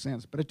know,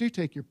 artisans. But I do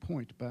take your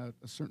point about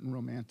a certain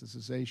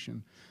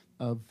romanticization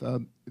of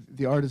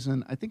the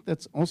artisan. I think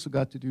that's also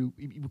got to do,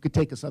 it could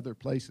take us other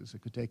places. It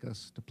could take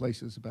us to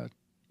places about,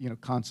 you know,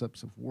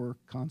 concepts of work,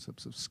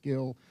 concepts of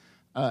skill,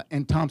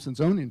 and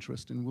Thompson's own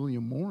interest in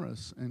William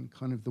Morris and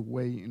kind of the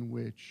way in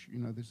which, you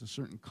know, there's a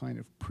certain kind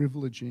of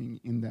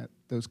privileging in that,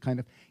 those kind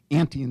of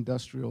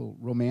anti-industrial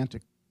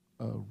romantic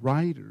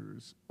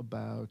writers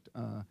about,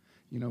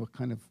 you know, a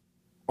kind of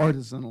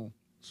artisanal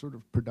sort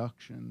of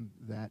production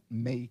that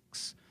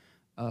makes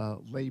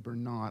labor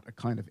not a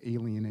kind of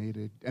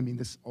alienated, I mean,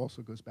 this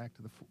also goes back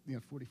to the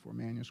 44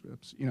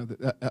 manuscripts, you know,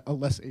 a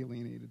less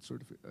alienated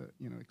sort of,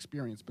 you know,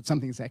 experience, but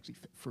something that's actually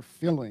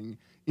fulfilling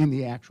in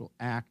the actual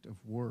act of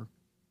work.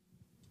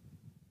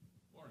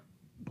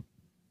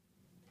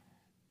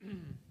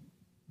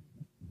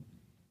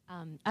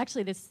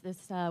 Actually, this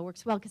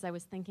works well, because I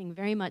was thinking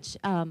very much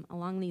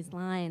along these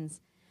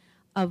lines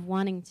of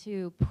wanting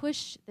to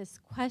push this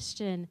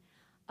question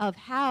of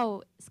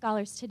how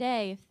scholars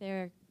today, if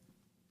they're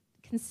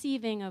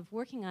conceiving of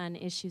working on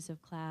issues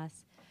of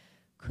class,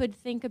 could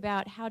think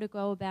about how to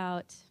go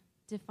about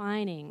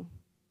defining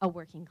a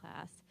working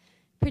class,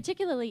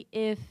 particularly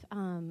if,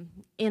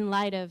 in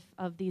light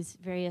of these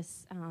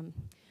various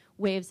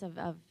waves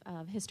of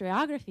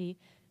historiography,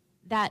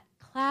 that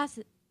class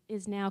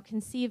is now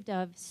conceived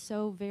of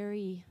so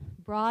very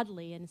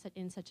broadly and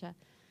in such a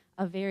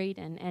varied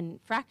and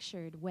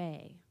fractured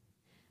way.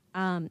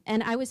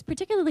 And I was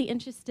particularly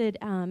interested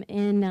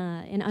in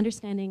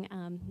understanding,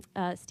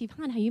 Steve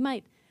Hahn, how you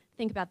might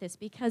think about this,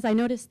 because I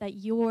noticed that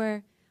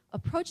your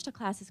approach to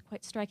class is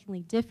quite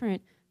strikingly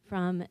different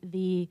from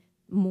the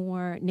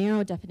more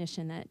narrow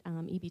definition that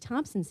E.B.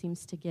 Thompson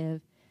seems to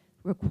give,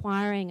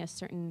 requiring a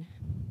certain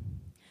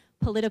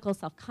political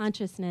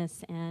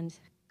self-consciousness and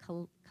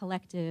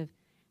collective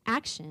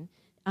action.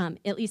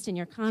 At least in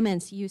your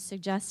comments, you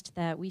suggest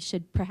that we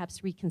should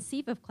perhaps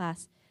reconceive of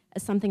class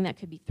as something that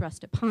could be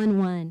thrust upon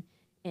one,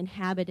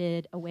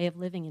 inhabited, a way of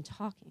living and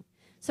talking.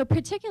 So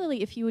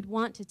particularly if you would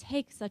want to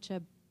take such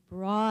a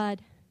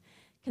broad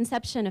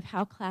conception of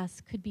how class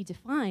could be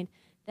defined,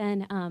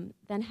 then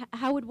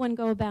how would one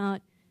go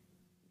about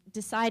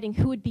deciding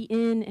who would be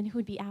in and who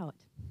would be out?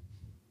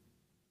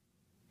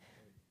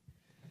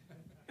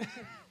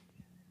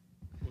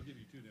 We'll give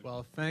you 2 minutes.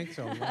 Well, thanks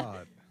a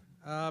lot.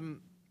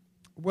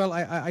 Well,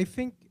 I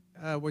think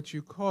what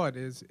you caught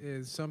is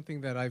something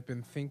that I've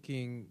been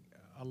thinking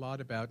a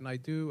lot about, and I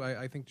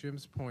think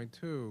Jim's point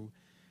too,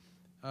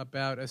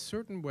 about a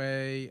certain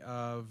way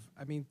of,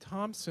 I mean,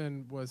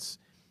 Thompson was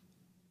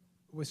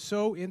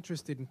so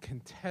interested in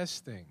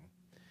contesting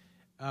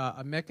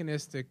a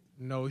mechanistic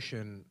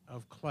notion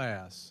of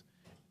class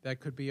that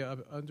could be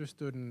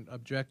understood in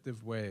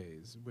objective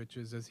ways, which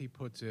is, as he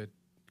puts it,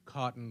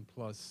 cotton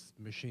plus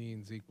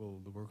machines equal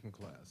the working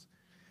class.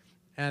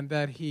 And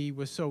that he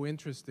was so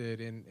interested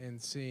in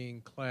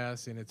seeing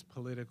class in its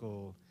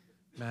political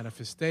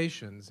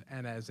manifestations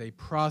and as a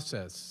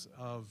process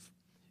of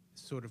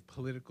sort of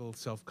political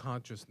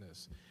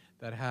self-consciousness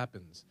that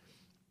happens.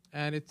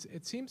 And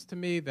it seems to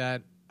me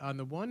that, on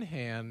the one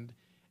hand,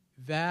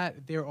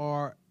 that there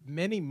are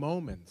many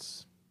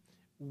moments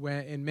where,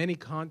 in many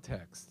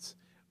contexts,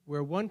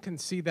 where one can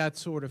see that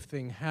sort of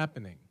thing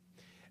happening.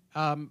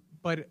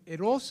 But it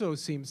also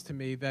seems to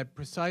me that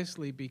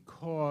precisely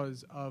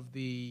because of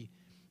the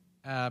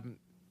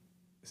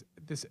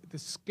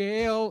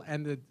scale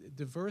and the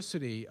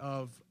diversity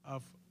of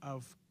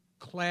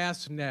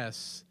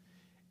classness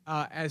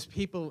as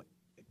people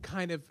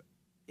kind of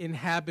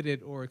inhabit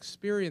it or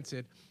experience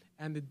it,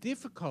 and the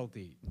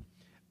difficulty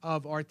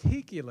of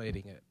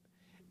articulating it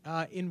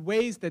in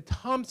ways that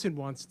Thompson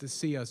wants to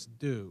see us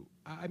do.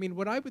 I mean,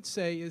 what I would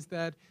say is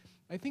that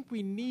I think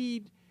we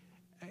need,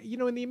 you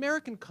know, in the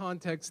American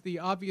context, the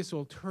obvious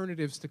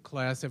alternatives to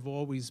class have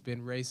always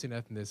been race and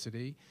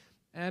ethnicity.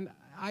 And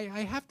I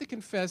have to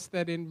confess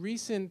that in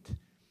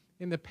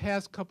the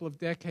past couple of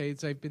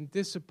decades, I've been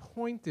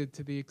disappointed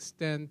to the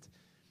extent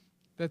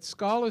that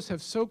scholars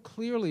have so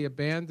clearly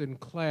abandoned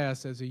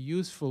class as a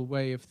useful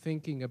way of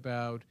thinking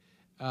about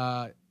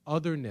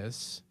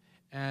otherness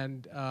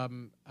and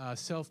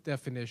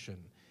self-definition,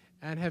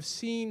 and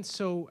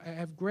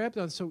have grabbed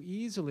on so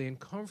easily and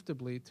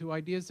comfortably to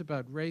ideas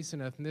about race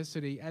and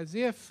ethnicity as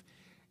if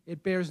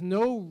it bears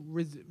no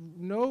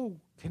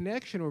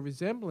connection or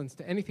resemblance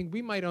to anything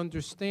we might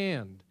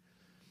understand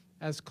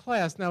as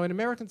class. Now, in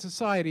American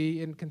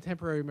society, in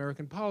contemporary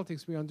American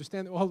politics, we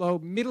understand, although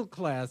middle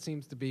class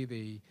seems to be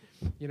the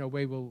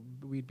way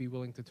we'd be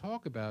willing to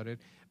talk about it,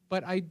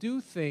 but I do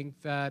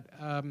think that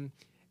an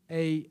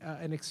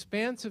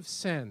expansive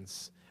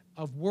sense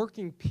of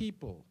working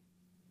people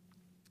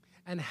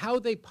and how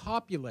they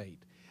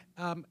populate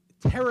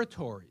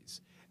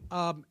territories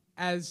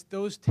as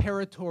those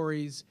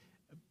territories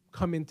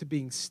come into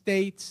being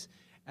states,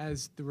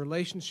 as the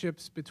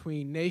relationships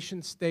between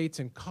nation states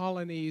and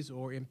colonies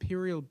or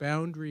imperial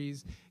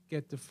boundaries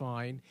get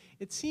defined.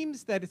 It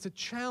seems that it's a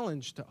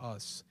challenge to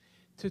us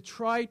to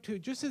try to,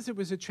 just as it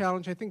was a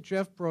challenge, I think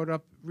Geoff brought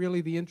up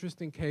really the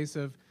interesting case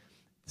of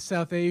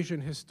South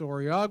Asian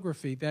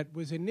historiography that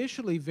was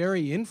initially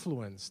very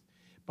influenced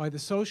by the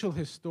social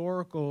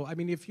historical. I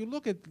mean, if you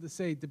look at,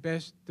 say,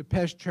 Dipesh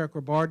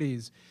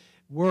Chakrabarty's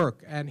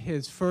work and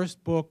his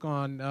first book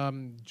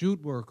on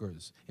jute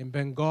workers in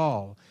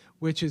Bengal,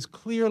 which is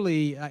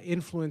clearly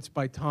influenced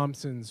by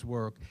Thompson's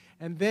work,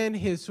 and then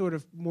his sort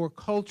of more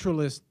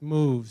culturalist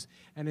moves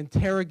and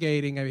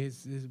interrogating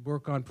his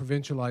work on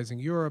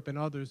provincializing Europe and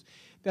others,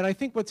 that I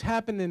think what's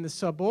happened in the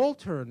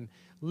subaltern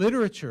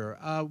literature,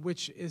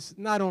 which is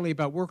not only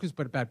about workers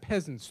but about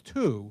peasants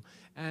too,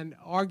 and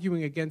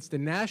arguing against the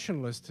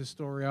nationalist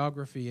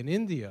historiography in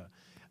India,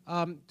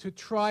 to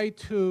try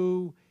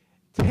to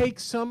take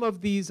some of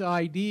these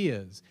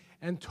ideas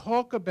and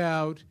talk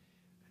about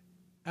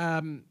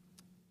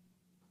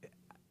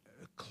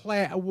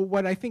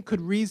what I think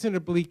could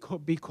reasonably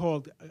be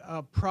called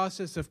a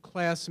process of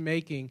class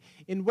making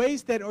in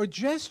ways that are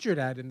gestured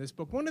at in this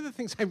book. One of the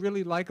things I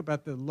really like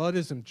about the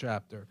Luddism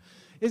chapter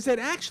is that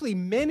actually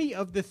many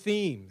of the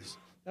themes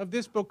of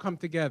this book come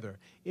together.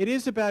 It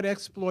is about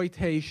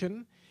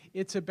exploitation.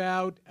 It's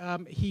about,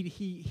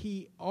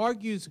 he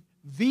argues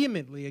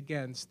vehemently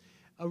against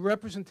a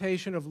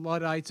representation of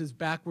Luddites as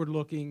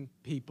backward-looking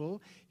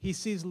people. He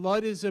sees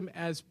Luddism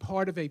as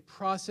part of a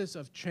process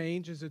of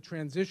change, as a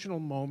transitional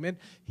moment.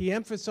 He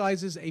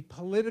emphasizes a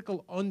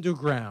political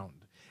underground.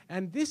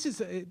 And this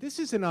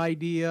is an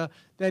idea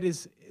that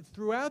is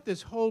throughout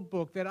this whole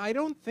book that I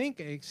don't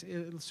think,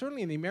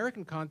 certainly in the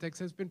American context,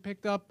 has been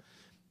picked up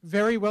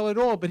very well at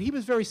all. But he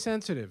was very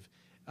sensitive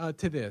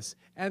to this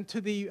and to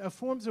the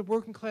forms of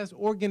working class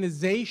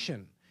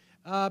organization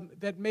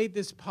that made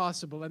this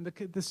possible, and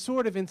the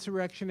sort of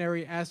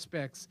insurrectionary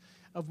aspects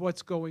of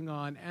what's going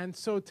on. And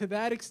so to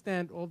that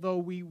extent, although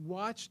we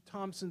watched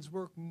Thompson's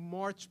work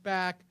march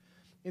back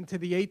into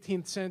the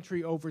 18th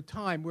century over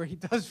time, where he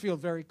does feel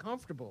very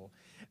comfortable,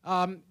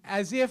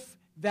 as if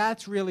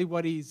that's really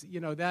what he's,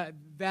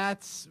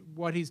 that's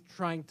what he's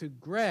trying to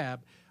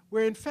grab,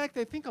 where in fact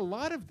I think a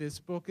lot of this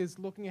book is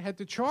looking ahead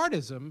to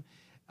Chartism,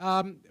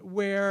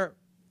 where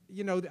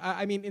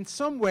I mean, in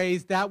some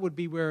ways, that would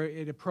be where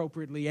it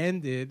appropriately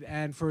ended,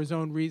 and for his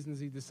own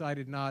reasons, he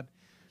decided not,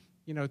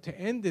 to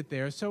end it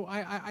there. So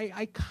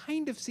I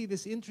kind of see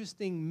this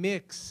interesting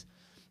mix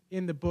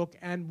in the book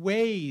and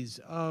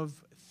ways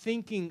of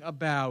thinking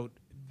about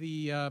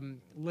the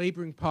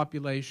laboring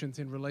populations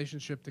in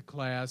relationship to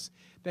class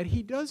that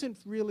he doesn't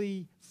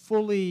really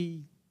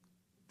fully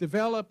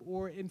develop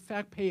or, in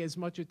fact, pay as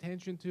much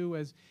attention to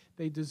as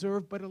they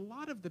deserve. But a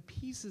lot of the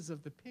pieces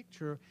of the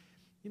picture,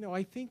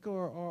 I think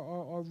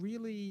are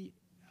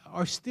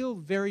still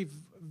very,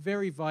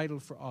 very vital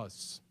for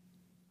us.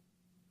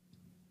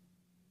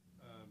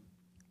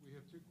 We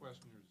have two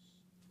questioners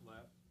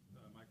left,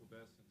 Michael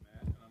Bess and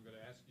Matt, and I'm going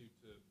to ask you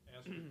to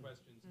ask your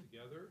questions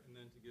together and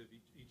then to give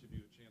each of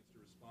you a chance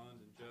to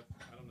respond. And Geoff,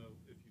 I don't know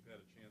if you've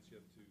had a chance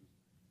yet to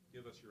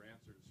give us your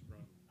answers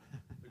from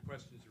the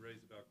questions you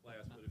raised about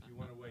class, but if you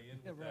want to weigh in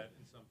with that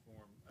in some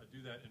form, do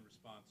that in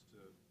response to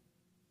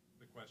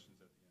the questions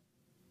at the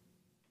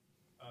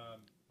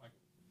end. Michael.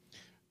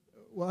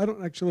 Well, I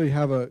don't actually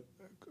have a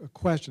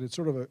question. It's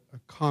sort of a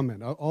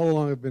comment. All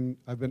along,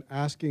 I've been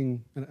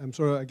asking, and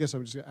I guess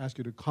I'm just going to ask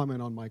you to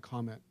comment on my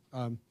comment.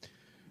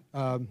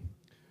 I've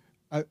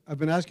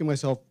been asking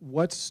myself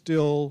what's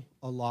still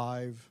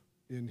alive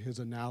in his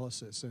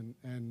analysis,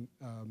 and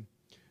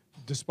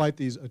despite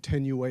these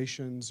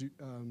attenuations,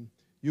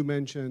 you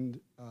mentioned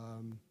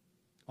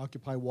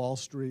Occupy Wall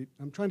Street.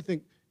 I'm trying to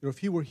think, if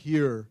he were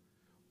here,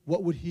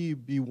 what would he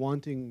be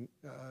wanting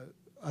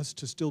us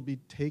to still be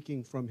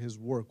taking from his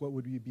work? What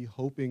would we be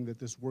hoping that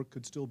this work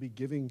could still be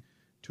giving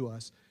to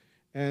us?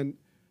 And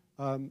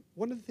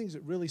one of the things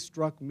that really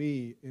struck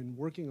me in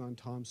working on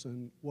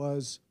Thompson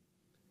was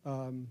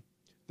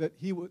that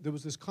there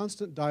was this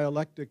constant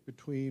dialectic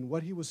between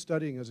what he was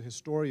studying as a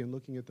historian,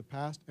 looking at the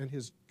past, and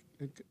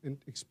and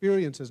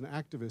experience as an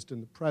activist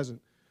in the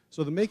present.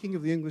 So the making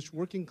of the English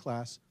working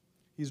class,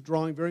 he's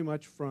drawing very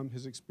much from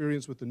his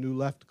experience with the New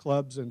Left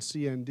clubs and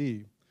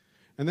CND.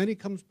 And then he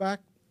comes back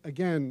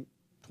again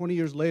 20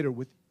 years later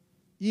with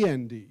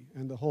END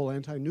and the whole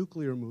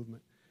anti-nuclear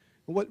movement.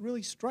 And what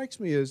really strikes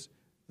me is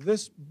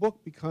this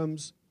book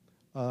becomes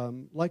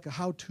like a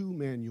how-to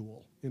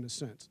manual in a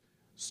sense.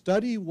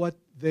 Study what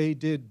they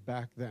did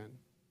back then.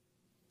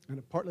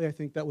 And partly I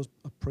think that was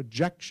a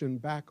projection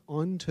back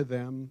onto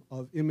them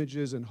of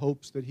images and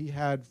hopes that he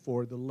had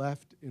for the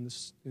left in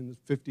the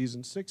 50s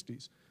and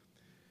 60s.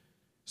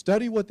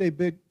 Study what they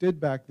did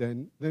back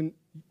then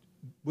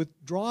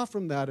withdraw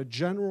from that a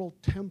general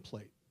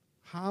template.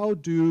 How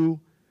do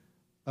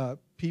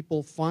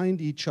people find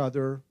each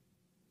other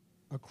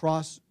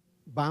across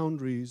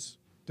boundaries,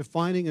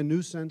 defining a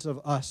new sense of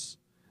us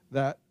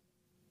that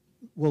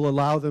will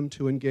allow them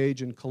to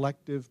engage in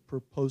collective,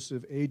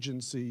 purposive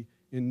agency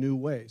in new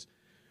ways.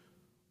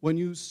 When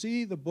you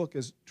see the book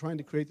as trying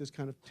to create this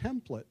kind of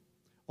template,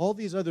 all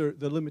these the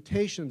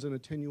limitations and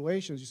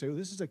attenuations, you say, well,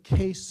 this is a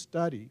case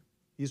study.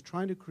 He's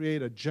trying to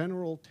create a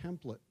general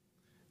template.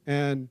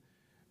 And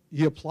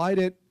he applied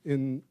it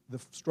in the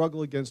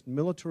struggle against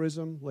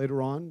militarism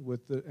later on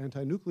with the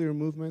anti-nuclear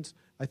movements.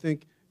 I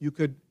think you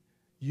could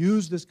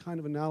use this kind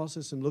of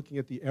analysis in looking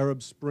at the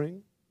Arab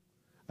Spring.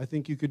 I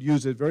think you could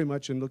use it very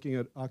much in looking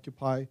at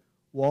Occupy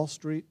Wall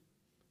Street.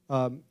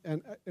 And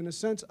in a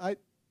sense,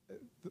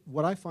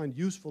 what I find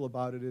useful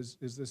about it is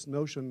this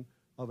notion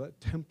of a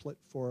template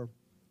for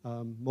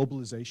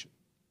mobilization.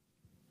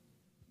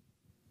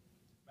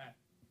 Matt.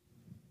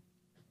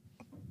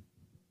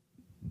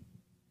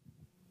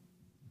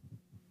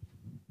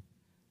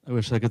 I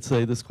wish I could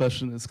say this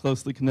question is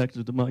closely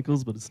connected to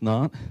Michael's, but it's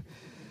not.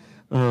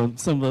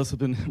 Some of us have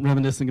been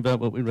reminiscing about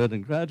what we read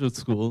in graduate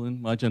school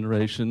in my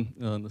generation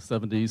in the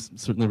 70s,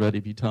 certainly read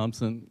E.P.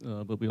 Thompson,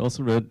 but we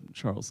also read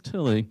Charles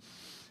Tilly.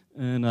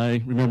 And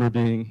I remember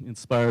being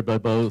inspired by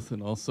both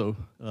and also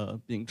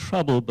being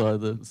troubled by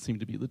seemed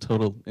to be the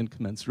total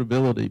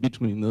incommensurability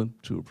between the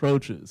two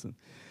approaches.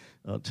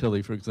 And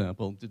Tilly, for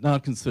example, did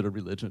not consider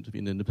religion to be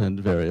an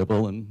independent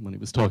variable, and when he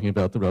was talking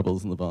about the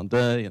rebels in the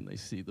Vendée and they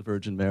see the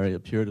Virgin Mary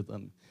appear to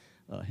them,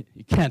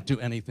 he can't do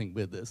anything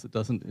with this. It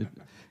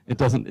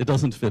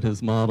doesn't fit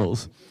his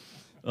models.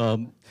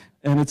 And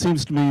it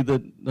seems to me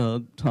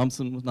that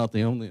Thompson was not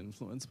the only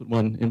influence, but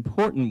one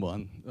important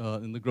one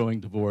in the growing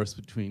divorce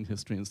between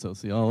history and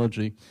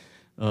sociology,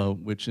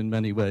 which in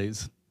many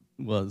ways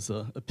was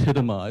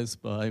epitomized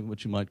by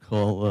what you might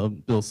call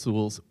Bill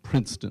Sewell's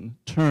Princeton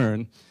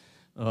turn,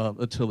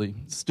 a Tilly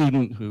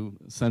student who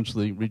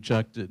essentially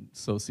rejected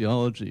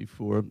sociology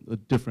for a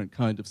different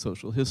kind of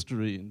social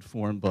history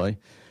informed by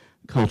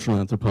cultural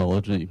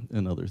anthropology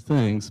and other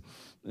things.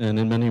 And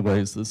in many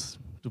ways, this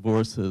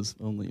divorce has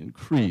only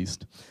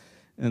increased.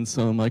 And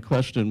so my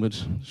question,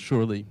 which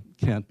surely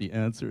can't be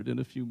answered in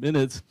a few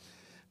minutes,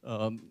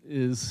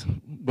 is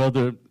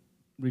whether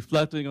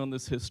reflecting on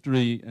this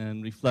history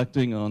and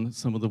reflecting on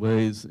some of the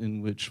ways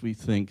in which we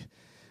think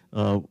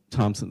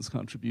Thompson's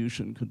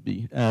contribution could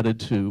be added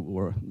to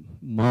or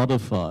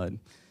modified,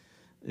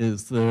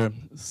 is there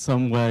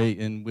some way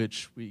in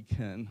which we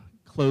can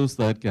close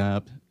that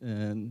gap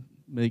and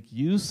make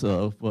use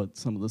of what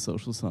some of the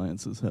social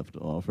sciences have to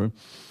offer?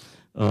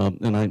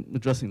 And I'm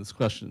addressing this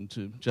question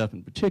to Geoff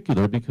in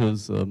particular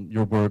because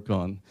your work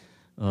on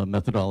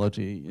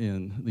methodology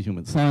in the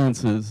human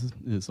sciences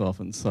is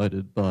often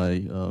cited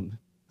by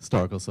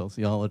historical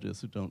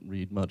sociologists who don't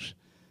read much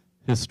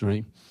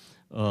history.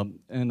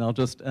 And I'll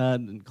just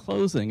add in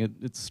closing,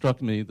 it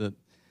struck me that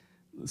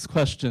this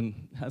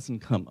question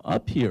hasn't come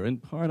up here, in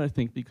part I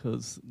think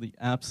because the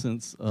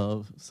absence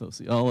of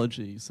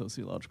sociology,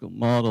 sociological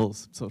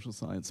models, social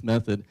science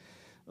method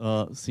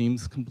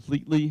seems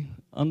completely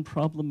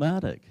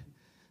unproblematic.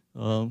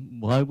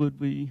 Why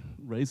would we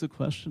raise a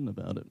question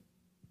about it?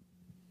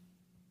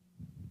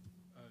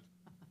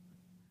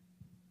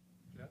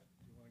 Geoff,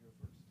 do you want to go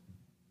first?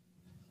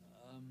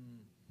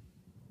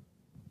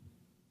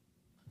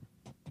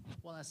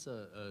 Well, that's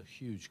a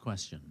huge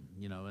question,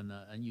 you know,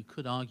 and you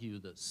could argue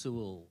that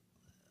Sewell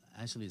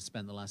actually has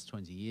spent the last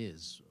 20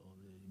 years, or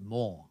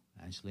more,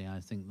 actually. I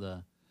think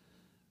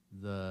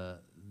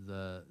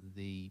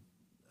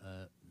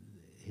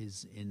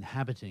his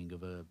inhabiting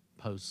of a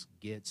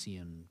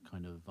post-Geertzian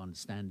kind of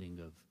understanding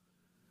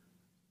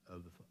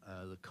of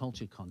the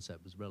culture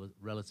concept was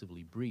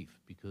relatively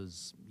brief,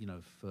 because, you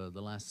know, for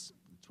the last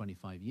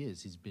 25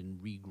 years he's been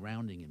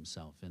regrounding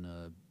himself in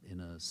a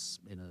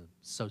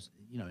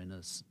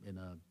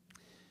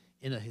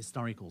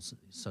historical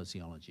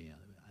sociology.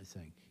 I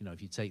think, you know,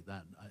 if you take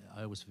that,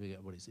 I always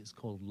forget what it's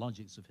called,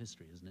 Logics of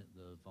History, isn't it,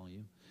 the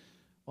volume?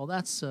 Well,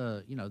 that's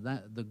you know,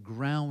 that the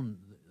ground,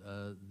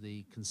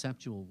 the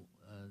conceptual,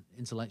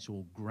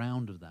 intellectual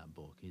ground of that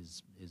book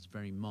is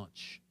very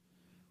much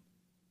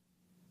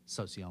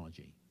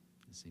sociology,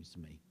 it seems to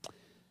me.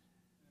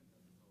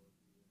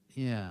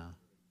 Yeah.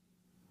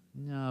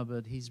 No,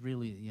 but he's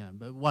really, yeah,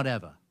 but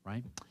whatever,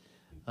 right?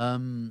 I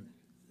mean,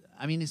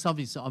 it's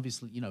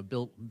obviously, you know,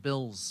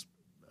 Bill's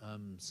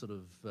sort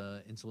of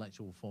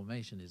intellectual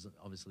formation is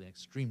obviously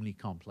extremely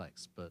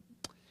complex, but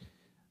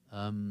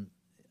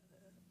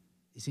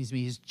it seems to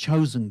me his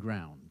chosen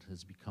ground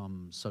has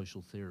become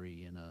social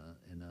theory in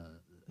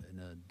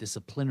a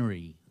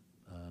disciplinary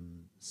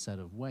set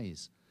of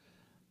ways,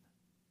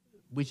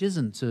 which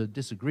isn't to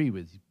disagree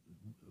with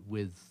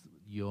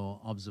your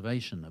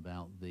observation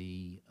about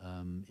the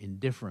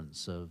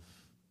indifference of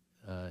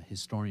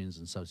historians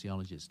and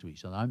sociologists to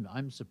each other.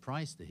 I'm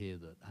surprised to hear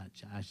that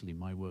actually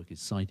my work is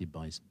cited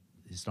by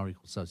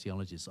historical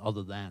sociologists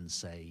other than,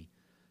 say,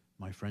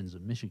 my friends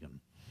at Michigan.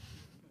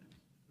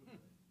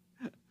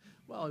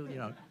 Well, you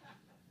know,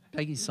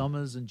 Peggy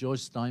Summers and George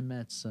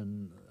Steinmetz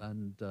and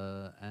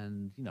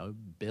you know,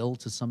 Bill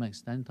to some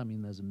extent. I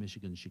mean, there's a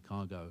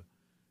Michigan-Chicago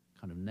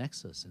kind of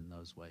nexus in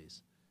those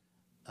ways.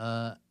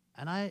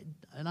 And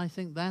I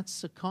think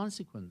that's a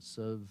consequence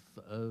of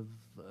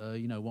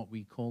you know, what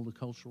we call the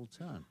cultural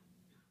turn.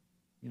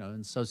 You know,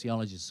 and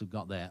sociologists have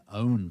got their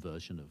own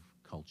version of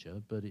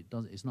culture, but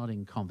it's not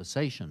in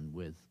conversation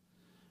with,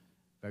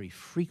 very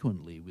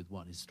frequently, with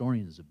what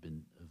historians have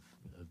been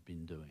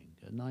doing.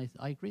 And I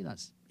agree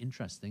that's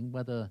interesting.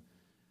 Whether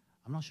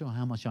I'm not sure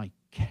how much I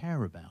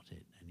care about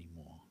it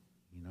anymore.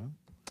 You know,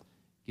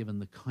 given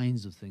the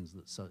kinds of things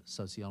that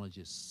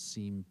sociologists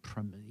seem,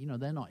 you know,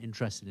 they're not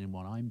interested in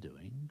what I'm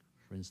doing,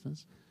 for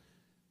instance.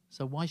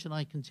 So why should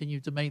I continue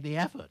to make the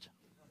effort?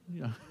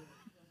 You know.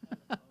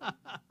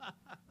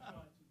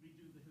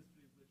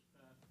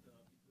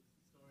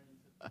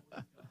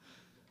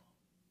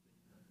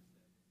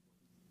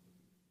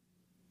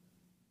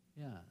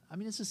 Yeah, I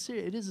mean, it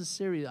is a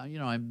serious. You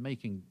know, I'm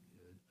making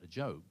a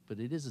joke, but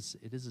it is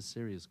a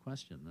serious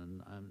question,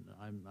 and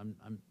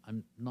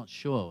I'm not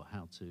sure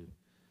how to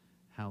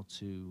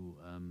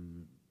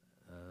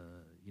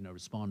you know,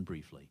 respond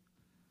briefly,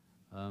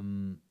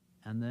 and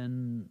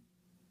then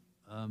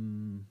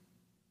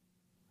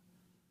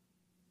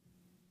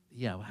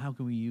yeah, how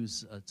can we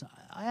use?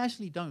 I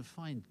actually don't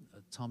find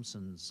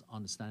Thompson's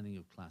understanding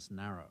of class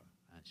narrow.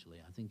 Actually,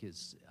 I think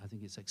it's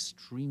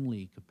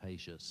extremely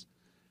capacious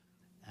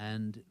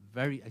and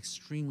very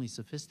extremely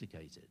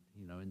sophisticated,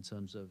 you know, in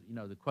terms of, you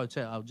know, the quote.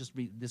 I'll just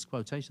read this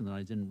quotation that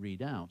I didn't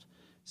read out.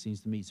 Seems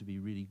to me to be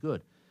really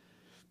good.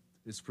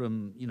 It's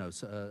from, you know,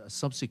 a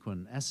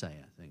subsequent essay,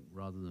 I think,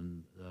 rather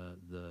than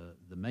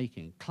the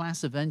making.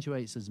 Class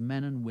eventuates as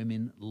men and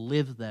women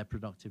live their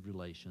productive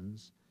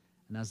relations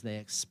and as they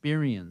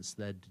experience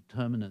their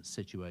determinate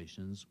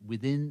situations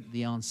within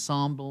the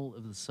ensemble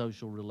of the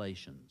social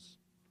relations.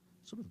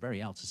 Sort of very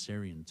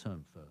Althusserian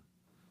term for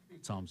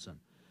Thompson.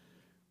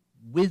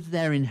 With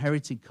their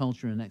inherited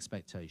culture and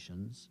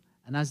expectations,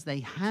 and as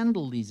they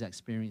handle these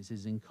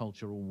experiences in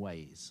cultural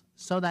ways,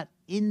 so that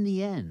in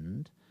the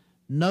end,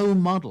 no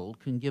model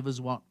can give us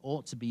what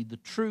ought to be the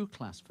true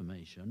class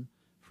formation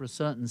for a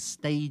certain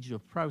stage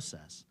of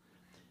process.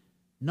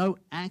 No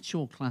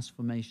actual class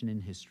formation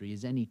in history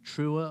is any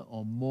truer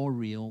or more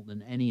real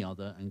than any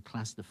other, and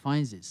class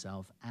defines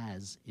itself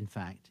as, in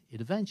fact,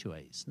 it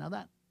eventuates. Now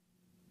that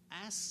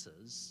asks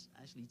us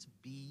actually to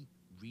be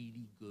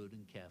really good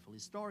and careful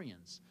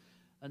historians.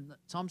 And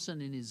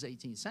Thompson, in his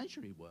 18th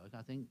century work,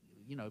 I think,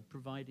 you know,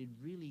 provided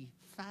really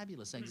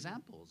fabulous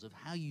examples of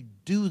how you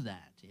do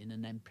that in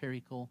an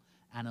empirical,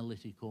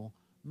 analytical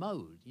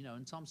mode. You know,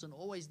 and Thompson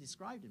always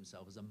described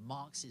himself as a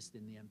Marxist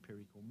in the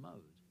empirical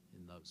mode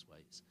in those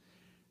ways.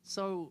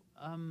 So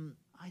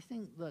I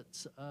think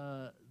that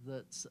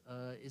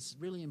it's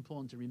really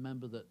important to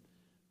remember that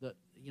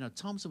you know,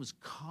 Thompson was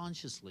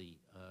consciously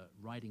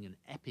writing an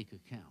epic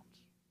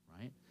account,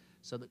 right?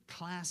 So that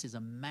class is a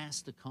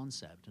master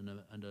concept and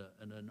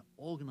an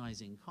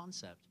organizing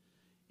concept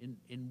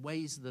in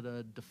ways that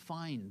are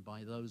defined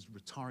by those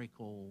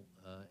rhetorical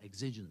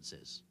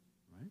exigencies,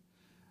 right?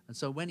 And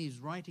so when he's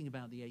writing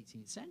about the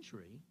 18th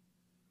century,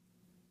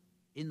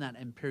 in that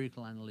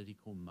empirical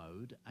analytical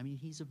mode, I mean,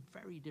 he's a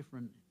very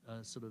different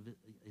sort of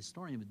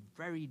historian with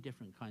very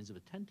different kinds of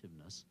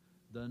attentiveness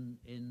than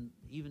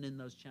even in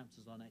those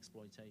chapters on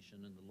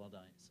exploitation and the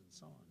Luddites and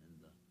so on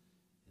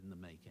in the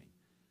making.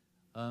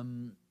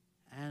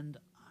 And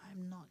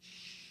I'm not,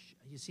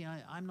 you see,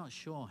 I'm not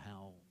sure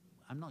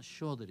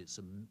that it's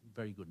a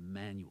very good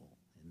manual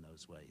in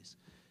those ways,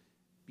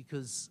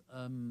 because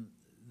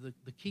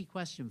the key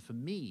question for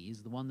me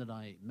is the one that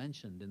I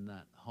mentioned in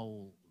that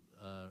whole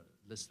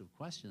list of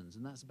questions,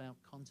 and that's about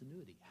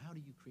continuity. How do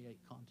you create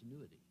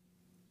continuity?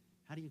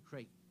 How do you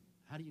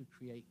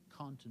create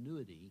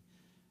continuity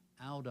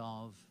out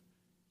of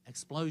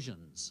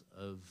explosions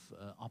of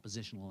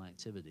oppositional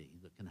activity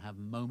that can have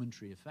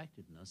momentary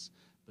effectiveness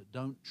but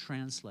don't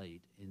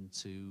translate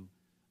into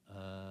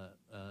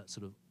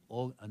sort of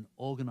an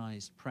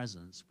organized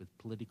presence with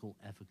political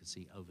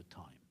efficacy over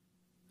time?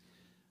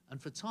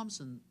 And for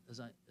Thompson, as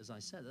I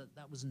said,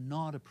 that was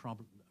not a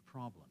problem,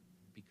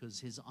 because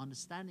his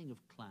understanding of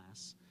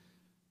class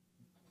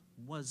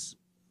was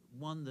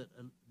one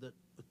that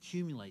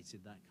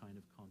accumulated that kind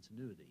of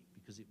continuity,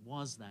 because it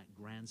was that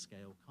grand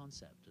scale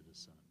concept at a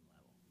certain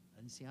level.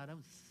 And you see, I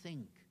don't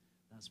think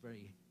that's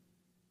very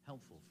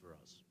helpful for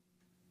us,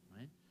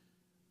 right?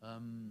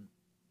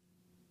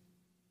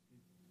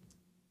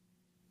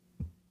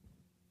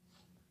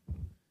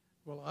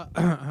 Well,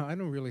 I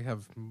don't really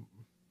have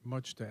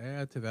much to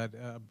add to that.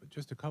 But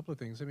just a couple of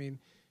things. I mean,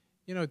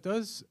 you know,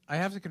 I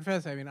have to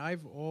confess, I mean,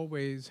 I've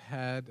always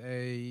had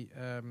a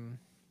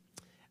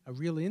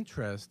real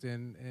interest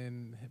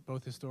in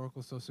both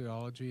historical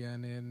sociology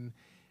and in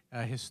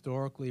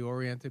historically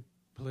oriented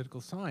political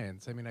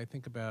science. I mean, I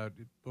think about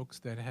books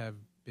that have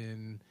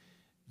been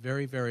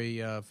very,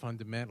 very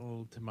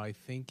fundamental to my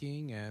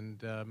thinking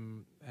and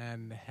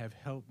have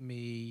helped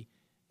me.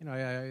 You know,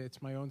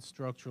 it's my own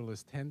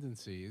structuralist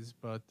tendencies,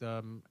 but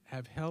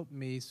have helped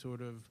me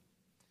sort of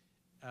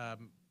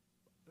kind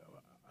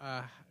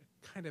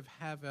of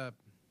have a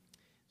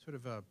sort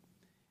of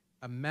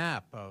a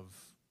map of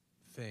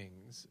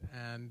things,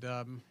 and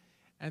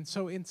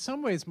so in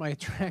some ways my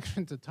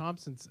attraction to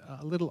Thompson's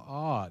a little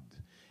odd,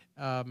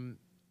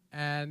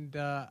 and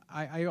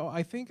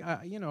I think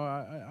you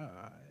know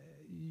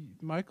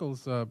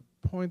Michael's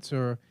points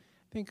are,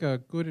 I think,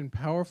 good and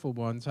powerful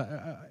ones.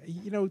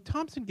 You know,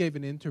 Thompson gave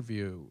an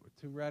interview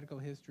to Radical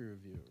History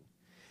Review,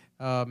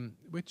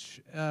 which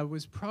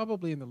was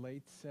probably in the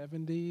late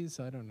 70s,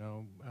 I don't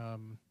know.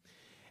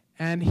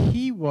 And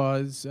he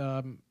was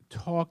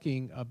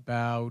talking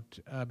about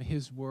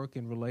his work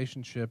in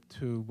relationship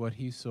to what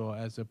he saw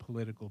as a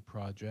political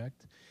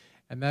project.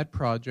 And that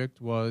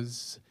project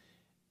was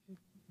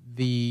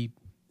you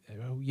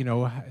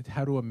know,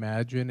 how to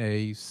imagine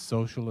a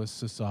socialist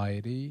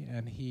society,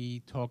 and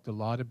he talked a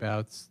lot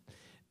about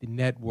the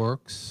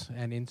networks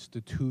and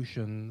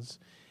institutions.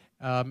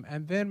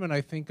 And then when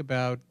I think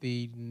about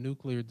the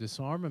nuclear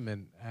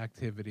disarmament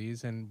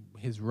activities and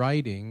his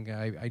writing,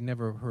 I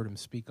never heard him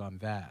speak on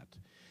that.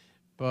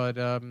 But,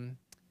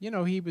 you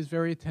know, he was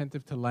very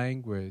attentive to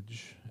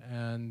language,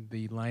 and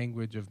the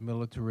language of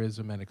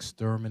militarism and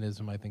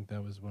exterminism. I think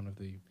that was one of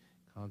the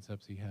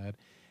concepts he had.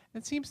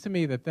 It seems to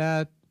me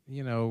that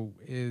you know,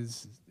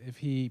 is if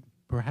he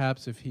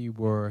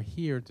were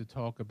here to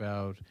talk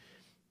about,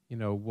 you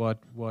know,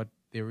 what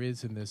there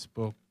is in this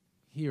book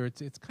here,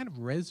 it's kind of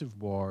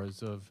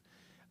reservoirs of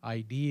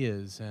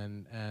ideas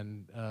and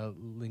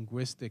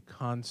linguistic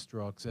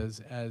constructs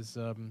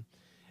to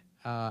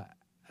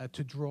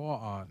draw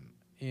on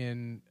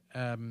in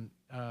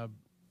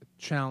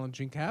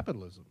challenging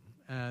capitalism,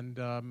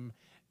 and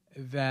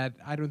that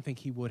I don't think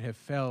he would have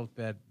felt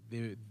that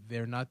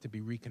they're not to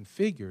be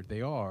reconfigured.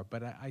 They are,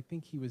 but I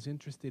think he was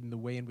interested in the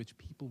way in which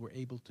people were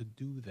able to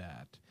do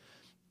that,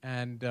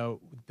 and the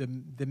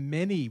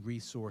many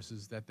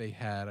resources that they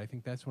had. I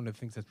think that's one of the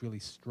things that's really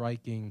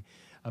striking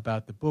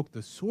about the book,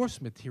 the source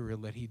material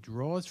that he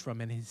draws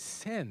from, and his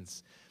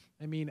sense.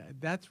 I mean,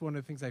 that's one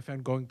of the things I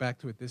found going back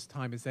to it this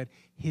time, is that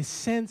his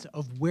sense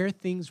of where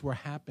things were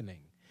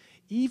happening.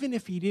 Even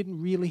if he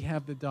didn't really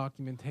have the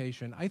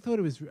documentation, I thought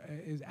it was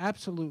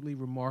absolutely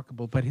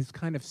remarkable, but his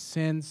kind of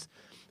sense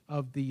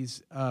of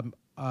these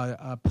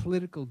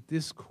political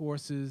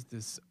discourses,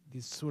 these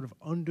sort of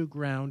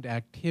underground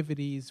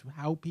activities,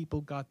 how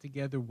people got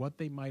together, what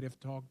they might have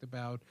talked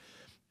about,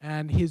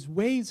 and his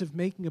ways of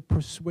making a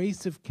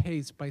persuasive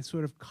case by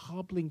sort of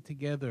cobbling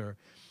together,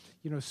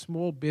 you know,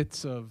 small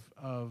bits of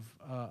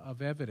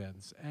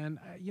evidence. And,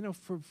 you know,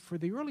 for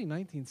the early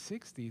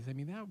 1960s, I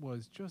mean, that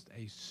was just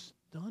a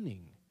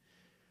stunning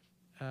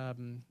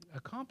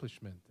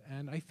accomplishment.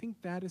 And I think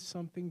that is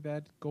something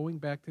that, going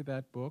back to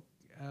that book,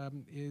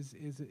 is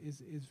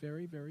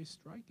very, very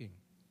striking.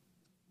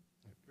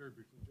 Very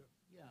briefly, Geoff.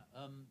 Yeah,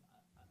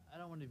 I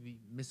don't want to be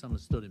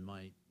misunderstood in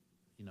my,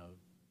 you know,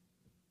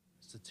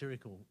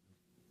 satirical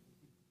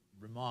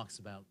remarks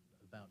about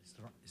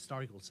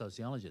historical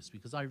sociologists,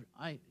 because I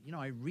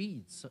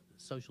read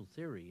social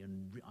theory,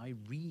 and I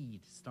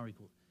read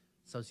historical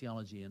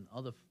sociology and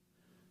other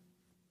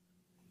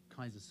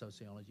kinds of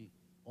sociology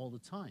all the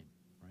time,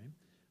 right?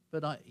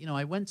 But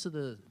I went to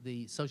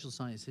the Social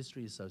Science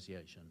History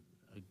Association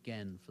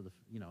again for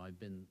I've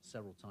been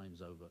several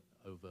times over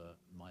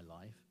my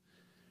life,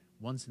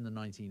 once in the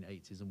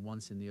 1980s and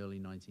once in the early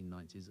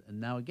 1990s, and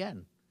now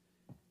again.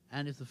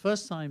 And if the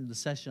first time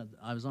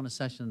I was on a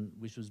session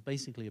which was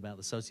basically about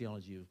the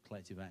sociology of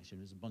collective action,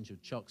 it was a bunch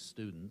of Chuck's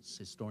students,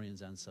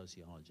 historians and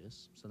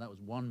sociologists, so that was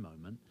one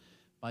moment.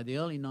 By the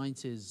early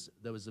 90s,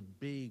 there was a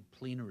big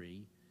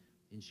plenary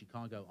in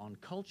Chicago on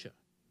culture,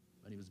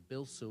 and it was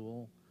Bill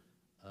Sewell,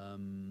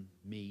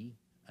 me,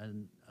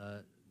 and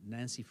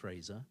Nancy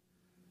Fraser,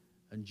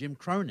 and Jim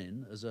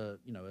Cronin as a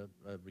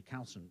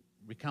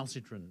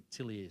recalcitrant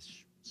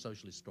Tilley-ish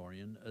social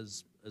historian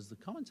as the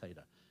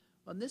commentator.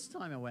 And this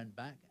time I went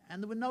back,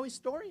 and there were no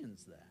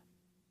historians there.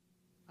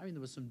 I mean,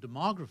 there were some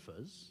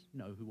demographers,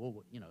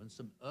 and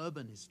some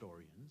urban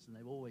historians, and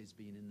they've always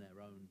been in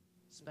their own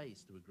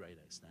space to a great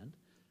extent.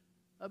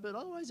 But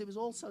otherwise, it was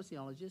all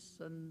sociologists,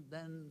 and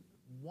then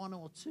one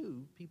or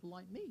two people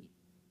like me.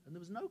 And there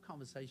was no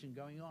conversation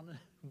going on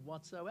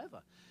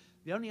whatsoever.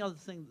 The only other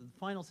thing, the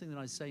final thing that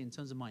I say in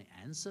terms of my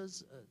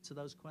answers to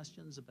those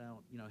questions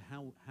about,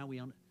 how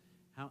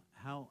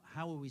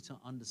are we to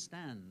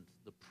understand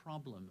the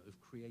problem of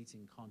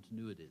creating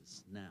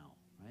continuities now,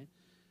 right?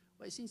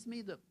 But it seems to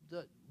me that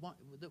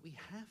we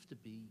have to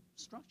be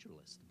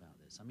structuralist about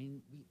this. I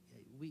mean,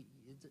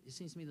 it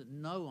seems to me that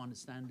no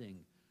understanding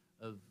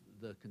of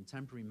the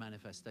contemporary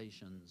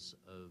manifestations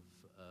of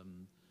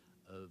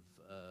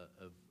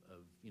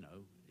you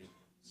know,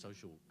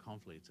 social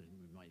conflict, and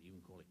we might even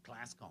call it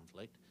class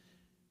conflict,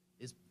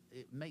 it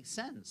makes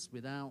sense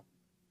without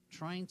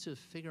trying to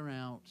figure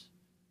out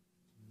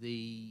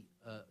the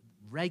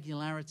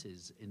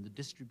regularities in the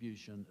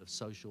distribution of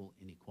social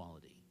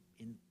inequality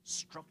in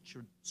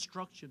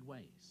structured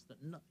ways. That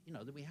you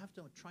know, that we have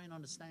to try and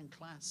understand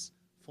class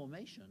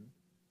formation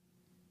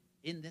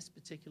in this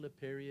particular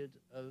period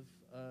of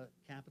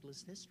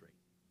capitalist history,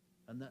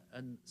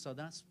 and so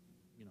that's,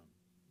 you know,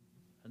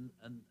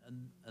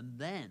 and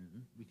then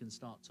we can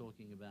start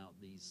talking about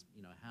these,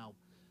 you know, how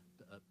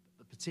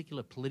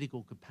particular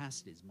political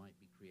capacities might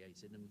be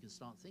created, and we can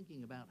start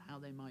thinking about how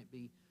they might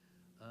be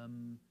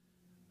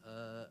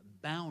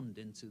bound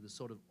into the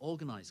sort of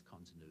organized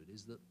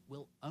continuities that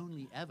will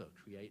only ever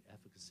create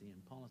efficacy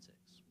in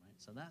politics, right?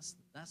 So that's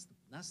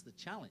the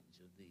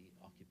challenge of the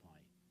Occupy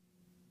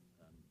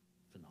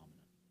phenomenon.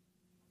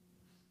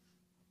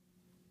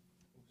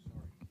 Oh,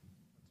 sorry.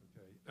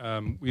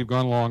 That's okay. We've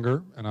gone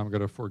longer, and I'm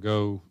going to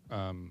forego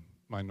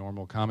my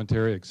normal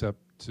commentary, except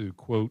to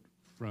quote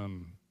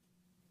from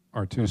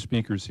our two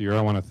speakers here.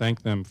 I want to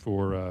thank them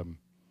for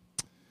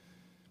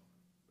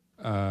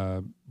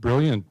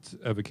brilliant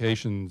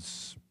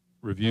evocations,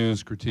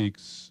 reviews,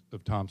 critiques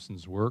of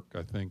Thompson's work.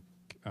 I think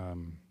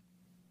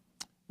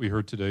we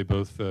heard today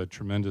both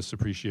tremendous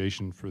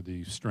appreciation for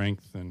the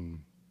strength and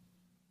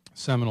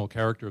seminal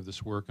character of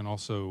this work, and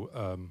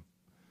also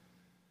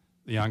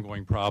the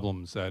ongoing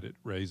problems that it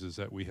raises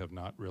that we have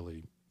not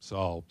really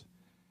solved.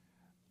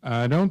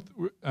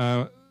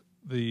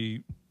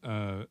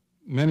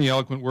 Many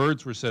eloquent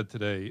words were said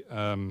today,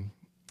 and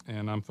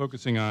I'm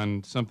focusing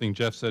on something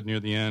Geoff said near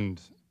the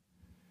end,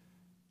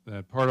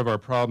 that part of our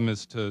problem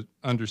is to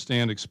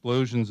understand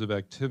explosions of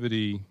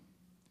activity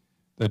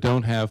that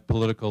don't have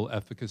political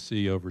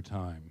efficacy over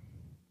time.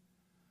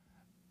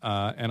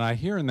 And I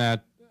hear in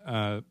that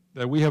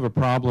that we have a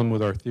problem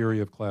with our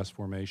theory of class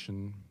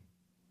formation,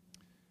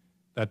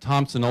 that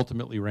Thompson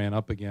ultimately ran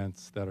up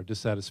against, that our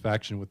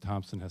dissatisfaction with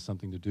Thompson has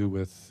something to do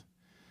with,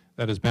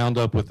 that is bound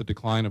up with the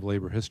decline of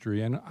labor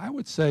history. And I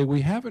would say we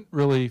haven't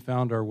really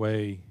found our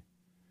way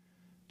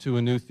to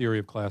a new theory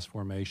of class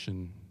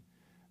formation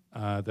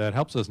that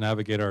helps us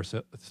navigate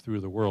through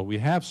the world. We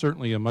have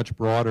certainly a much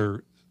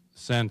broader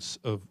sense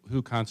of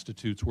who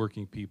constitutes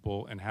working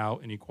people and how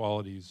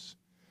inequalities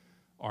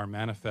are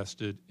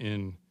manifested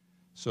in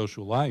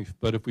social life.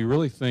 But if we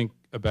really think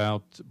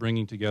about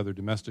bringing together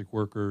domestic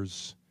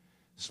workers,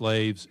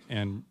 slaves,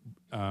 and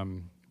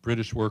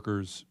British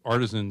workers,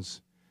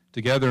 artisans,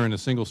 together in a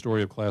single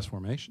story of class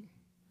formation,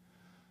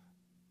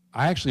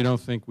 I actually don't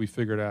think we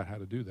figured out how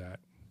to do that.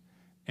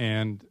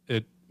 And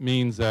it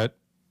means that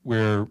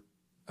we're,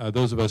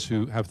 those of us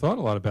who have thought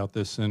a lot about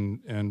this and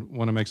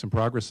want to make some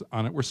progress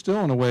on it, we're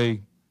still in a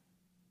way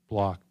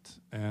blocked.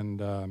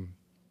 And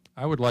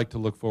I would like to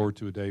look forward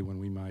to a day when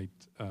we might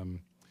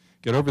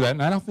get over that.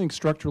 And I don't think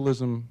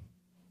structuralism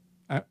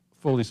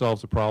fully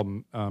solves the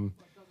problem.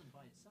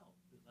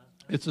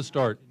 It's a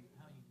start.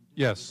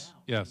 Yes,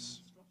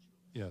 yes,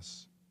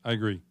 yes, I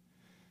agree.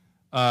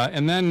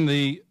 And then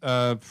the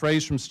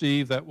phrase from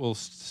Steve that will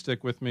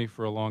stick with me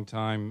for a long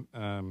time,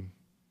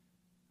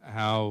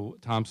 how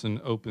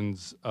Thompson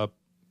opens up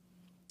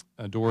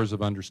doors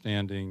of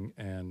understanding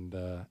and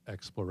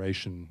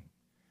exploration.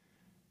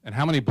 And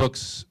how many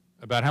books,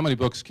 about how many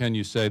books can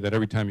you say that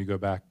every time you go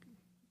back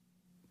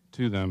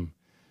to them,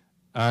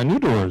 new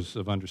doors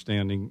of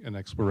understanding and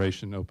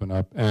exploration open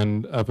up?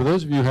 And for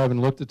those of you who haven't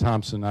looked at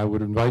Thompson, I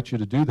would invite you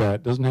to do that.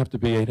 It doesn't have to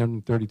be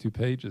 832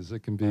 pages.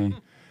 It can be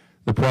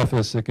the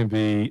preface, it can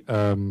be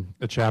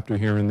a chapter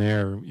here and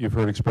there. You've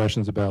heard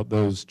expressions about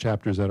those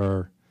chapters that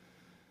are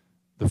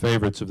the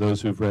favorites of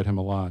those who've read him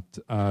a lot.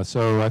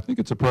 So I think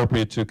it's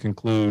appropriate to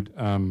conclude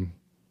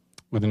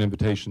with an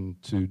invitation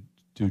to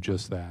do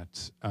just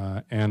that.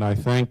 And I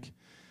thank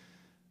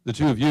the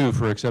two of you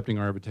for accepting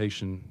our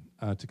invitation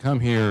to come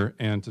here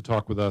and to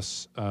talk with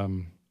us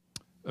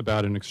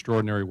about an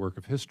extraordinary work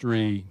of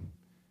history,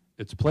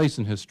 its place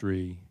in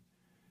history,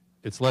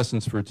 its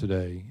lessons for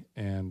today,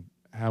 and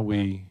how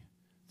we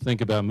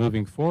think about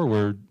moving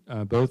forward,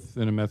 both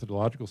in a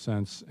methodological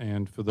sense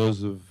and for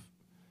those of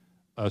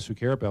us who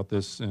care about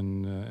this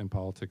in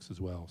politics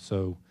as well.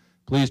 So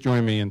please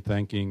join me in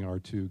thanking our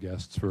two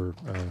guests for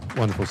a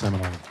wonderful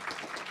seminar.